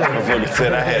 Motherfucker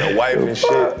said I had a wife and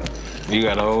shit. You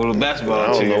got a whole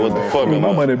basketball team. I don't know what the fuck.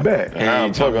 My money back. How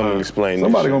the fuck I'm gonna explain this?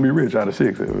 Somebody gonna be rich out of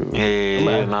 6.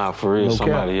 Yeah, nah, for real.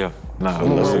 Somebody, yeah. Nah,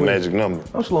 that's the magic number.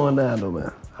 I'm slowing down though,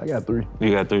 man. I got 3.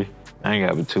 You got 3? I ain't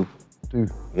got but 2.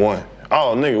 1.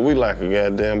 Oh, nigga, we like a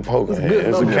goddamn poker hand.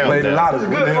 It's a countdown. Play the lottery.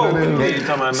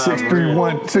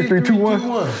 6-3-1,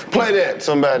 6-3-2-1. Play that,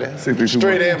 somebody. 6-3-2-1.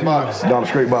 Straight at box. Down the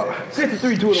straight box.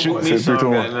 63-2-1.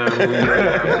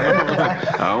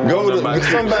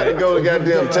 6-3-2-1. Somebody go to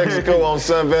goddamn Texaco on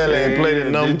Sun Valley and play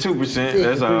that number. 2%.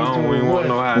 That's all. We want to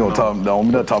know how. You don't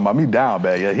talking about me down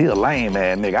bad. Yeah, he a lame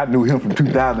ass nigga. I knew him from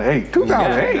 2008.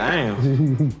 2008.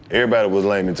 Damn. Everybody was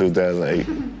lame in 2008.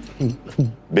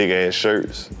 Big ass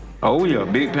shirts. Oh yeah,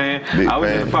 big pan. I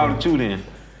was in 42 then.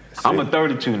 I'm a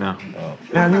 32 now.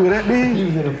 Now you were that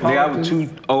big? Nigga, I was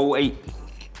 208.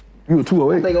 You were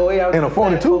 208? And a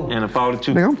 42? And a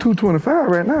 42. Nigga, I'm 225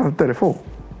 right now. I'm 34.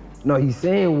 No, he's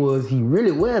saying was he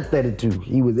really was 32.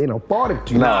 He was in a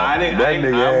 42. No, I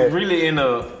was really in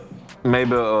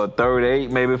maybe a 38,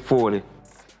 maybe 40.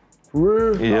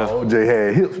 Really? Yeah. OJ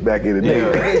had hips back in the day.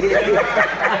 Yeah.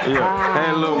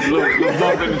 Had a little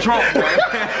bump in the trunk.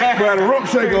 Had a rump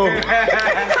shake on.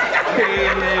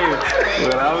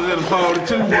 But I was in the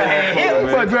 42.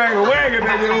 But drag a wagon,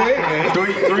 nigga.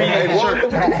 380 shirt.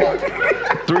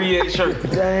 3X shirt.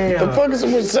 Damn. The fuck is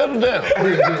someone settle down?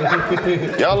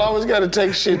 Y'all always gotta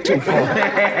take shit too far. I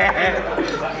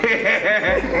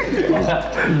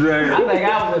think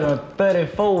I was at a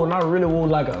 34 and I really was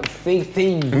like a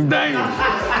 16. Damn.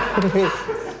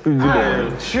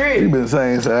 Shit. You been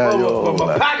saying that yo.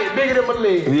 My pocket bigger than my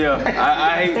leg. Yeah,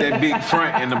 I hate that big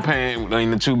front in the pants,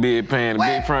 in the too big pants. The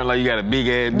big front like you got a big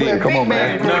ass dick. Come on,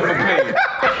 man. Number pants.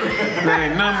 They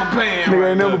ain't number pants. Nigga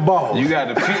ain't never ball. You got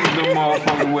to fit them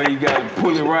motherfuckers where you got to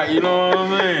pull it right. You know what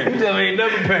I'm saying? You ain't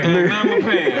number pants. Ain't number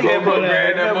pants. Hold up,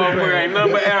 grab that motherfucker. Ain't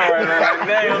number L right now. Like,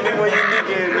 damn, nigga, where you dick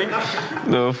at,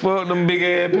 nigga? The fuck them big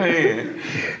ass pants.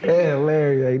 Yeah,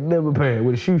 Larry ain't number pants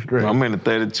with a shoestring. I'm in the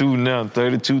 32 now.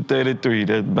 32, 33.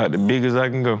 That's about the biggest I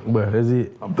can go. But that's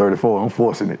it. I'm 34. I'm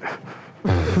forcing it.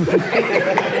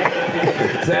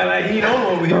 Sound like he don't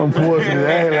over here. I'm forcing it.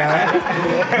 I ain't lying.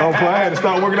 I had to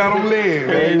start working out on legs.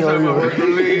 Man, you talking about working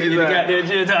on legs. You got that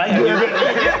shit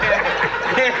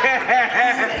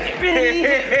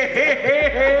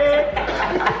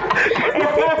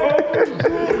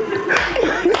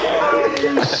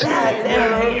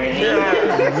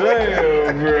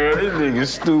Damn, bro. This nigga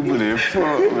stupid as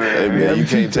fuck, man. Hey, man, you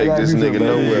can't take this nigga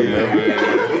nowhere, man.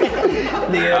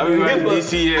 I be watching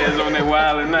DC ass on that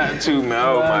Wild and Not too, man.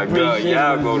 Oh my God,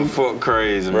 y'all go the fuck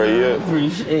crazy, Bro, man.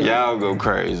 yeah. Y'all go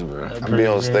crazy, bro. I be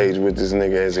on stage with this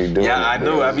nigga as he doing. Yeah, it, I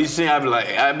know. man. I be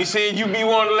seeing you be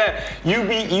wanting to laugh. You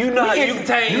know how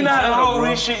to hold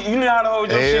this shit. You know how to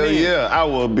hold your shit in. Yeah, I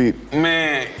will be.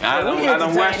 Man, I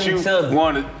don't watch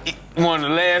you want to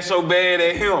laugh so bad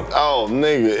at him. Oh,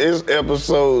 nigga, it's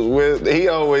episodes where he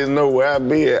always know where I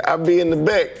be at. I be in the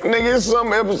back. Nigga, it's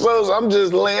some episodes I'm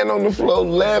just laying on the floor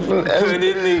laughing. By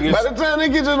the time they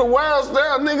get to the wild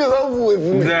style, niggas over with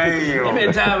me. Damn. There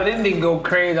been time when this nigga go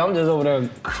crazy. I'm just over there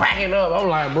cracking up. I'm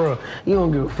like, bro, you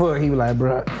don't give a fuck. He was like,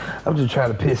 bro, I'm just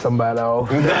trying to piss somebody off.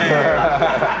 I'm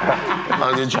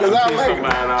just trying to piss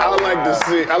somebody off.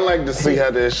 I like to see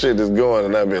how that shit is going,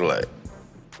 and I be like,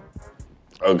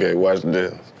 okay, watch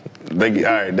this. They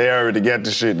already got the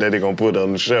shit that they gonna put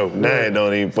on the show. Now it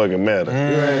don't even fucking matter.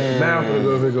 Now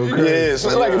they go crazy. Yeah,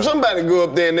 so like if somebody go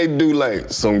up there and they do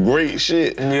like some great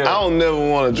shit, I don't never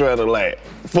want to try to like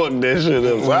fuck that shit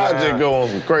up. So I just go on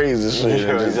some crazy shit.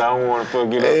 I don't want to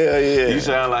fuck it up. Yeah. You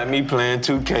sound like me playing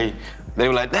 2K. They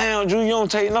were like, damn, Drew, you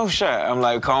don't take no shot. I'm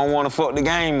like, I don't want to fuck the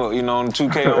game up. You know, on the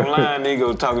 2K online, they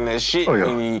go talking that shit.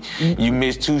 And you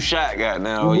miss 2 shots,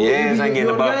 goddamn. Oh, your ass ain't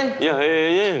getting the ball. Yeah.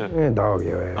 Yeah, dog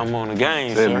your ass. I'm on the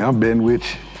game, Hey, man, I'm betting with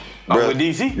you. Oh, with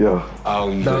DC? Yeah. Oh,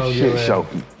 you Dog shit show.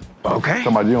 Okay.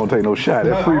 Somebody you don't take no shot.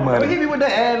 That's free money. Hit me with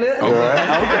that ad lib.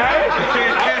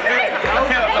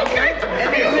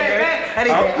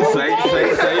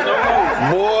 Say no more.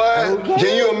 Boy,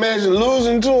 can you imagine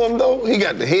losing to him though? He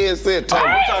got the headset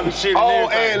talking shit. All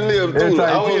ad lib through.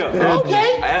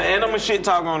 Okay. And I'm a shit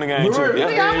talker on the game too.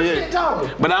 Shit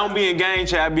talking. But I don't be in game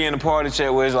chat. I be in the party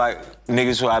chat where it's like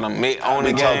niggas who I done met on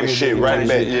the game. Talking shit right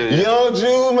back. Young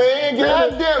Jew, man,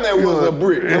 goddamn, that was a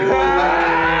brick.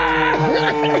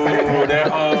 That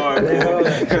hard.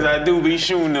 Because I do be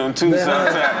shooting them too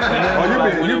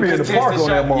sometimes. You be in the park on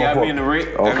that motherfucker. Yeah, I be in the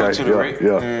Rick. I go to the Rick.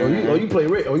 Yeah. You play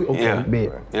Rick? Okay,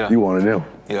 bet. Yeah. You one of them.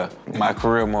 Yeah, my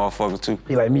career motherfucker too.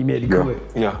 He like meet me at the court.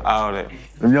 Yeah, all that.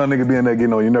 Them young niggas be in there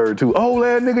getting on your nerve too. Oh,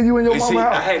 that nigga, you in your mama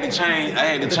house. I had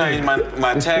to change my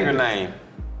tagger name.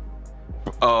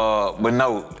 But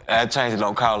no, I changed it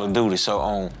on Call of Duty. So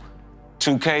on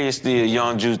 2K, it's still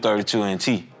Young Juice 32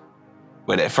 NT.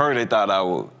 But at first, they thought I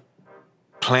was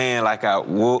playing like I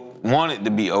wanted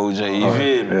to be OJ, you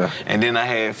feel me? Yeah. And then I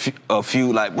had a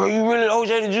few like, bro, you really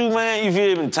OJ the Jew, man? You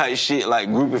feel me? Type shit, like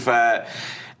groupified.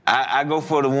 I go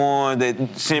for the one that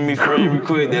send me friend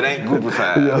request that ain't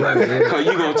groupified. Cause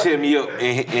you gonna tear me up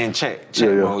in chat,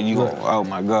 bro. You gonna, oh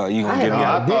my God, you gonna get me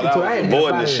out. I thought I was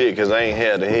avoiding the shit cause I ain't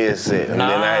had the headset. And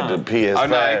then I had the PS5. Oh,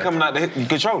 no, I ain't coming out the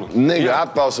controller. Nigga, I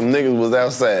thought some niggas was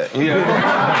outside.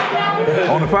 Yeah.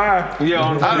 On the fire? Yeah,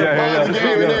 on the fire. I the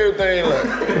game and everything.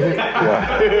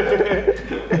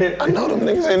 Like, I know them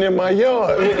niggas ain't in my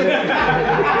yard.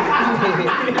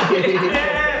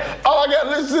 Oh, I gotta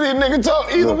listen to these niggas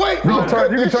talk either way. You can turn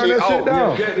that shit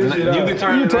down. You can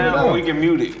turn it down or we can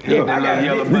mute it. You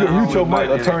can mute your mic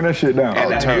or turn that shit down.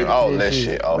 I'll turn all that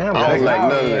shit off. I don't like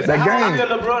none of that. That game.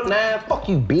 LeBron, nah, fuck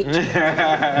you, bitch.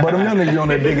 But them young niggas on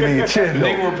that digging in your chest, though.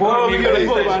 Nigga reported me.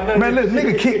 Man, listen,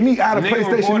 nigga kicked me out of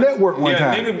PlayStation Network one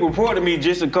time. Yeah, nigga reported me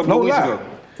just a couple of weeks ago.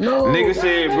 No. Nigga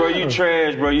said, bro, you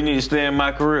trash, bro. You need to stay in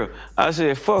my career. I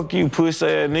said, fuck you, pussy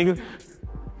ass nigga.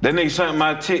 That nigga sent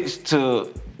my text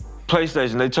to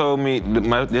PlayStation. They told me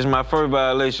this is my first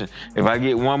violation. If I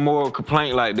get one more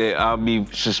complaint like that, I'll be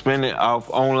suspended off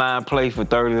online play for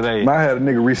 30 days. I had a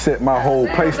nigga reset my whole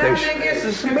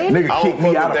PlayStation. Nigga kicked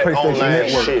me out of PlayStation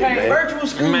Network. Virtual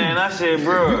school. Man, I said,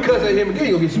 bro. Because of him again,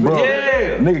 you gonna get suspended.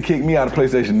 Yeah. Nigga kicked me out of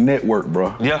PlayStation Network,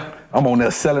 bro. Yeah. I'm on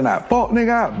there selling out. Fuck,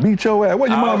 nigga, I beat your ass. Where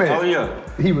your mom at? Oh, yeah.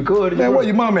 He recorded. Man, where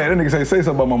your mom at? That nigga say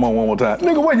something about my mom one more time.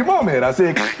 Nigga, where your mom at? I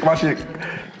said, my shit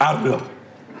out of there.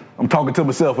 I'm talking to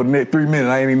myself for the next 3 minutes.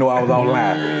 I ain't even know I was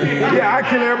online. Yeah, I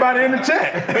kill everybody in the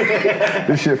chat.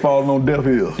 This shit falling on deaf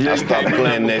ears. I stopped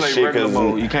playing that shit because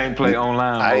you can't play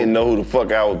online. I didn't know who the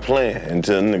fuck I was playing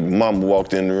until nigga mama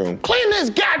walked in the room. Clean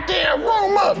this goddamn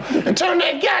room up and turn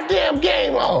that goddamn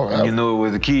game on. You know it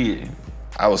was a kid.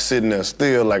 I was sitting there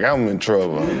still like I'm in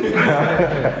trouble.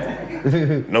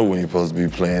 No, we ain't supposed to be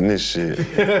playing this shit.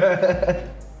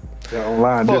 Yeah,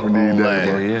 online different these days,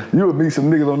 bro. Yeah. You would meet some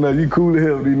niggas on there, you cool as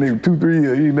hell with these niggas 2-3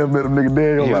 years. You ain't never met them niggas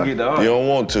dead in your life. You don't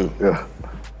want to. Yeah.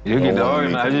 You get the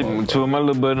argument. Two of my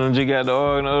little buddies just got the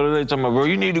argument the other day talking about, bro,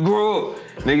 you need to grow up.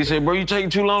 Nigga said, bro, you taking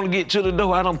too long to get to the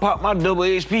door. I done popped my double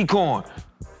XP coin.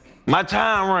 My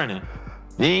time running.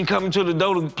 You ain't coming to the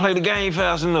door to play the game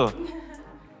fast enough.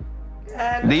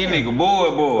 These niggas boy.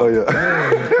 Oh,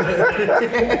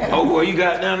 yeah. Oh, boy, you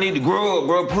goddamn need to grow up,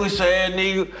 bro. Puss ass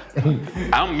nigga.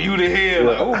 I'm muted here.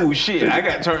 Like, oh, shit. I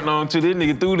got turned on to this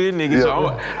nigga through this nigga,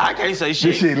 so I can't say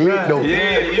shit. This shit lit, though.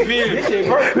 Yeah, you feel me? This shit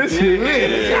perfect. This shit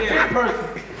lit.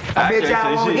 I bet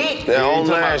y'all won't hit. That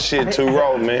online shit too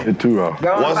raw, man. It's too raw.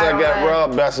 Once I got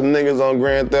robbed by some niggas on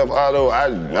Grand Theft Auto,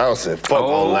 I said, fuck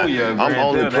online. Yeah, I'm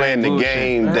only playing the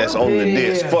game that's on the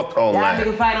disc. Fuck Y'all online.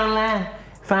 niggas fight online.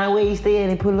 Find where you stay at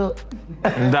and pull up.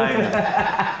 Damn.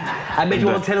 I bet you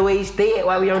won't tell her where you stay at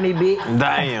while we on this bitch.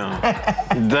 Damn.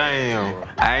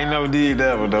 I ain't never did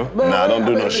that one, though. Nah, don't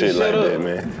do no shit like that,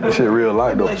 man. That shit real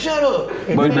life, though. Like, shut up.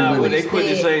 But now, when they quit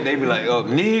to say, they be like, oh,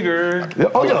 nigger.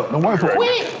 Yeah, oh, yeah, the wife will.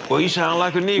 Well, you sound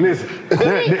like a nigga. Listen,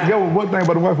 one thing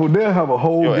about the wife will, they'll have a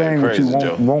whole game with you,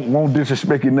 won't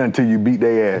disrespect you nothing until you beat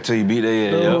their ass. Until you beat their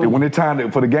ass, And when it's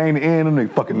time for the game to end, them they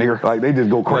fucking nigger, like they just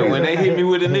go crazy. When they hit me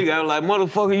with a nigga, I was like,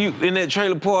 motherfucker, you in that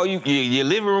trailer park, your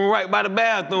living room right by the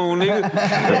bathroom, nigga.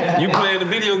 You playing the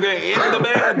video game in the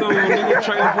bathroom, nigga.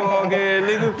 Trailer park ass,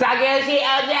 nigga. Talk that shit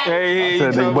out there. Hey,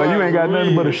 Boy, you ain't got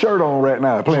nothing but a shirt on right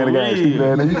now playing the game, stupid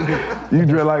ass nigga. You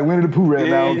dress like Winnie the Pooh right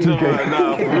now on 2K.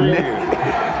 Nah, for real.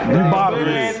 You bothering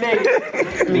me.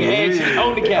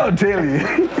 I'm telling you.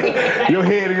 Your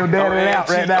head in your daddy's lap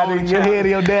right now, nigga. Your head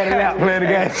in your daddy's lap playing the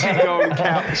game. On the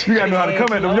couch. You gotta know how to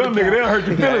come at them young niggas. They'll hurt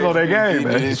your feelings on that game,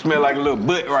 man. It smell like a little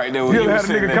butt right there. You ever had a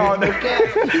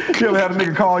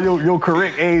nigga call your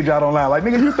correct age out online? Like,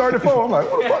 nigga, you 34. I'm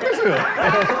like, what the fuck is this?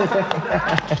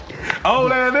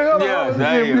 Old ass nigga. Yeah,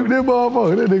 damn. This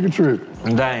motherfucker, that nigga trip.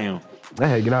 Damn. I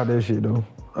had to get out that shit, though.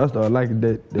 I started liking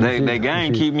that That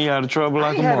game keep me out of trouble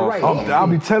like a motherfucker. I'll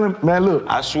be telling, man, look.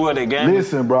 I swear that game.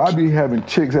 Listen, bro, I be having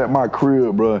chicks at my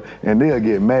crib, bro, and they'll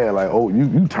get mad like, oh,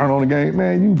 you turn on the game,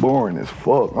 man, you boring as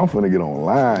fuck. I'm finna get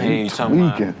online. You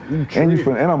tweaking.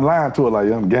 And I'm lying to her like,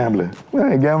 I'm gambling. Man,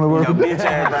 I ain't gambling with her. Bitch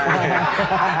ass.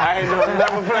 I ain't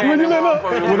never playing.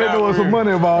 When they know some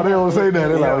money involved, they don't say that.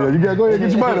 They're like, oh, yeah, you gotta go ahead and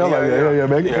get your money. I'm like, yeah,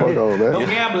 man, get the fuck on, man.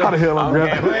 How the hell I'm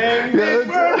gambling?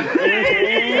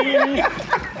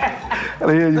 How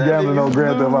the hell you gambling on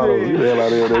Grand Theft Auto? Get the hell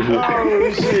out of here, that shit.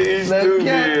 Oh, shit,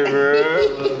 stupid,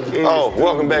 bro. Oh,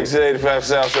 welcome back to the 85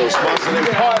 South Show, sponsored in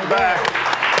part by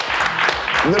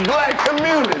the black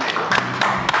community.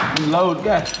 Load,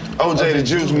 got OJ the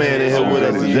Juice Man in here with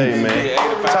us today, man.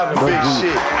 Talking big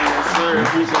shit.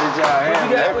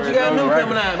 What you got new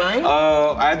coming out, man?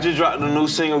 I just dropped a new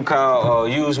single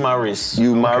called Use My Wrist.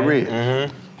 Use My Wrist.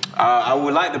 Mm-hmm. I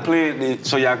would like to play it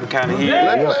so y'all can kind of hear it.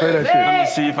 Yeah, play that shit. Let me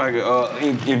see if I can,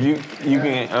 if you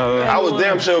can. I was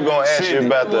damn sure gonna ask you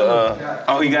about the.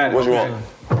 Oh, you got it. What you want?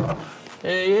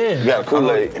 Yeah. You got a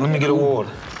Kool-Aid? Let me get a water.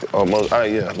 Oh, most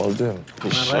definitely. For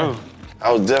sure.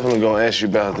 I was definitely gonna ask you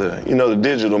about the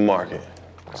digital market.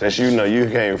 Since you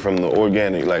came from the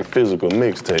organic, like physical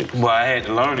mixtape. Well, I had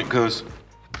to learn it because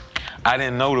I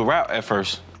didn't know the route at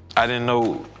first. I didn't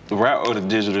know the route of the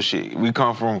digital shit. We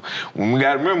come from,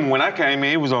 when I came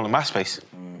in, it was only MySpace.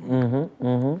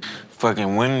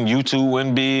 Fucking when YouTube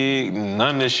wasn't big,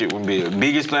 none of this shit was big. The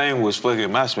biggest thing was fucking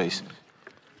MySpace.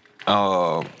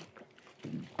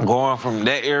 Going from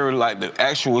that era, like the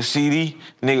actual CD,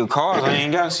 nigga, cars, I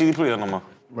ain't got a CD player no more.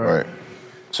 Right.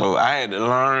 So I had to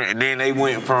learn, and then they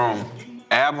went from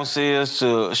album sales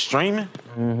to streaming.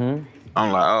 I'm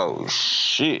like, oh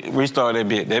shit, restart that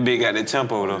bit. That bit got that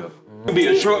tempo though. You be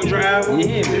a truck driver.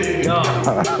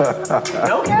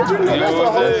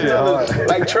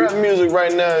 Like trap music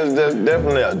right now is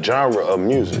definitely a genre of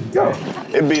music.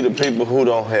 It be the people who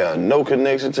don't have no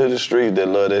connection to the street that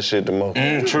love that shit the most.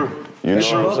 True. You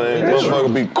know what I'm saying?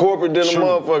 Motherfucker be corporate than a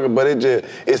motherfucker, but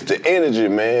it's the energy,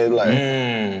 man.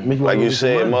 Like you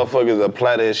said, motherfuckers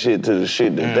apply that shit to the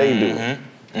shit that they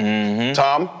do.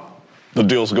 Tom, the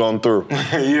deal's gone through.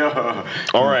 Yeah.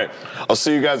 All right. I'll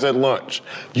see you guys at lunch.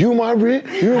 You my Rick?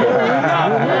 You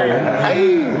my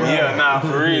Rick? Yeah, nah,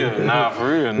 for real.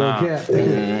 Nah.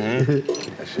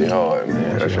 That shit hard,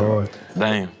 man. That's hard.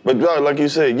 Damn. But like you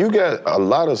said, you got a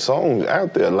lot of songs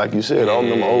out there, like you said, on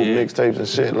them old mixtapes and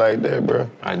shit like that, bro.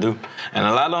 I do. And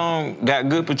a lot of them got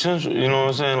good potential, you know what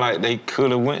I'm saying? Like they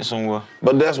could have went somewhere.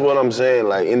 But that's what I'm saying,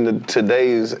 like in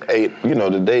today's,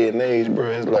 the day and age, bro,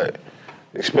 it's like,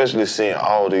 especially seeing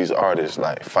all these artists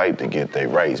like fight to get their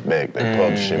rights back, their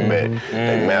publishing back,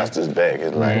 their masters back.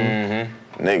 It's like,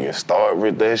 nigga, start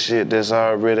with that shit that's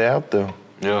already out there.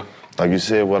 Yeah. Like you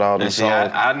said, with all the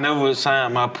songs. I never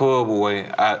signed my pub away.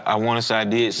 I want to say I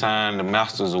did sign the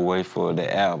masters away for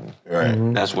the album. Right.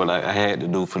 That's what I had to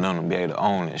do for them to be able to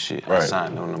own that shit. Right. I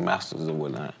signed them the masters or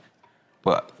whatnot.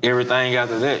 But everything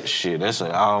after that shit, that's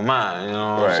all mine, you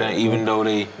know what I'm saying? Even though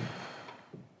they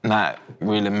not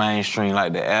really mainstream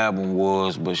like the album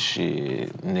was, but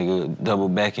shit, nigga, double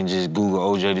back and just Google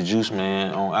OJ the Juice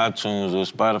Man on iTunes or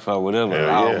Spotify, whatever.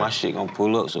 All my shit gonna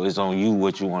pull up, so it's on you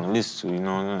what you wanna listen to, you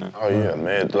know what I mean? Oh yeah,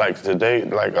 man. Like today,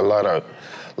 like a lot of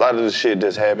the shit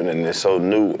that's happening is so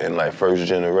new and like first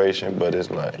generation, but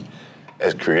it's like,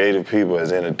 as creative people,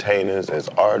 as entertainers, as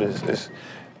artists,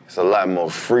 it's a lot more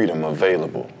freedom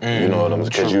available. You know what I'm saying?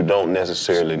 Because you don't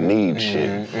necessarily need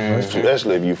shit.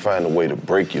 Especially if you find a way to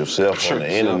break yourself on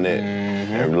the internet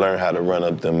and learn how to run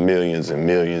up them millions and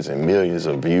millions and millions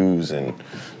of views and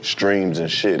streams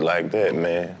and shit like that,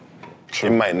 man.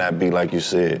 It might not be, like you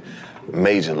said,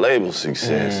 major label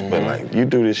success, but like you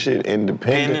do this shit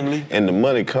independently and the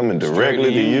money coming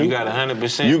directly to you. You got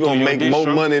 100%. You gonna make more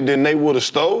money than they would have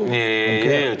stole.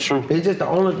 Yeah, true. It's just the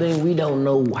only thing we don't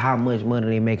know how much money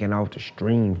they making off the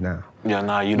streams now. Yeah,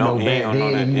 nah, you don't. You ain't gonna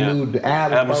know that. You knew the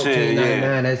album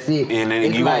 $14.99, that's it. And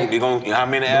then they gonna how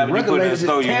many albums you put in the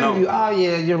store, you know? Oh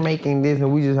yeah, you're making this,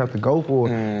 and we just have to go for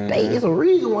it. It's a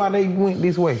reason why they went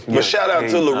this way. But shout out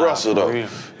to La Russell though.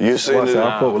 You seen it?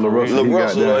 I fuck with La Russell. La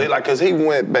Russell though, like, cause he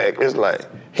went back. It's like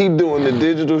he doing the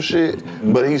digital shit,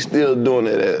 but he's still doing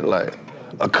it at like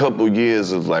a couple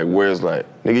years of like where it's like,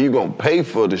 nigga, you gonna pay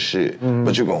for the shit,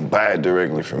 but you gonna buy it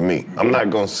directly from me. I'm not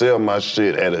gonna sell my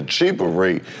shit at a cheaper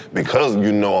rate because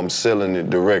you know I'm selling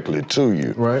it directly to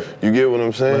you. Right. You get what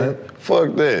I'm saying? Right.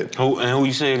 Fuck that. Who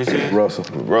you say this is? Russell.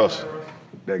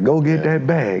 That go get that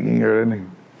bag. You heard that nigga?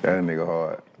 That nigga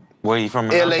hard. Where you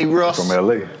from? L.A. Russell. From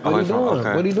L.A. What he doing?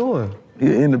 What he doing?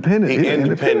 He independent. He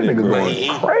independent nigga right.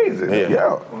 going crazy.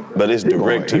 Yeah. But it's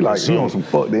direct to consumer. He on some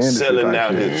fuck the industry. Selling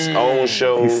out his own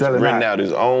shows, renting out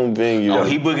his own venue. Oh,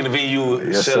 he booking the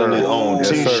venue, selling his own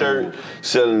t-shirt,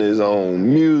 selling his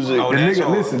own music. The nigga,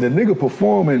 listen, the nigga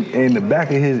performing in the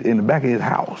back of his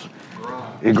house.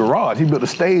 His garage. He built a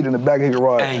stage in the back of his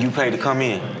garage. And you paid to come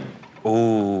in.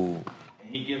 Ooh. And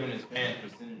he giving his fans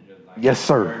percentage of like yes,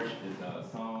 sir.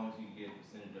 Songs, you get a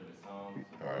percentage of his songs,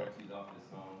 royalties off his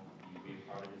songs, you be a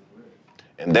part of his career.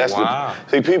 And that's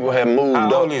see, people have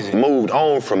moved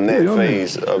on from that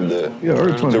phase of the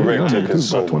direct to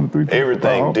consumer.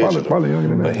 Everything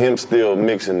digital. But him still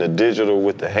mixing the digital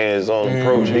with the hands-on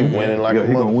approach, he winning like a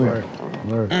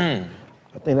motherfucker.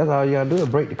 I think that's all you gotta do is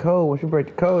break the code. Once you break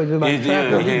the code, it's just like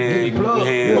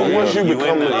But once you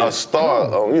become a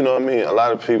star, you know what I mean? A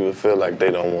lot of people feel like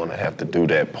they don't want to have to do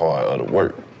that part of the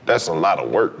work. That's a lot of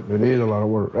work. It is a lot of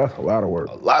work. That's a lot of work.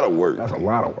 A lot of work. That's a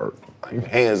lot of work.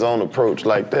 Hands-on approach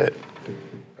like that.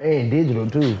 And digital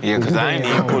too. Yeah, because I ain't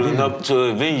even pulling up to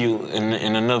a venue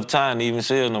in enough time to even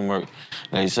sell no merch.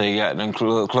 They say got them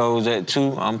closed at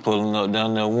 2. I'm pulling up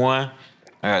down there 1.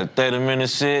 I got a 30-minute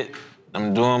set.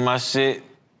 I'm doing my set.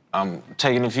 I'm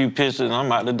taking a few pictures and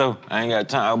I'm out the door. I ain't got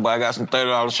time, but I got some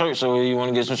 $30 shirts, so you want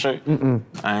to get some shirts?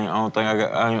 I don't think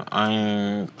I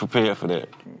ain't prepared for that.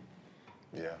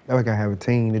 I gotta have a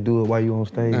team to do it while you on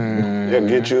stage. Yeah,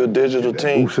 get you a digital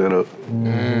team. Set up.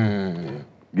 Make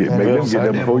them get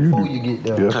there before you get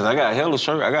there. Because I got a hella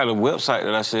shirt. I got a website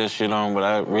that I sell shit on, but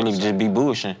I really just be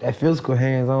bullshitting. That physical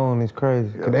hands-on is crazy.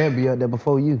 Because they'll be out there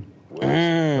before you.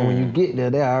 And when you get there,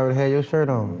 they already have your shirt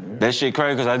on. That shit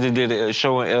crazy because I just did a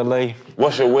show in L.A.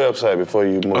 What's your website before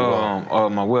you move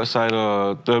on? My website,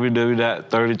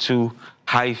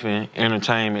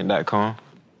 www.32-entertainment.com.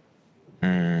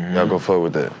 Y'all go fuck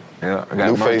with that. Yeah, I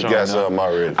got New Face merch got on, something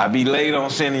already. I be late on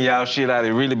sending y'all shit out.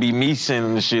 It really be me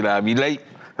sending the shit out. I be late.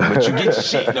 But you get your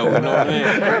shit though, you know what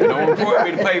I mean? Don't report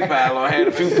me to PayPal. I had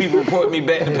a few people report me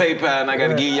back to PayPal and I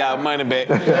gotta give y'all money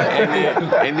back.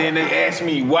 And then they ask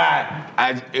me why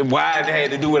I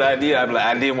had to do what I did. I be like,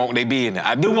 I didn't want they business.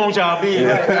 I do want y'all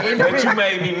business, but you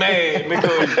made me mad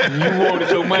because you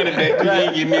wanted your money back because you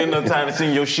didn't give me enough time to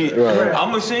send your shit. Right. I'm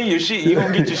gonna send your shit. You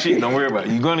gonna get your shit. Don't worry about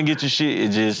it. You gonna get your shit.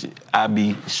 It just I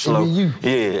be slow. You.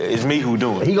 Yeah, it's me who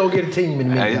doing it. He gonna get a team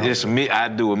in a minute. It's me. I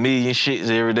do a million shits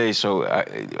every day, so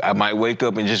I might wake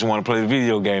up and just want to play the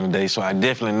video game today. So I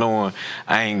definitely knowing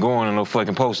I ain't going to no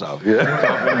fucking post office. Yeah. So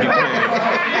I'm gonna be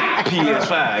playing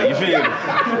PS5. You feel me?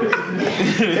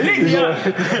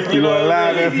 You gonna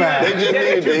lie that fast. They just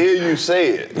need to hear you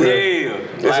say it.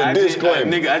 Yeah. It's a disclaimer.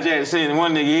 Nigga, I just seen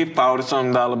one nigga, he fought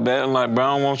 $something back. I'm like, bro, I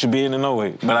don't want you being in no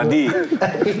way. But I did. You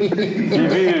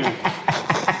feel me?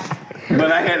 But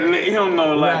I had to let him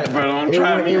know, like, bro, don't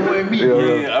try me.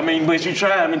 Yeah, I mean, but you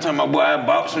tried me, talking about, boy, I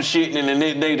bought some shit, and the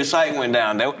next day the site went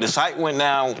down. The site went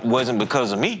down wasn't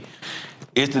because of me.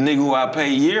 It's the nigga who I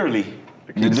pay yearly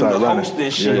to do the hosting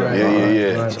shit.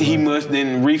 Yeah. He must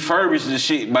then refurbish the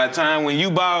shit. By the time when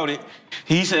you bought it,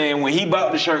 he saying when he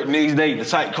bought the shirt, next day the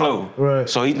site closed. Right.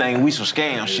 So he think we some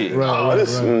scam shit.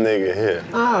 This nigga here.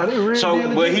 They really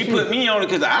So, but he put me on it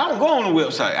because I don't go on the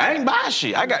website. I ain't buy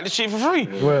shit. I got the shit for free.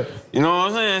 Right. You know what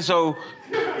I'm saying? So.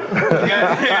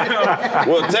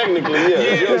 Well, technically,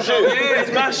 it's your shit. Yeah,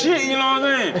 it's my shit, you know what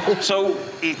I'm saying? So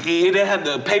it had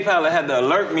to, PayPal had to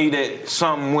alert me that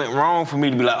something went wrong for me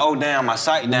to be like, oh damn, my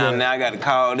site down now. I got to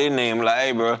call their name like,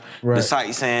 hey bro, the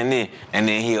site saying this, and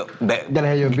then he'll back. Gotta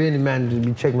have your business manager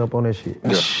be checking up on that shit.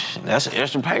 Yeah. That's an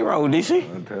extra payroll, DC.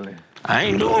 I'm telling you. I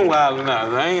ain't doing wild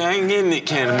enough. I ain't getting Nick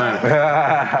Cannon money.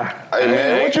 Hey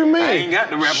man, what you mean? I ain't got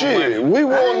the rapper shit, money. We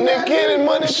want Nick Cannon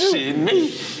money too. Shit, me.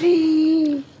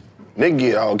 Nick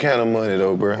get all kind of money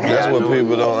though, bro. That's what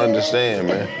people don't understand,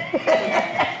 man.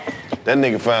 That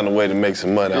nigga find a way to make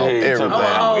some money off everything.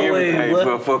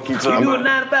 Fuck you do a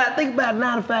 9 to 5. Think about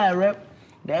 9 to 5, rap.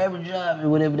 The average job is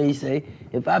whatever they say.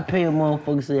 If I pay a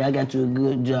motherfucker, say I got you a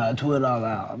good job, $12 an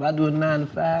hour. If I do a 9 to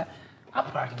 5, I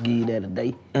probably can give you that a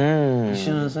day. You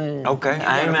see what I'm saying? Okay.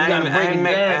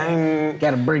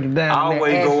 Gotta break it down. I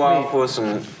always go out for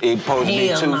some, it supposed to be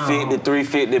 $250,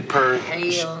 $350 per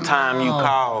time you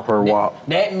call. Per walk.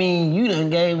 That means you done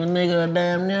gave a nigga a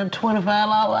damn near $25 an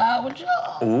hour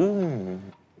job. Ooh.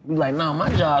 You like, nah, my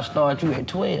job starts you at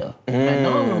 12.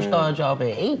 McDonald's starts you off at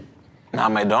 8. Nah,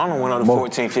 McDonald's went up to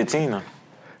 14, 15 now.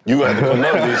 You got to come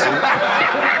up, DC.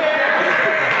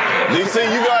 DC,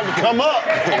 you got to come up.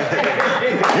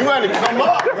 You got to come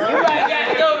up, bro. You might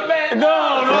got to go to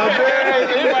McDonald's.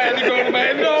 You might have to go to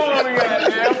McDonald's.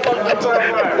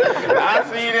 I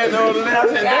seen that the other day. I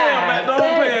said, damn,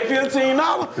 McDonald's paying $15.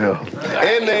 Yeah.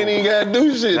 And they ain't even got to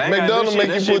do shit. McDonald's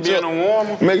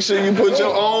make sure you put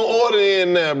your own order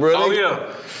in there, bro. Oh,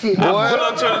 yeah. I put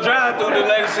up to the drive-thru, the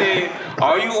lady said,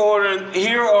 are you ordering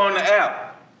here or on the app?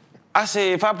 I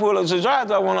said, if I pull up to the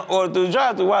drive-thru, I want to order through the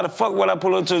drive-thru. Why the fuck would I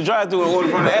pull up to the drive-thru and order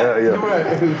from the app?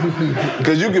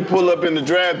 Because you can pull up in the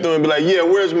drive-thru and be like, yeah,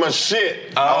 where's my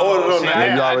shit? I ordered on the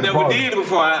app. I never did it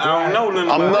before. I don't know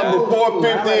nothing I'm about number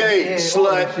 458,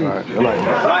 slut.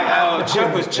 Like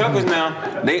Chuckers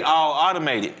now, they all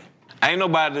automated. Ain't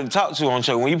nobody to talk to on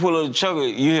Chuckers. When you pull up to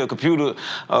Chuckers, you hear a computer,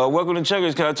 welcome to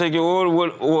Chuckers, can I take your order?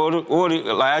 What order?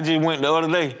 Like I just went the other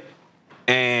day,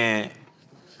 and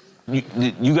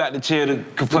you got to tell the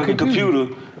fucking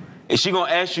computer, and she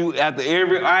gonna ask you after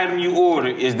every item you order,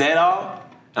 is that all?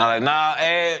 And I'm like, nah,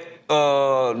 add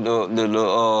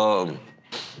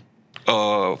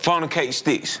the funnel cake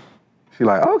sticks. She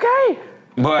like, okay.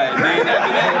 But then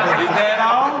after that, is that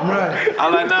all? Right.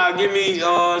 I'm like, nah, give me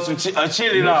a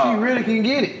chili dog. She really can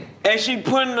get it. And she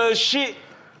putting the shit,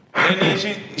 and then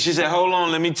she said, hold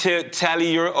on, let me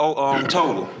tally your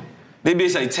total. They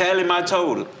bitch say, tally my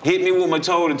total. Hit me with my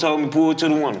total and told me pull it to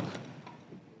the window.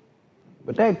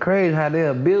 But that crazy how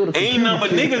they'll build a Ain't nothing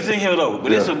but niggas in here though,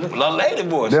 but it's a lady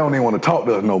voice. They don't even want to talk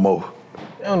to us no more.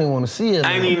 They don't even want to see us.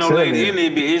 I ain't even no lady in there,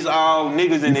 bitch. It's all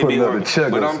niggas in there, bitch.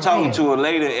 But I'm talking to a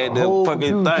lady at the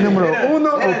fucking thing.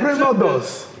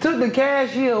 Took the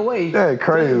cashier away. That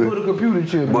crazy. Put a computer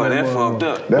chip. Boy, that fucked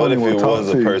up. What if it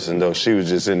was a person though? She was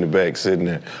just in the back sitting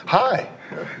there. Hi.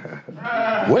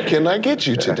 What can I get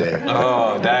you today?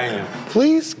 Oh, damn.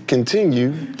 Please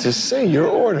continue to say your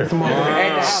order.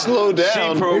 Slow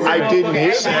down. I didn't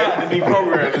hear She had to be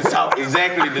programmed to talk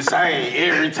exactly the same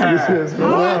every time.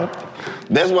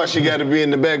 That's why she got to be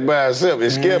in the back by herself. It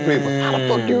scare people. How the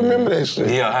fuck do you remember that shit?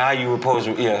 Yeah, how you supposed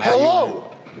to, Hello.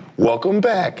 Welcome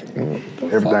back.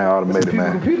 Everything automated,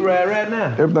 man. Computer right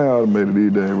now. Everything automated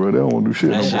these days, bro. They don't want to do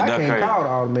shit. I can't call the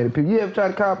automated people. You ever try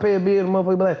to call, pay a bill, the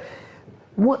motherfucker be like,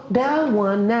 what, dial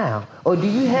one now? Or do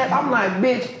you have, I'm like,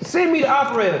 bitch, send me the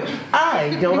operator.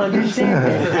 I don't understand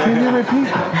that. Can you repeat?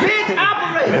 Bitch,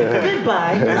 operator,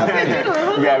 goodbye. You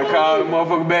gotta call the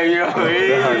motherfucker back, yo.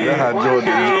 That's how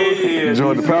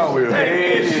Jordan the Power is.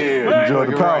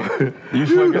 Jordan the Power. You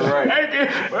fucking right.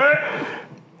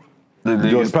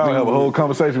 Jordan Power have a whole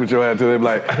conversation with your ass till they be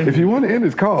like, if you want to end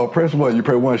this call, press 1. You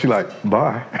press 1. She like,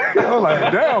 bye. I'm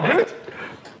like, damn, bitch.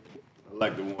 I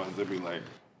like the ones that be like,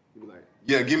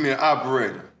 yeah, give me an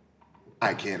operator.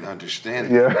 I can't understand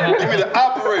it. Yeah. Give me the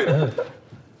operator.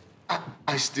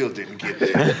 I still didn't get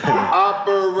that.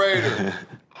 Operator.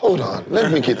 Hold on,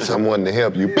 let me get someone to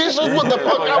help you. Bitch, that's what the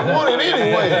fuck I wanted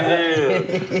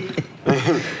anyway.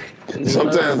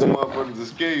 Sometimes the motherfuckers will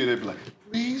scare you. They be like,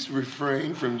 please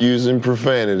refrain from using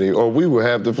profanity or we will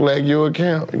have to flag your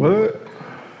account. What?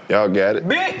 Y'all got it?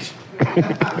 Bitch!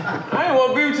 I ain't want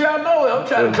to be with y'all know it. I'm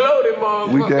trying to close it,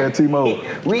 motherfucker. We can't T-Mobile.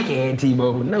 We can't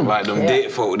T-Mobile. No. Like them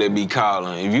debt folk that be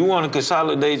calling. If you want to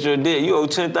consolidate your debt, you owe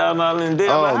 $10,000 in debt.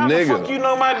 Oh, like, how nigga. the fuck you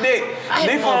know my debt?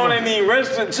 They phone ain't even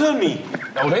registered to me.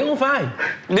 Oh, they gonna find.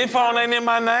 This phone ain't in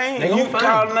my name. They You gonna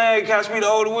call find. the name, catch me the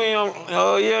older William.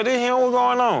 Oh, yeah, this him, what's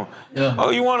going on? Yeah.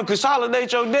 Oh, you want to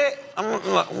consolidate your debt? I'm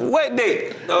like, what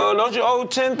debt? Don't you owe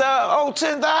 $10,000? Oh,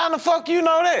 $10,000? The fuck you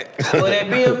know that? Well, that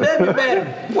BMW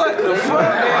battery. What the fuck,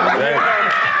 man?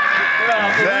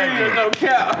 No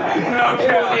cap. No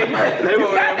cap. They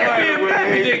want that money, bro.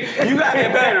 You got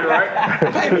that battery, right?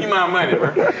 Pay me my money, bro.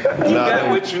 You got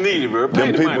what you needed, bro. Pay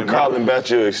Them the people money, bro. calling about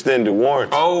your extended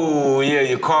warranty. Oh, yeah,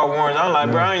 your car warranty. I'm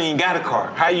like, bro, I ain't even got a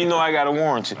car. How you know I got a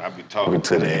warranty? I be talking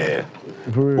to the ass.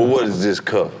 Well, what does this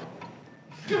cover?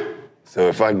 So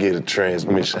if I get a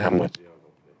transmission, how much?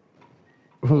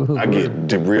 I get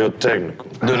real technical.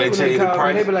 Do they tell you the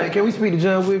price? They be like, can we speak to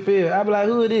John Whitfield? I be like,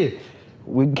 who it is?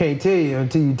 We can't tell you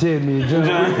until you tell me it's John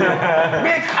Whitfield.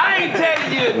 Bitch, I ain't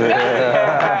telling you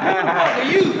nothing. Who the fuck are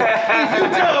you? Is you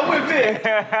John Whitfield? I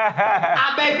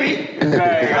baby.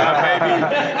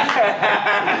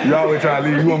 You always try to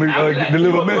leave. You want me to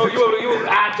deliver a message? I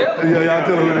tell you. Yeah, y'all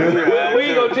tell them who it is. Well, we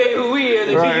ain't gonna tell you who we is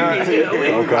until you can tell me.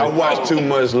 Okay. I watch too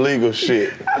much legal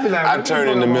shit. I turn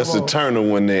into Mr. Turner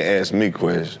when they ask me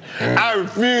questions. I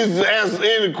refuse to answer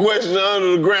any question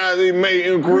under the ground they may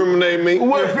incriminate me.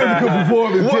 What physical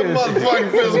performance What test?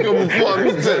 motherfucking physical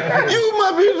performance test? You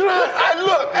must be trying.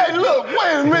 Hey, look,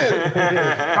 wait a minute.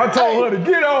 I told her to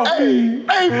get off me.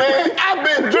 Hey, man, I've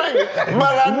been drinking,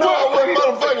 but I know I wasn't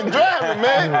motherfucking driving,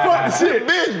 man. Fuck the shit.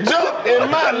 Bitch jumped in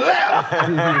my lap.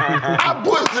 I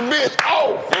pushed the bitch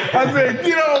off. I said,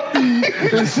 get off me.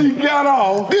 And she got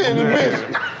off. Then the bitch,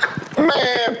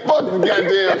 man, fuck the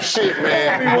goddamn shit, man.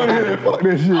 I didn't want to hear that. Fuck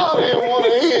that shit. I didn't want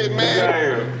to hear it,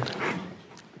 man.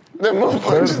 That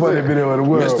motherfucker. That's the funny video in the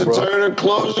world, Mr. bro. Turner,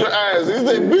 close your eyes. He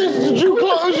said, bitch, did you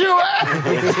close your eyes?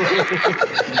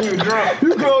 You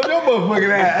close your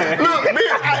motherfucking eyes. Look,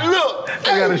 bitch, look.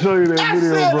 I gotta show you that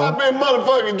video, I said bro. I've been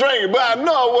motherfucking drinking, but I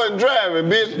know I wasn't driving,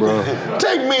 bitch. Bro.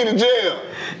 Take me to jail.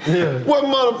 Yeah. What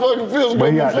motherfucking physical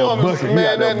But he got that performance? bucket.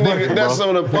 Man, that nigga, that's some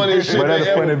of the funniest shit But that's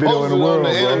they a funny ever video in the posted world,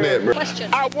 on the bro. internet, bro.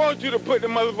 I want you to put the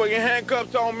motherfucking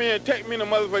handcuffs on me and take me to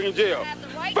motherfucking jail.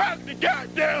 Fuck the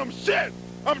goddamn shit.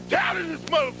 I'm tired of this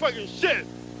motherfucking shit.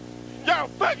 Y'all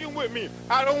fucking with me.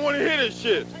 I don't want to hear this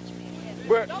shit.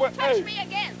 Don't touch me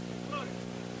again.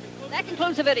 That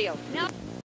concludes the video. Now.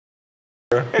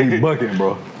 He bucking,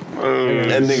 bro.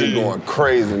 That nigga going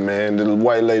crazy, man. The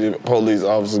white lady police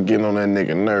officer getting on that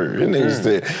nigga nerve. That nigga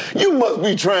said, you must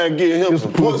be trying to get him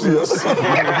some pussy or something.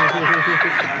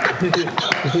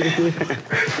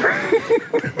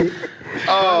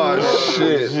 Oh,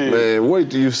 shit, man.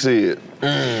 Wait till you see it.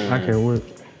 I can't wait.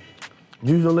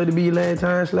 You gonna let it be your last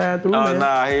time slide through, man?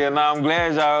 Nah, hell nah. I'm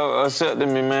glad y'all accepted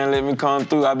me, man. Let me come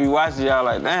through. I be watching y'all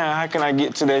like, damn, how can I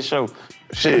get to that show?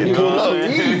 Shit, you pull know up. what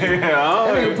I'm saying? That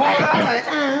nigga pulled out, I was like,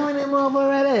 I want that motherfucker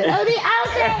right there. I be out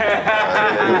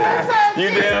there. You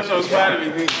damn sure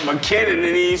spotted me. My Kenny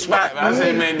didn't even spot me. I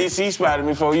said, man, DC spotted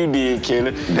me before you did,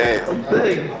 Kenny. Damn.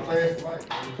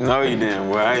 No, you didn't,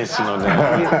 boy. I ain't see no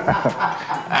damn.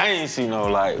 I ain't see no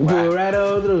like. Do it right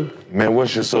on through. Man,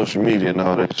 what's your social media and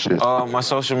all that shit? My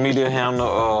social media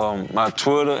handle, my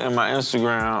Twitter and my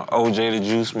Instagram, OJ the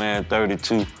Juice Man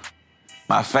 32.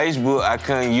 My Facebook, I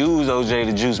couldn't use OJ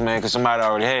the Juice Man because somebody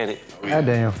already had it. God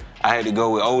damn. I had to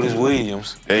go with Otis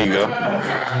Williams. There you go.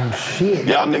 Oh, shit.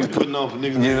 Y'all niggas putting on for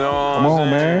niggas. You know what Come I'm on,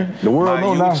 saying? man. The world my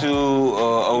know now. YouTube,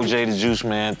 OJ the Juice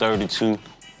Man 32.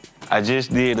 I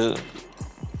just did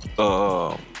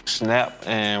a Snap,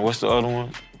 and what's the other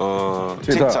one?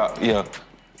 TikTok. Yeah.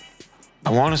 I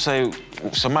want to say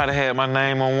somebody had my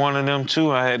name on one of them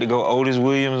too. I had to go Otis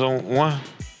Williams on one.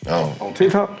 Oh. On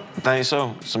TikTok? I think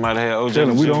so. Somebody had OJ. Tell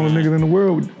them we the only niggas in the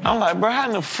world. I'm like, bro, how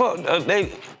in the fuck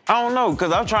they? I don't know,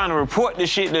 cause I'm trying to report this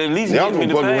shit to at least Y'all get me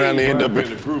gonna the fuck pay. around and end up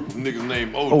in a group of niggas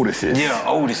named Otis. Otises. Yeah,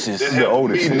 Otises. That's the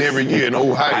Otis. Meeting every year in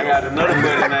Ohio. I got another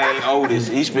buddy named Otis.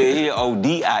 He spelled here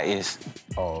O-D-I-S.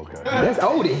 Oh, okay. That's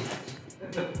Odie.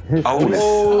 Otis.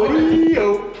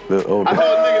 The Otis. I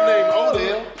know a nigga named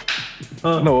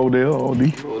Odell. No, Odell, OD. I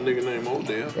know a nigga named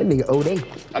Odell. That nigga Odell.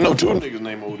 I know 2 niggas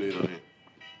named Odell.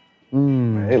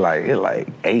 Man, it like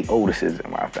 8 Otises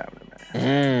in my family,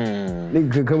 man.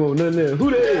 Nigga could come on nothing else.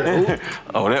 Who that?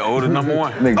 Oh, that Otis number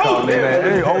 1. Nigga call me that.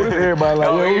 Hey, Otis, everybody like,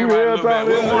 yo, who the hell talking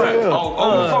Which one?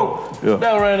 Yeah.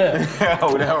 That right there.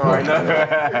 Oh, that right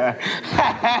there.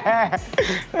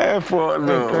 That fucked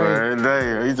up, man.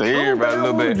 Damn, he said everybody a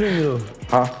little bit.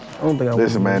 Huh? I don't think I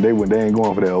Listen, man, they ain't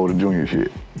going for that older junior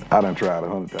shit. I done tried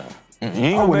 100 times.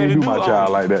 You I wouldn't even do my child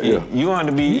like that. Yeah. You want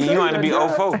to be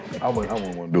 04. I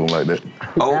wouldn't want to do them like that.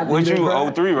 Oh, what you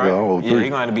 03, right? Yeah, I'm 03. Yeah, you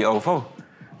going to be 04.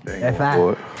 That's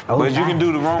fine. But you can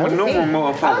do the Roman numeral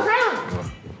motherfucker.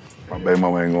 My baby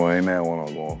mama ain't going, ain't that one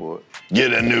I'm going for it.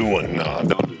 Get a new one. No,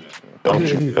 don't do that. Don't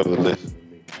you ever listen to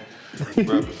me.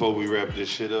 Right before we wrap this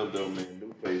shit up, though, man,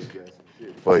 Newface got some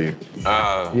shit for you. You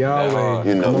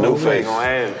know, Newface.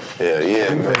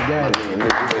 Yeah, man.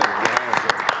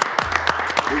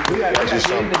 Got you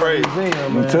something crazy.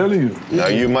 I'm telling you. Now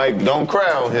you might, don't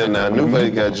cry on here now.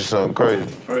 Newface got you something crazy.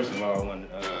 First of all, this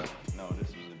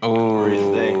was a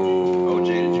great day. OJ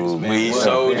the Juice Man. Me,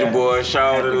 Soulja Boy,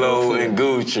 Shawty Low, and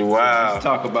Gucci. Wow. Let's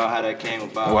talk about how that came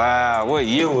about. Wow, what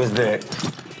year was that?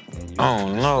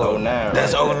 Oh no. 09.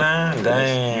 That's right 09?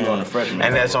 Damn. You on the freshman.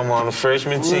 And that's on the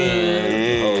freshman team.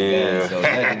 Yeah. So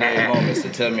legendary moments to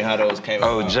tell me how those came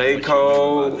Oh, about. J.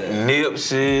 Cole,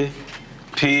 Nipsey,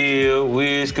 Pill,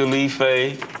 Wiz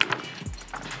Khalifa,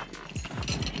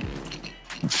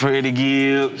 Freddie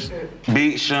Gibbs,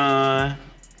 Big Sean,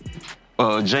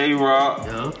 J-Rock,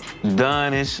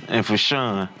 Donis, and for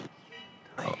Sean.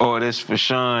 Oh, that's for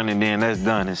Sean, and then that's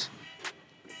Donis.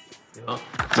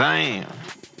 Damn.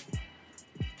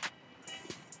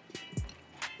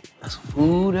 That's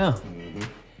food up.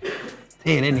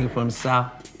 Damn, that nigga from the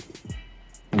South.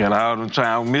 Got all them chain.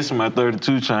 I was missing my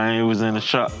 32 chain. It was in the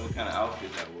shop. What kind of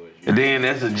outfit that was? And then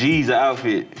that's a Jeezy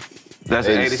outfit. That's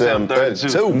an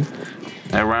 8732.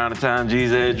 And around the time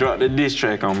Jeezy had dropped the diss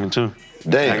track on me too.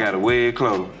 Damn. I got to wear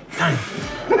clothes. He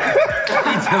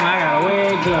told me I gotta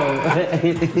wear clothes.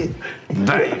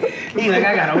 Damn. He like,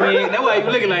 I gotta wear. That's why you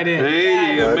looking like that.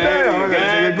 Hey, man. Damn, I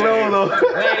got clothes on.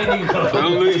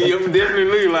 I'm definitely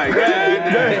looking like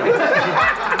that.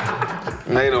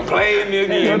 They done played me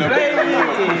again. In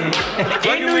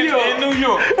New York. In New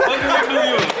York.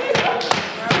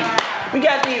 We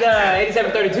got these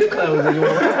 8732 clothes. I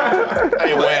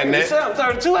ain't wearing that.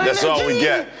 8732. That's all we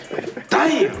got.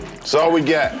 Damn. That's all we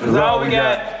got. That's all we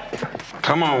got.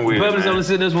 Come on with it, Publix man. only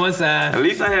sitting this one side. At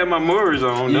least I had my Murray's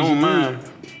on. Don't mind.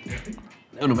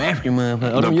 Oh, them African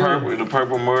motherfuckers. The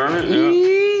purple Murray.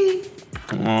 Yeah.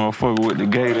 Motherfucker with the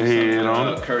gator head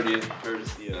on it. Courtesy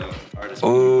artist.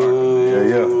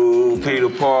 Ooh, Peter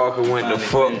Parker went the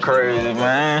fuck crazy,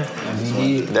 man.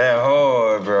 That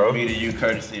hard, bro. Me to you,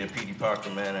 courtesy of Petey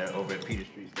Parker, man, over at Peter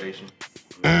Street Station.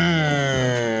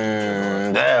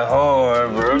 That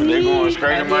hard, bro. They going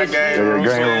straight in my game room.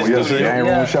 Game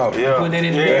room shop. Yeah. Put that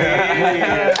in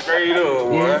Yeah, straight up,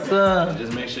 boy. Yes, sir.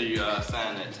 Just make sure you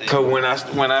sign that tape. Cause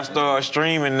when I start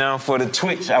streaming now for the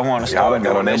Twitch, I want to start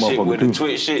doing that shit with the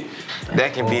Twitch shit.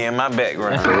 That can be in my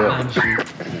background.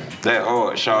 That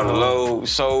hard. Shawty Low,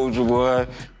 Soulja Boy.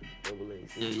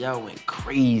 Yeah, y'all went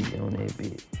crazy on that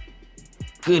bitch.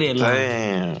 Good at life.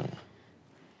 Damn.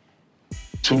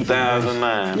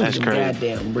 2009. That's crazy.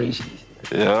 Goddamn braces.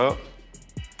 Yup.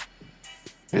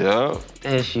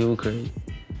 That shit was crazy.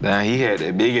 Now he had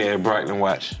that big ass Brighton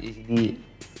watch. Yes, he did.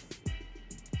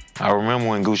 I remember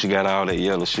when Gucci got all that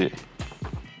yellow shit.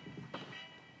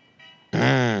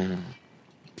 I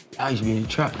used to be in the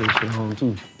trap that shit home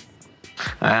too.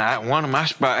 One of my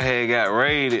spots had got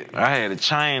raided. I had a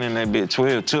chain in that bitch.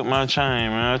 12 took my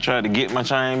chain, man. I tried to get my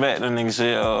chain back. That nigga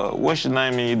said, what's your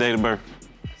name and your date of birth?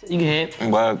 You can have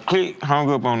it. But I hung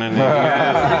up on that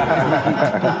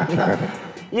nigga.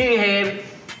 You can have it.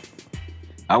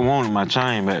 I wanted my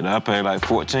chain back there. I paid like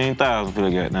 $14,000 for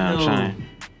the goddamn chain.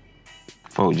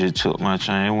 Folks just took my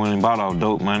chain. They went and bought all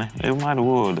dope money. It might have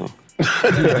was though. Now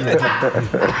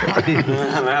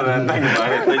that I think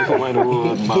about it, I think it might have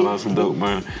was bought us some dope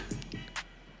money.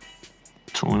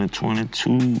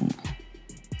 2022.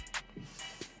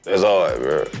 That's hard,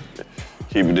 bro.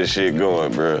 Keeping this shit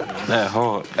going, bro. That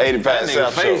hard. 85 that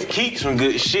South Show. Face keep some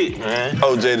good shit, man.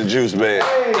 OJ the Juice Man.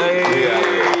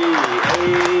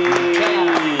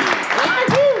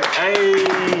 Hey.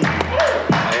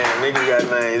 Man, nigga got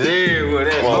names everywhere.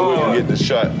 That's hard. We can get the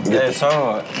shot. That's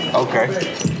hard. Okay.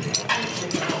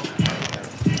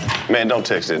 Man, don't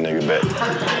text that nigga back.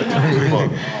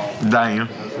 Damn.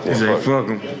 He said, fuck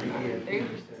him.